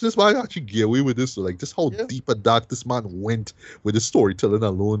this man actually get away with this, so, like just how deep and dark this man went with the storytelling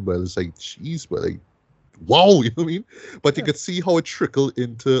alone. But it's like, jeez, but like, wow, you know what I mean? But you could see how it trickled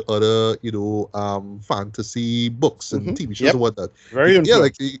into other, fantasy books and TV shows and whatnot. Very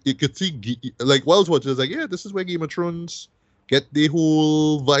like you could see, like while I was watching, it's like, yeah, this is where Game of Thrones get the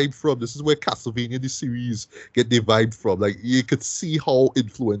whole vibe from. This is where Castlevania, the series, get the vibe from. Like you could see how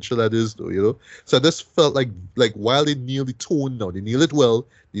influential that is, though. So I just felt like while they nail the tone now, they nail it well,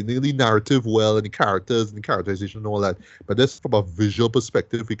 they nail the narrative well, and the characters and the characterization and all that. But just from a visual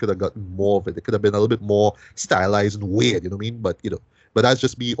perspective, we could have gotten more of it. It could have been a little bit more stylized and weird, you know what I mean? But that's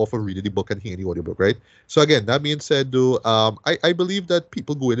just me off of reading the book and hearing the audiobook, right? So again, that being said, though, I believe that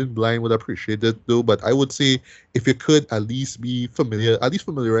people going in blind would appreciate it, though. But I would say if you could at least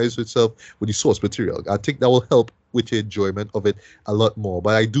familiarize yourself with the source material, I think that will help with your enjoyment of it a lot more.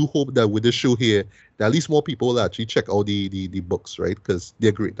 But I do hope that with this show here, that at least more people will actually check out the books, right? Because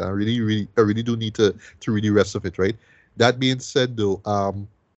they're great. I really do need to read the rest of it, right? That being said, though,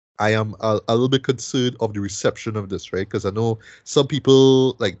 I am a little bit concerned of the reception of this, right? Because I know some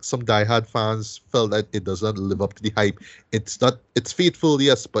people, like some diehard fans, felt that it doesn't live up to the hype. It's faithful,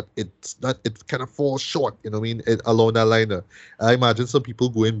 yes, but it's not. It kind of falls short, you know what I mean? Along that line. I imagine some people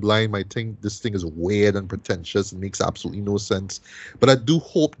going blind might think this thing is weird and pretentious and makes absolutely no sense. But I do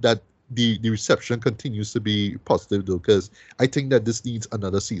hope that the reception continues to be positive, though, because I think that this needs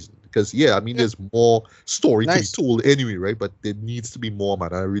another season. Because there's more story to be told anyway, right? But there needs to be more,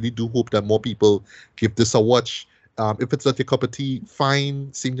 man. I really do hope that more people give this a watch. If it's not your cup of tea,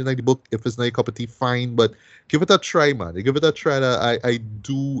 fine. Same thing like the book. If it's not your cup of tea, fine. But give it a try, man. Give it a try.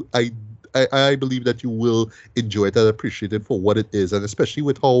 I believe that you will enjoy it and appreciate it for what it is, and especially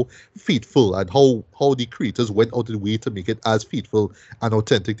with how faithful and how the creators went out of the way to make it as faithful and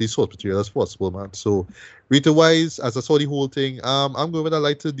authentic the source material as possible, man. So, rating-wise, as I saw the whole thing, I'm going with a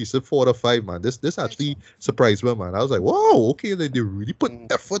light to decent 4 out of 5, man. This actually surprised me, man. I was like, wow, okay, they really put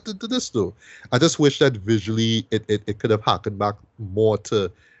effort into this, though. I just wish that visually it could have harkened back more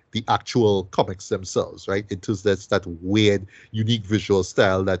to the actual comics themselves, right? Into that weird, unique visual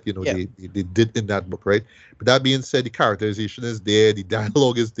style that they did in that book, right? But that being said, the characterization is there, the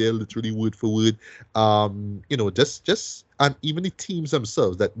dialogue is there, literally word for word. Just and even the themes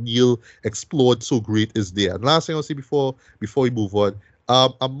themselves that Neil explored so great is there. And last thing I'll say before we move on,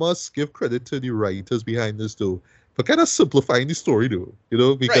 I must give credit to the writers behind this, though, for kind of simplifying the story,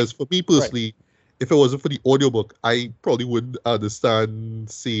 though. Because for me personally, if it wasn't for the audiobook, I probably wouldn't understand,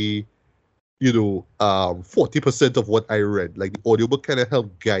 say, 40% of what I read. Like the audiobook kind of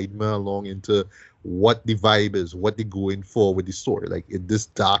helped guide me along into what the vibe is, what they're going for with the story, like in this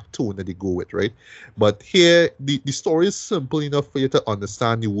dark tone that they go with, right? But here, the story is simple enough for you to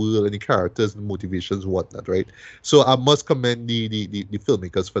understand the world and the characters and motivations and whatnot, right? So I must commend the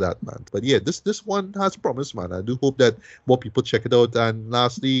filmmakers for that, man. But yeah, this one has promise, man. I do hope that more people check it out. And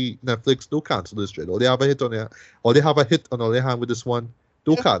lastly, Netflix, don't cancel this dread. Or they have a hit on their hand with this one.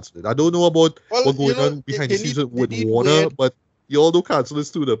 Don't cancel it. I don't know about what's going on behind the scenes with Warner, but y'all don't cancel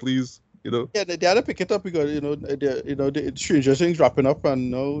this too, please. Yeah, they had to pick it up because the Stranger Things wrapping up,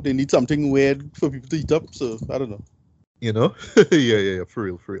 and they need something weird for people to eat up. So I don't know. Yeah, for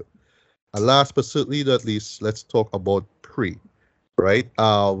real. And last but certainly not least, let's talk about Prey, right?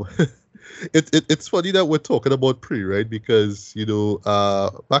 It's funny that we're talking about Prey, right? Because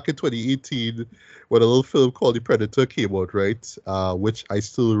back in 2018, when a little film called The Predator came out, right? Which I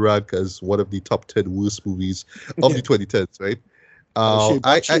still rank as one of the top 10 worst movies of the 2010s, right?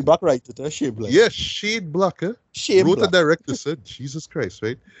 Shane Black wrote it, Shane Black. Yeah, Shane Black, wrote and directed, said, Jesus Christ,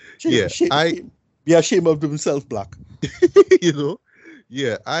 right? Be ashamed of himself, Black.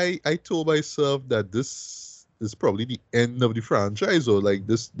 Yeah, I told myself that this is probably the end of the franchise, or like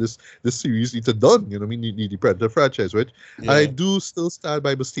this series needs to done. The Predator franchise, right? Yeah. And I do still stand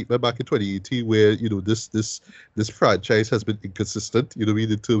by my statement back in 2018, where this franchise has been inconsistent.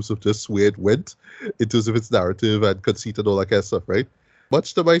 In terms of just where it went, in terms of its narrative and conceit and all that kind of stuff, right?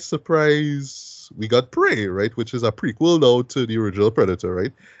 Much to my surprise, we got Prey, right, which is a prequel now to the original Predator,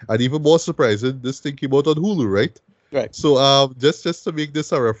 right? And even more surprising, this thing came out on Hulu, right? Right. So just to make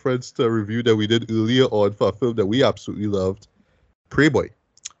this a reference to a review that we did earlier on for a film that we absolutely loved, Prey Boy.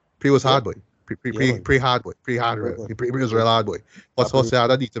 Prey was hard boy. Prey hard boy. Prey was real hard boy. What's also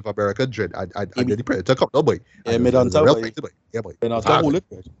had a Native American dread and then the Predator come down boy. Yeah, made on top boy. Yeah boy. And on top bullet.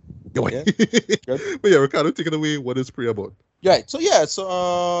 Yeah boy. But yeah, we're kind of taking away what is Prey about. Right. So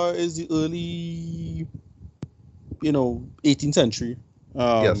is the early 18th century.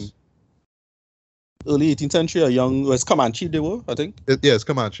 Yes. Early 18th century, it's Comanche they were, I think. It's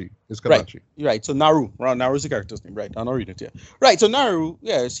Comanche. Right. So Naru is the character's name, right? I'm not reading it here. Right. So Naru,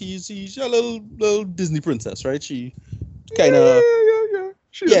 she's a little Disney princess, right? She kind of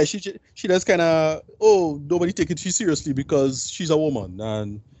she does kind of nobody take it too seriously because she's a woman,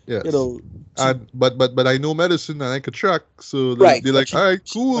 and yes. But I know medicine and I could track, so they're like, all right,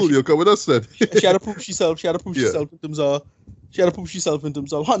 cool, you'll come with us then. She had to prove herself. She had to prove herself in terms of. She had to prove herself in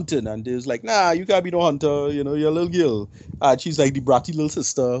terms of hunting, and there's like, nah, you can't be no hunter, you're a little girl. And she's like the bratty little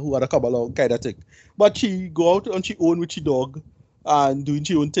sister who had to come along, kind of thing. But she go out on she own with she dog, and doing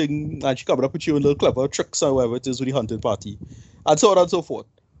she own thing, and she coming up with she own little clever tricks or whatever it is with the hunting party, and so on and so forth.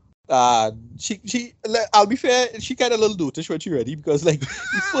 She I'll be fair, she kind of a little dotish when she ready, because like the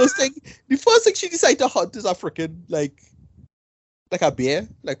first thing she decided to hunt is a freaking like a bear.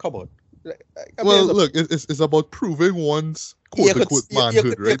 Like, come on. Look, it's about proving one's quote-unquote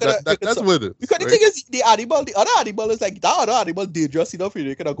manhood, right? That's what it is. Because the thing is, the other animal is like, that other animal dangerous enough,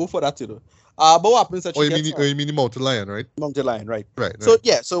 you cannot go for that, But what happens that you mean the mountain lion, right? Mountain lion, right. Right.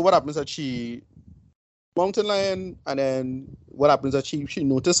 So what happens that she... Mountain lion, and then what happens that she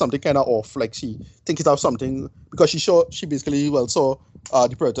noticed something kind of off, like she thinks of something, because she basically saw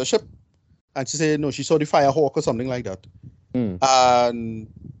the Predator ship, and she said, no, she saw the Firehawk or something like that. And...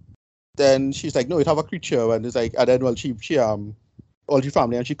 then she's like, no, it have a creature, and it's like, and then she all the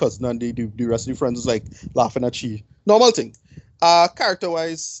family and she cousin and the rest of the friends is like laughing at she. Normal thing. Character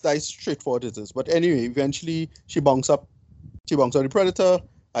wise, that's straightforward it is. But anyway, eventually she bunks up the Predator,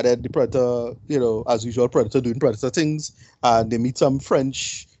 and then the Predator, as usual, Predator doing Predator things, and they meet some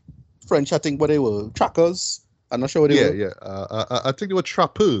French, I think, what they were trackers. I'm not sure what they were. Yeah. I think they were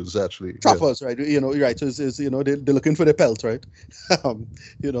trappers, actually. Trappers, right? Right. So it's they're looking for the pelt, right?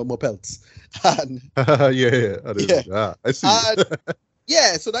 More pelts. And yeah. I see.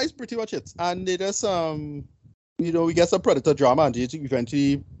 Yeah, so that's pretty much it. And they just we get some Predator drama, and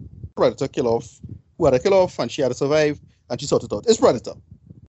eventually Predator kill off who had to kill off, and she had to survive, and she sorted it out. It's Predator.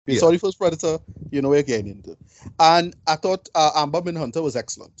 We saw the first Predator, we're getting into. And I thought Amber Minhunter was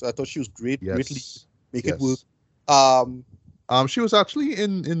excellent. I thought she was great. Yes. Great lead. Make it work. She was actually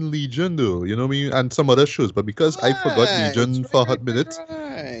in Legion though, you know what I mean, and some other shows, but because I forgot Legion for a hot minute,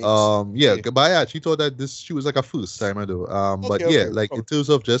 I actually thought that she was like a first timer though. In terms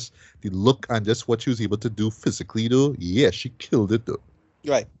of just the look and just what she was able to do physically though, she killed it though.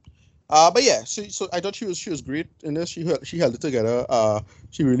 Right. But yeah, so I thought she was great in this. She held it together.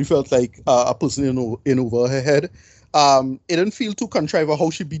 She really felt like a person in over her head. It didn't feel too contrived how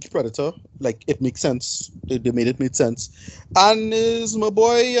she beat Predator. Like, it makes sense. They made it make sense. And is my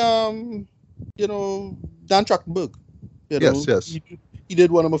boy Dan Trachtenberg. Yes. He did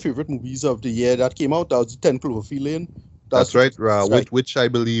one of my favorite movies of the year that came out. That was 10 Cloverfield Lane. That's right. Which I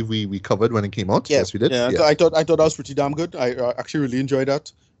believe we covered when it came out. Yes, we did. Yeah, I thought that was pretty damn good. I actually really enjoyed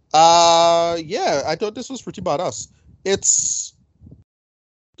that. I thought this was pretty badass. It's,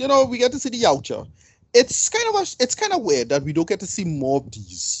 we get to see the Yautja. It's kind of weird that we don't get to see more of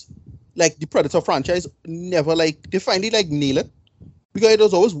these. Like the Predator franchise never they finally nail it. Because it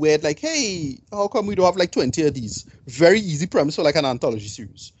was always weird, hey, how come we don't have 20 of these? Very easy premise for an anthology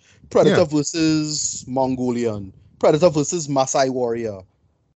series. Predator versus Mongolian. Predator versus Maasai warrior.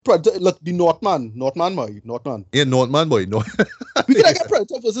 Predator, look, the Northman boy. Yeah, Northman boy. No. We can get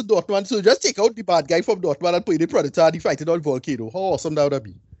Predator versus Northman, so just take out the bad guy from Northman and play the Predator and he fight it on Volcano. How awesome that would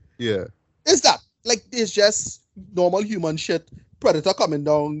be. Yeah. Is that? It's just normal human shit. Predator coming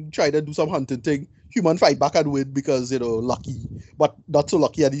down, trying to do some hunting thing. Human fight back and win because, lucky, but not so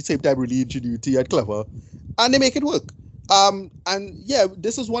lucky at the same time, really ingenuity and clever. And they make it work. And yeah,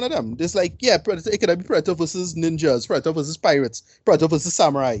 this is one of them. There's Predator, it could be Predator versus ninjas, Predator versus pirates, Predator versus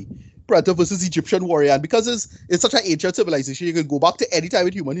samurai, Predator versus Egyptian warrior. And because it's such an ancient civilization, you can go back to any time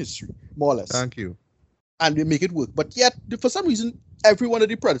in human history, more or less. Thank you. And they make it work. But yet, for some reason, every one of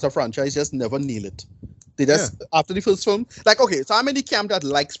the Predator franchise just never nail it. They just, after the first film, okay, so I'm in the camp that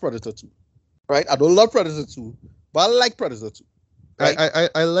likes Predator 2. Right? I don't love Predator 2, but I like Predator 2. Right?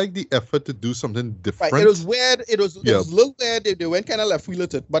 I like the effort to do something different. Right. It was weird. It was a little weird. They went kind of left field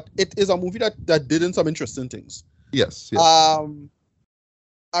with it, but it is a movie that did in some interesting things. Yes. I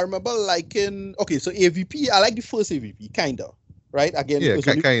remember liking. Okay, so AVP. I like the first AVP, kinda. Right? Again,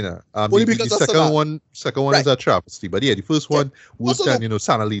 kinda. Only because the second one is a travesty, but the first one was done.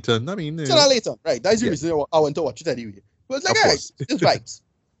 Sana Layton. I mean, Sana Layton. Right. That's the reason I went to watch it anyway. But it's it's vibes.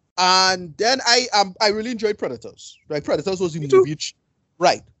 And then I really enjoyed Predators. Right, Predators was the movie.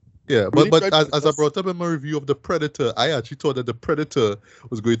 Right. Yeah, but as I brought up in my review of the Predator, I actually thought that the Predator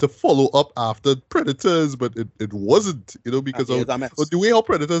was going to follow up after Predators, but it wasn't. Because of the way how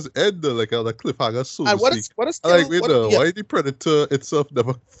Predators end, like a cliffhanger. So and what is why the Predator itself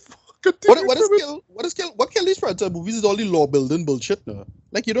never? What killed these Predator movies is all the law building bullshit now.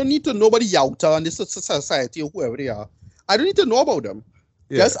 You don't need to know about the Yautja and this society or whoever they are. I don't need to know about them.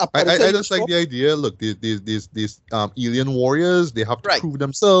 Yeah. I just like the idea. Look, these alien warriors, they have to prove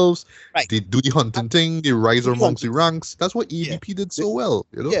themselves. Right. They do the hunting thing. They rise amongst the ranks. That's what EVP did so well.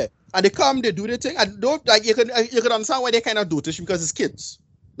 Yeah, and they come, they do their thing. And don't you can understand why they kind of dotish because it's kids.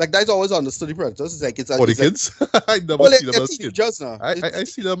 That's always understood the Predators. It's the kids. I never see them as kids. Now. I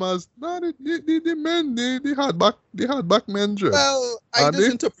see them as the men. They hardback men. Well, I just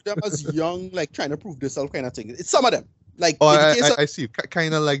interpret them as young, trying to prove themselves kind of thing. It's some of them. I see.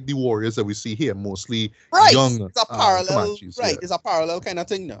 Kind of like the warriors that we see here, mostly young. It's a parallel, Comanches, right? It's a parallel kind of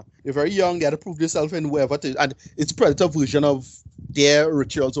thing now. They're very young. They have to prove themselves in wherever it is, and it's Predator version of their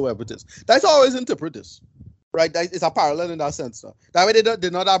rituals or whatever it is. That's how I always interpret this, right? It's a parallel in that sense now. That way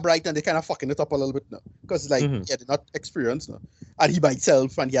they're not that bright and they kind of fucking it up a little bit now, because they're not experienced now. And he by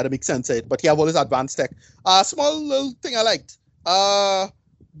himself and he had to make sense of it, but he have all this advanced tech. Small little thing I liked.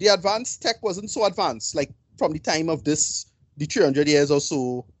 The advanced tech wasn't so advanced, from the time of the 300 years or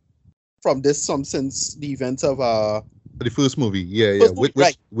so from since the events of the first movie.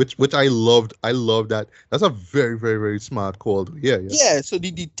 Which I loved. I love that. That's a very, very, very smart call. Yeah, so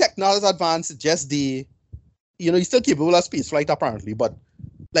the technology advanced, just he's still capable of space flight apparently, but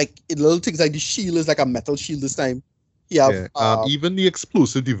little things like the shield is like a metal shield this time. Even the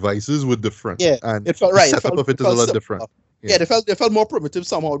explosive devices were different. Yeah, and it felt the setup of it is a lot different. Yeah, they felt more primitive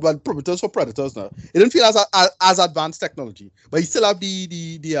somehow. Well, primitives for Predators now. It didn't feel as advanced technology, but you still have the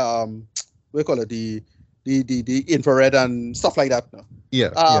what do you call it, the infrared and stuff like that now.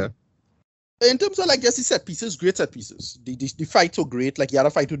 Yeah. In terms of just the set pieces, great set pieces. The fights were great. You had a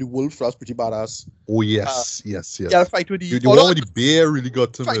fight with the wolf, that was pretty badass. Oh yes. You had a fight with the one with the bear really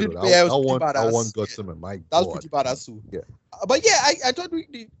got to me. I want got to me. My God. That was pretty badass too. Yeah. But yeah, I thought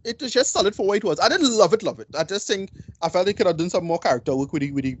it was just solid for what it was. I didn't love it. I just think I felt they could have done some more character work with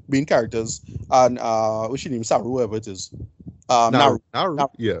the main characters and what's your name, Saru, whoever it is. Naru.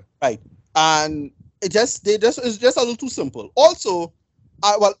 Yeah. Right. And it's just a little too simple. Also,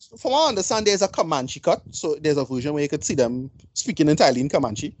 from what I understand, there's a Comanche cut, so there's a version where you could see them speaking entirely in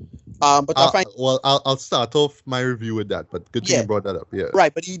Comanche. But I find I'll start off my review with that. But good thing you brought that up. Yeah.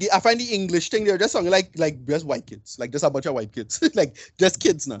 Right, but I find the English thing they're just sounding like just white kids, just a bunch of white kids, just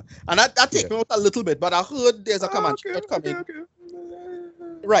kids now, and that takes me out a little bit. But I heard there's a Comanche cut coming. Okay.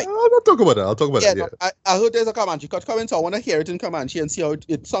 Right. I'll talk about that. I'll talk about it. Yeah. I heard there's a Comanche cut coming, so I want to hear it in Comanche and see how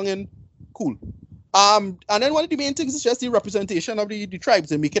it's sung in. Cool. And then one of the main things is just the representation of the tribes.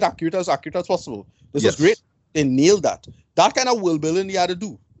 They make it accurate as possible. This was Yes. great. They nailed that. That kind of world building they had to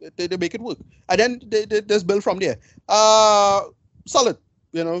do. They make it work. And then they just build from there. Solid.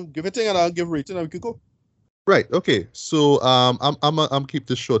 Give it a thing and I'll give rating and we could go. Right. Okay. So I'm keep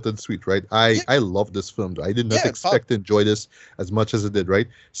this short and sweet, right? I love this film. I did not Yeah, expect to enjoy this as much as it did, right?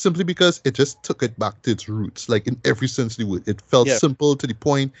 Simply because it just took it back to its roots, like in every sense of the word. It felt simple to the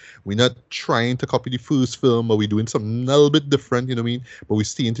point. We're not trying to copy the first film, or we're doing something a little bit different, you know what I mean? But we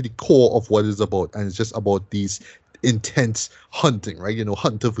stay into the core of what it's about, and it's just about these intense hunting, right?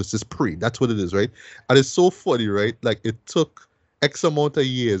 Hunter versus prey. That's what it is, right? And it's so funny, right? Like it took X amount of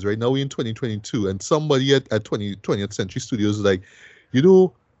years, right? Now we're in 2022, and somebody at 20th Century Studios is like,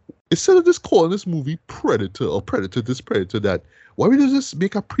 instead of just calling this movie Predator or Predator this, Predator that, why would you just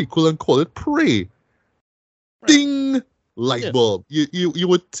make a prequel and call it Prey? Right. Ding! Light bulb. You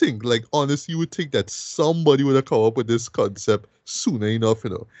would think, like, honestly, you would think that somebody would have come up with this concept sooner enough,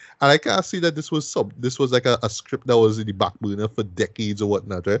 And I can't see that this was like a script that was in the back burner for decades or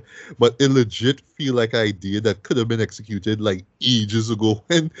whatnot, right? But it legit feel like an idea that could have been executed like ages ago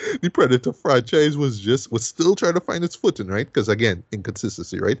when the Predator franchise was still trying to find its footing, right? Because again,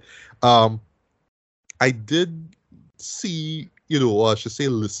 inconsistency, right? I did see, or I should say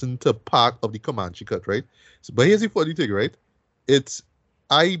listen to part of the Comanche cut, right? But here's the funny thing, right? It's,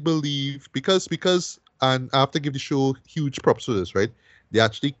 I believe, because and I have to give the show huge props for this, right? They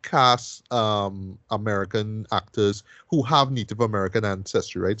actually cast American actors who have Native American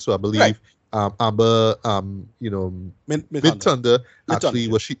ancestry, right? So I believe Amber, Mid-Thunder,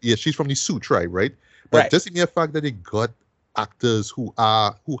 actually, she's from the Sioux tribe, right? But just in the fact that they got actors who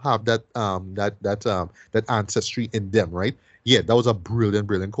have that ancestry in them, right? Yeah, that was a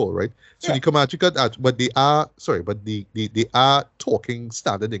brilliant call, right? So the Comanche cut, but they are talking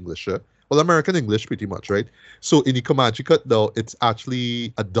standard English, well, American English pretty much, right? So in the Comanche cut, though, it's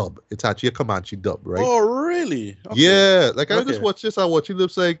actually a dub. It's actually a Comanche dub, right? Oh, really? Okay. Yeah, like I just watched this, I watched it,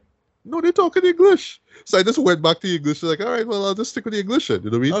 looks like, no, they're talking English. So I just went back to English. Like, all right, well, I'll just stick with the English. You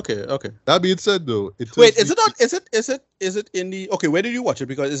know what I mean? Okay. That being said, though, wait, is it in the? Okay, where did you watch it?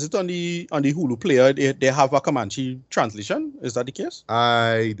 Because is it on the Hulu player? They have a Comanche translation. Is that the case?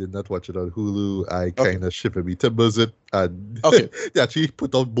 I did not watch it on Hulu. I kind of shipped me timbers it, and they actually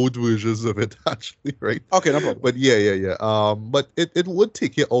put out both versions of it. Actually, right? Okay, no problem. But yeah. But it would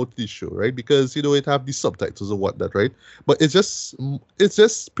take you out the show, right? Because it have the subtitles and whatnot, right? But it's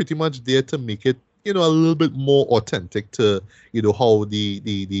just pretty much there to make it a little bit more authentic to how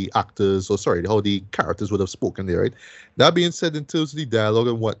the actors, how the characters would have spoken there, right? That being said, in terms of the dialogue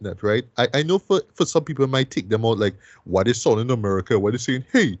and whatnot, right? I know for some people it might take them out, like, why they sound in America, why they saying,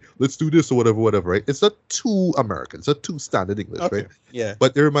 hey, let's do this or whatever, right? It's not too American, it's not too standard English, right? Yeah.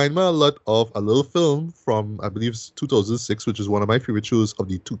 But they remind me a lot of a little film from, I believe, 2006, which is one of my favorite shows of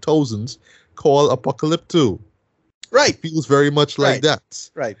the 2000s, called Apocalypto. Right. It feels very much like that.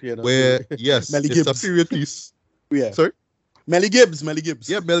 Right. Where, yes, it's a period piece. Yeah. Sorry? Melly Gibbs.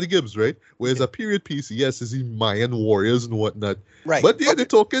 Yeah, Melly Gibbs, right? Where it's a period piece, yes, it's the Mayan warriors and whatnot. Right. But yeah, they're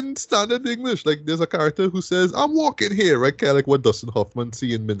talking standard English. Like, there's a character who says, I'm walking here, right? Kind of like what Dustin Hoffman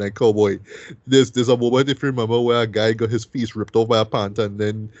see in Midnight Cowboy. There's a moment, if you remember, where a guy got his face ripped off by a panther, and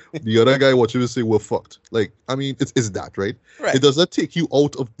then the other guy watching him say, we're fucked. Like, I mean, it's that, right? It does not take you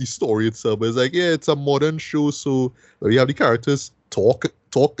out of the story itself. But it's like, yeah, it's a modern show, so you have the characters talk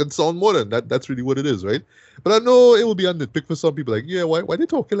and sound modern. That's really what it is, right? But I know it will be a nitpick for some people. Like, yeah, why they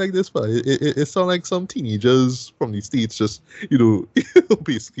talking like this? But it sounds like some teenagers from the States just,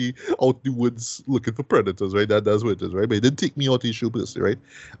 basically out the woods looking for predators, right? That's what it is, right? But it didn't take me out of the show personally,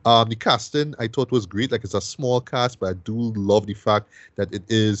 right? The casting I thought was great. Like, it's a small cast, but I do love the fact that it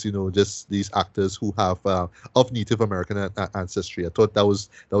is, just these actors who have of Native American ancestry. I thought that was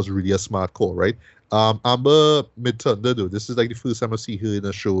really a smart call, right? Amber Mid-Thunder, though, this is like the first time I see her in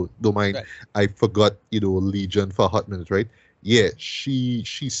a show. Don't mind, right. I forgot, Legion for a hot minute, right? Yeah, she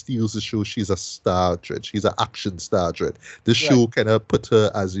steals the show. She's a star, Dread. She's an action star, Dread. This show kind of put her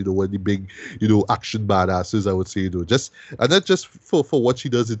as, one of the big, action badasses, I would say, just, and not just for what she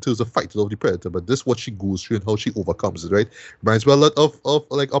does in terms of fighting off the Predator, but this what she goes through and how she overcomes it, right? Reminds me a lot of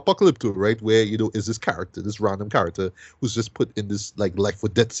like Apocalypto, right? Where, is this character, this random character who's just put in this, like, life or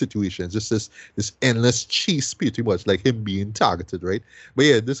death situation. Just this endless chase, pretty much, like him being targeted, right? But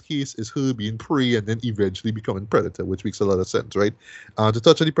yeah, this case is her being prey and then eventually becoming Predator, which makes a lot of sense, right? To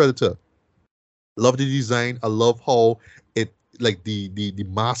touch on the Predator, love the design. I love how it, like, the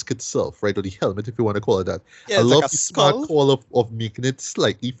mask itself, right, or the helmet, if you want to call it that. Yeah, I love like the smart call of making it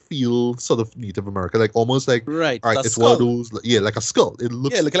slightly feel sort of Native American, like almost like, right, all right, it's skull. One of those, yeah, like a skull. It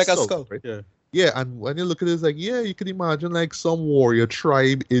looks like a skull, right? Yeah. Yeah, and when you look at it, it's like, yeah, you can imagine like some warrior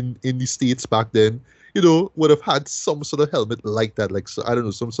tribe in the States back then, would have had some sort of helmet like that, like, so I don't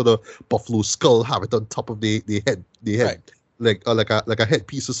know, some sort of buffalo skull, have it on top of the head, Right. like a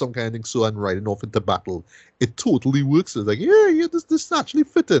headpiece or some kind of thing, so and riding off into battle. It totally works. It's like, yeah, this actually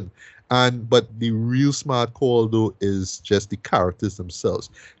fitting. But the real smart call though is just the characters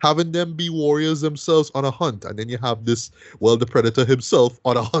themselves, having them be warriors themselves on a hunt, and then you have this, well, the predator himself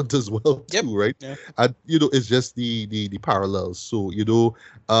on a hunt as well Yep. too, right? Yeah. And it's just the parallels. So the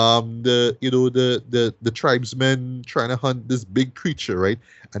tribesmen trying to hunt this big creature, right?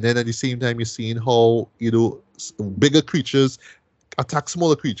 And then at the same time you're seeing how bigger creatures attack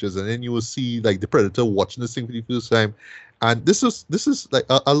smaller creatures, and then you will see like the predator watching this thing for the first time. And this is like,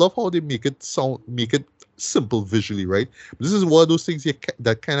 I love how they make it simple visually, right? But this is one of those things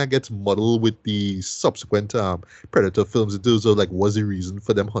that kind of gets muddled with the subsequent Predator films in terms of like, what's the reason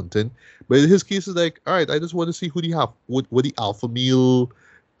for them hunting. But in his case, it's like, all right, I just want to see what the alpha male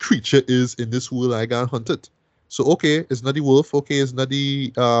creature is in this world. I gotta hunt it. So okay, it's not the wolf. Okay, it's not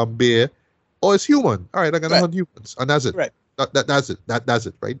the bear. Oh, it's human. All right, I'm gonna hunt humans, and that's it. Right. That's it. That's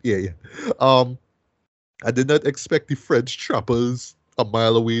it. Right? Yeah. I did not expect the French trappers a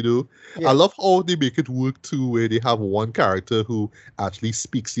mile away though. Yeah. I love how they make it work too, where they have one character who actually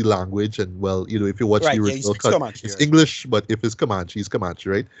speaks the language, and well, if you watch Right, the yeah, he original speaks cut, Comanche, it's right. English, but if it's Comanche, it's Comanche,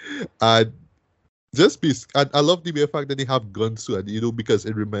 right? And I love the mere fact that they have guns too, and because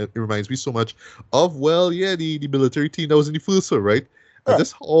it reminds me so much of, well, yeah, the military team that was in the first one, right? And Right.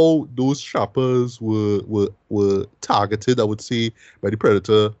 just how those trappers were targeted, I would say, by the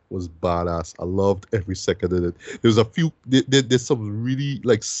predator was badass. I loved every second of it. There's a few, there's some really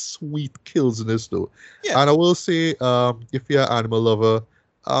like sweet kills in this though. Yeah. And I will say, if you're an animal lover,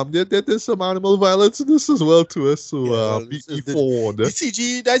 there's some animal violence in this as well to us. So Yeah, well, be it's the forewarned.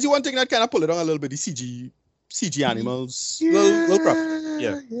 CG, that's the one thing that kind of pull it on a little bit. The CG animals, well crap.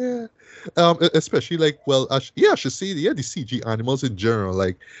 Yeah. Especially like, well, I should say, yeah, the CG animals in general.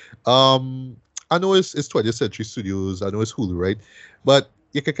 Like, I know it's 20th Century Studios. I know it's Hulu, right? But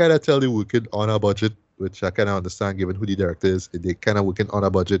you can kind of tell they're working on a budget, which I kind of understand given who the director is. They kind of working on a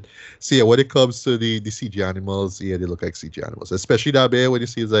budget. So yeah, when it comes to the CG animals, yeah, they look like CG animals. Especially that bear, when you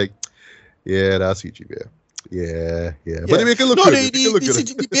see, it's like, yeah, that's CG bear. Yeah. But they make it look No, good.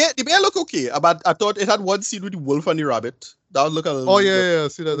 the bear look okay. But I thought it had one scene with the wolf and the rabbit. That would look a little. Oh yeah.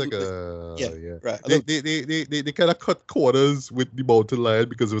 See that like yeah. Right. They kind of cut corners with the mountain lion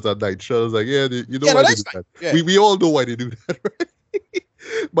because it was a night shot. I was like, yeah, why they do that. Yeah. We all know why they do that, right?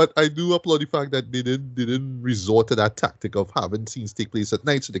 But I do applaud the fact that they didn't resort to that tactic of having scenes take place at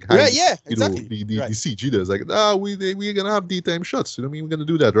night, so they can hide, exactly. the CG. There's like, we're gonna have daytime shots. You know what I mean? We're gonna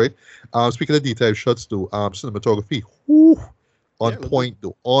do that, right? Speaking of daytime shots, though, cinematography, on point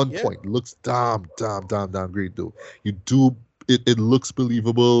though, on point. Looks damn great though. It looks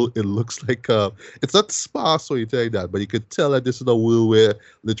believable. It looks like it's not sparse or anything like that, but you could tell that this is a world where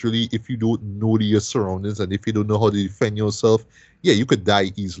literally, if you don't know your surroundings and if you don't know how to defend yourself, yeah, you could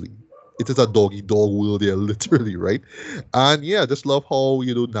die easily. It is a dog-eat-dog world there, literally, right? And yeah, I just love how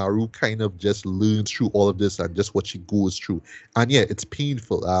Naru kind of just learns through all of this and just what she goes through. And yeah, it's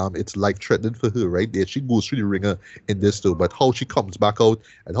painful. It's life-threatening for her, right? Yeah, she goes through the ringer in this though, but how she comes back out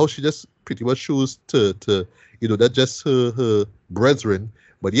and how she just pretty much shows to that just her brethren,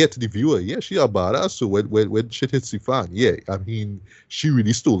 but yeah, to the viewer, yeah, she a badass. So when shit hits the fan, yeah, I mean, she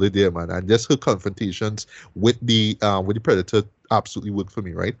really stole it there, man. And just her confrontations with the predator absolutely worked for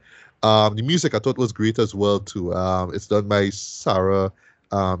me, right? The music I thought was great as well too. It's done by Sarah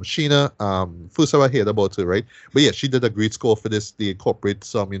Sheena. First time I heard about her, right? But yeah, she did a great score for this. They incorporate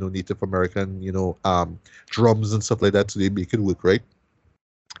some Native American drums and stuff like that, so they make it work, right?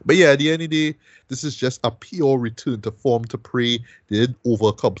 But yeah, at the end of the day, this is just a pure return to form to Prey. They didn't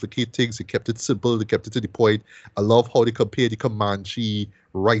overcomplicate things. They kept it simple. They kept it to the point. I love how they compare the Comanche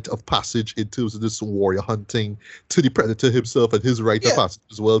rite of passage in terms of this warrior hunting to the predator himself and his rite of passage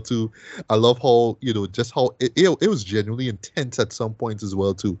as well too. I love how just how it was genuinely intense at some points as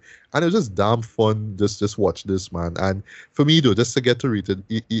well too, and it was just damn fun just watch this, man. And for me though, just to get to read it,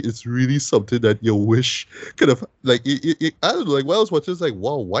 it's really something that you wish kind of like I don't know, like when I was watching, it's like,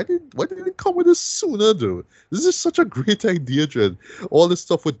 wow, why didn't it come with this sooner though? This is such a great idea, Dred. All this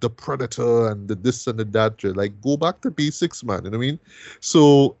stuff with the predator and the this and the that, Dred. Like, go back to basics, man. You know what I mean?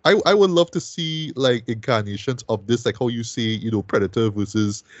 So I would love to see like incarnations of this, like how you say, Predator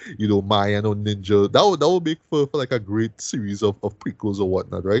versus, Mayan or Ninja. That would make for like a great series of prequels or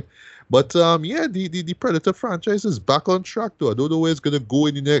whatnot, right? But yeah, the Predator franchise is back on track though. I don't know where it's gonna go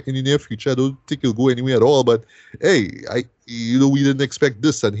in the near future. I don't think it'll go anywhere at all. But hey, we didn't expect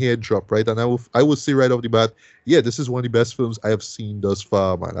this, and here it dropped, right? And I will say right off the bat, yeah, this is one of the best films I have seen thus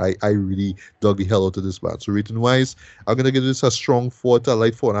far, man. I really dug the hell out of this, man. So rating wise, I'm gonna give this a strong 4 to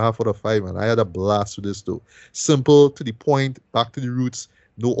like 4.5 out of 5, man. I had a blast with this though. Simple, to the point, back to the roots.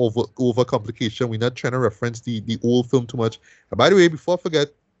 No over complication. We're not trying to reference the old film too much. And by the way, before I forget,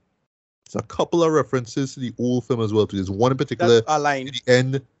 there's a couple of references to the old film as well. There's one in particular. That's a line. At the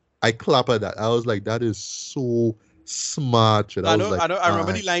end, I clap at that. I was like, that is so smart. And I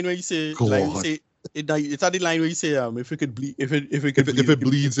remember the line where you say, it's at the line where you say, if it could bleed, if it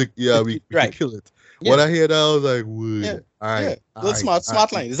bleeds, we can kill it. Yeah. When I hear that, I was like, word.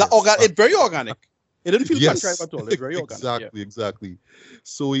 Smart line. It's very organic. It didn't feel contrived at all. It's very organic. Exactly.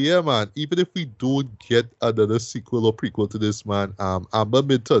 So yeah, man. Even if we don't get another sequel or prequel to this, man, Amber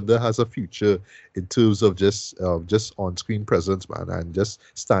Midthunder has a future in terms of just on-screen presence, man, and just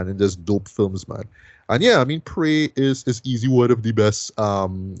standing just dope films, man. And yeah, I mean, Prey is easy one of the best,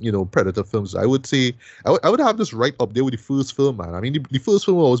 Predator films. I would say I would have this right up there with the first film, man. I mean, the first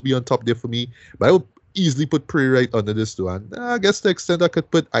film will always be on top there for me, but I would easily put Prey right under this too. And I guess to the extent I could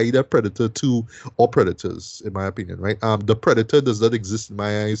put either Predator 2 or Predators, in my opinion, right? The Predator does not exist in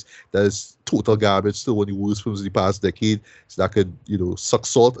my eyes. That is total garbage. Still one of the worst films of the past decade. So that could, suck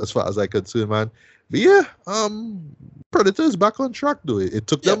salt as far as I could say, man. But yeah, Predator is back on track though. It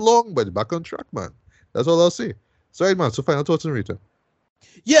took them long, but back on track, man. That's all I'll say. Sorry, man. So final thoughts and rating.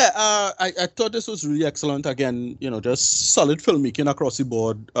 Yeah, I thought this was really excellent. Again, just solid filmmaking across the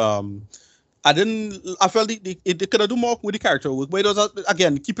board. I felt they could have done more with the character work, but it was,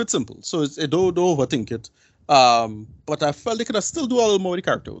 again, keep it simple. So don't overthink it. But I felt they could have still do a little more with the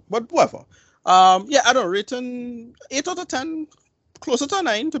character work, but whatever. I don't rating 8 out of 10, closer to a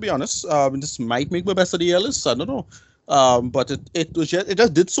 9, to be honest. This might make my best of the year list. I don't know. But it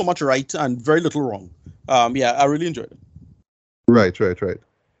just did so much right and very little wrong. I really enjoyed it. Right.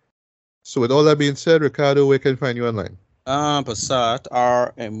 So with all that being said, Ricardo, where can I find you online? Passat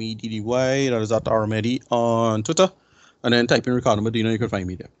RMEDDY, that is at RMEDDY on Twitter, and then type in Ricardo Medina, you can find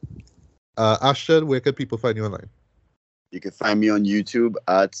me there. Ashton, where can people find you online? You can find me on YouTube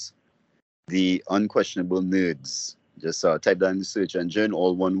at The Unquestionable Nerds. Just type that in the search engine,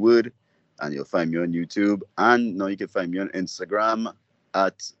 all one word, and you'll find me on YouTube. And now you can find me on Instagram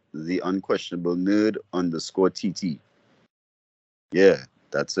at The Unquestionable Nerd _TT. Yeah,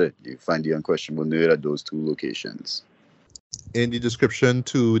 that's it. You find The Unquestionable Nerd at those 2 locations. In the description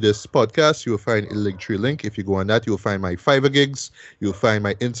to this podcast, you will find a Linktree link. If you go on that, you will find my Fiverr gigs. You'll find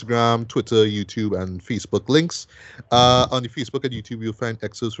my Instagram, Twitter, YouTube, and Facebook links. On the Facebook and YouTube, you'll find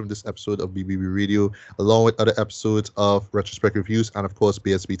excerpts from this episode of BBB Radio, along with other episodes of Retrospect Reviews, and of course,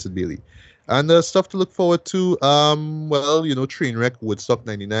 BS Beats and Bailey. And stuff to look forward to. Trainwreck, Woodstock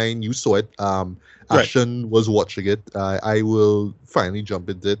 99. You saw it. Ashton was watching it. I will finally jump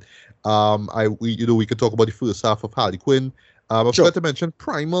into it. We could talk about the first half of Harley Quinn. I forgot to mention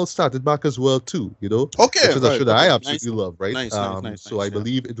Primal started back as well too. Okay, which is a show that I absolutely love, right? Nice, I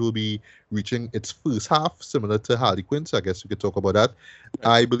believe it will be reaching its first half, similar to Harley Quinn. So I guess we could talk about that.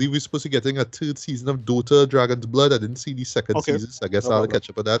 Right. I believe we're supposed to be getting a 3rd season of Dota: Dragon's Blood. I didn't see the 2nd season, so I guess I'll catch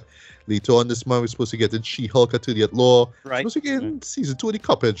up on that later on this month. We're supposed to get in She-Hulk: Attorney at Law. Right. Supposed to get in season 2 of the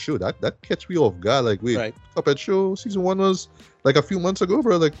Cuphead show. That catch me off guard. Like, wait, Cuphead show season 1 was like a few months ago,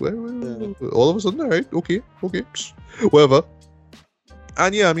 bro. Like, all of a sudden, all right, okay, whatever.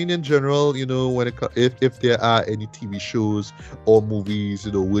 And yeah, I mean, in general, when if there are any TV shows or movies,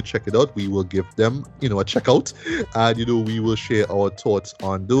 we'll check it out. We will give them, a check out, and we will share our thoughts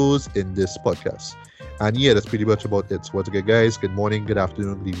on those in this podcast. And yeah, that's pretty much about it. So once again, guys, good morning, good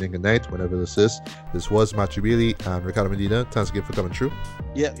afternoon, good evening, good night, whenever this is. This was Matthew Bailey and Ricardo Medina. Thanks again for coming through.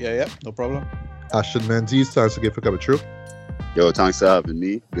 Yeah, no problem. Ashton Menzies, thanks again for coming through. Yo, thanks for having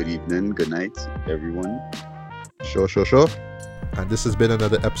me. Good evening, good night, everyone. Sure. And this has been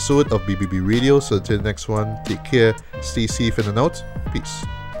another episode of BBB Radio. So until the next one, take care, stay safe in and out. Peace.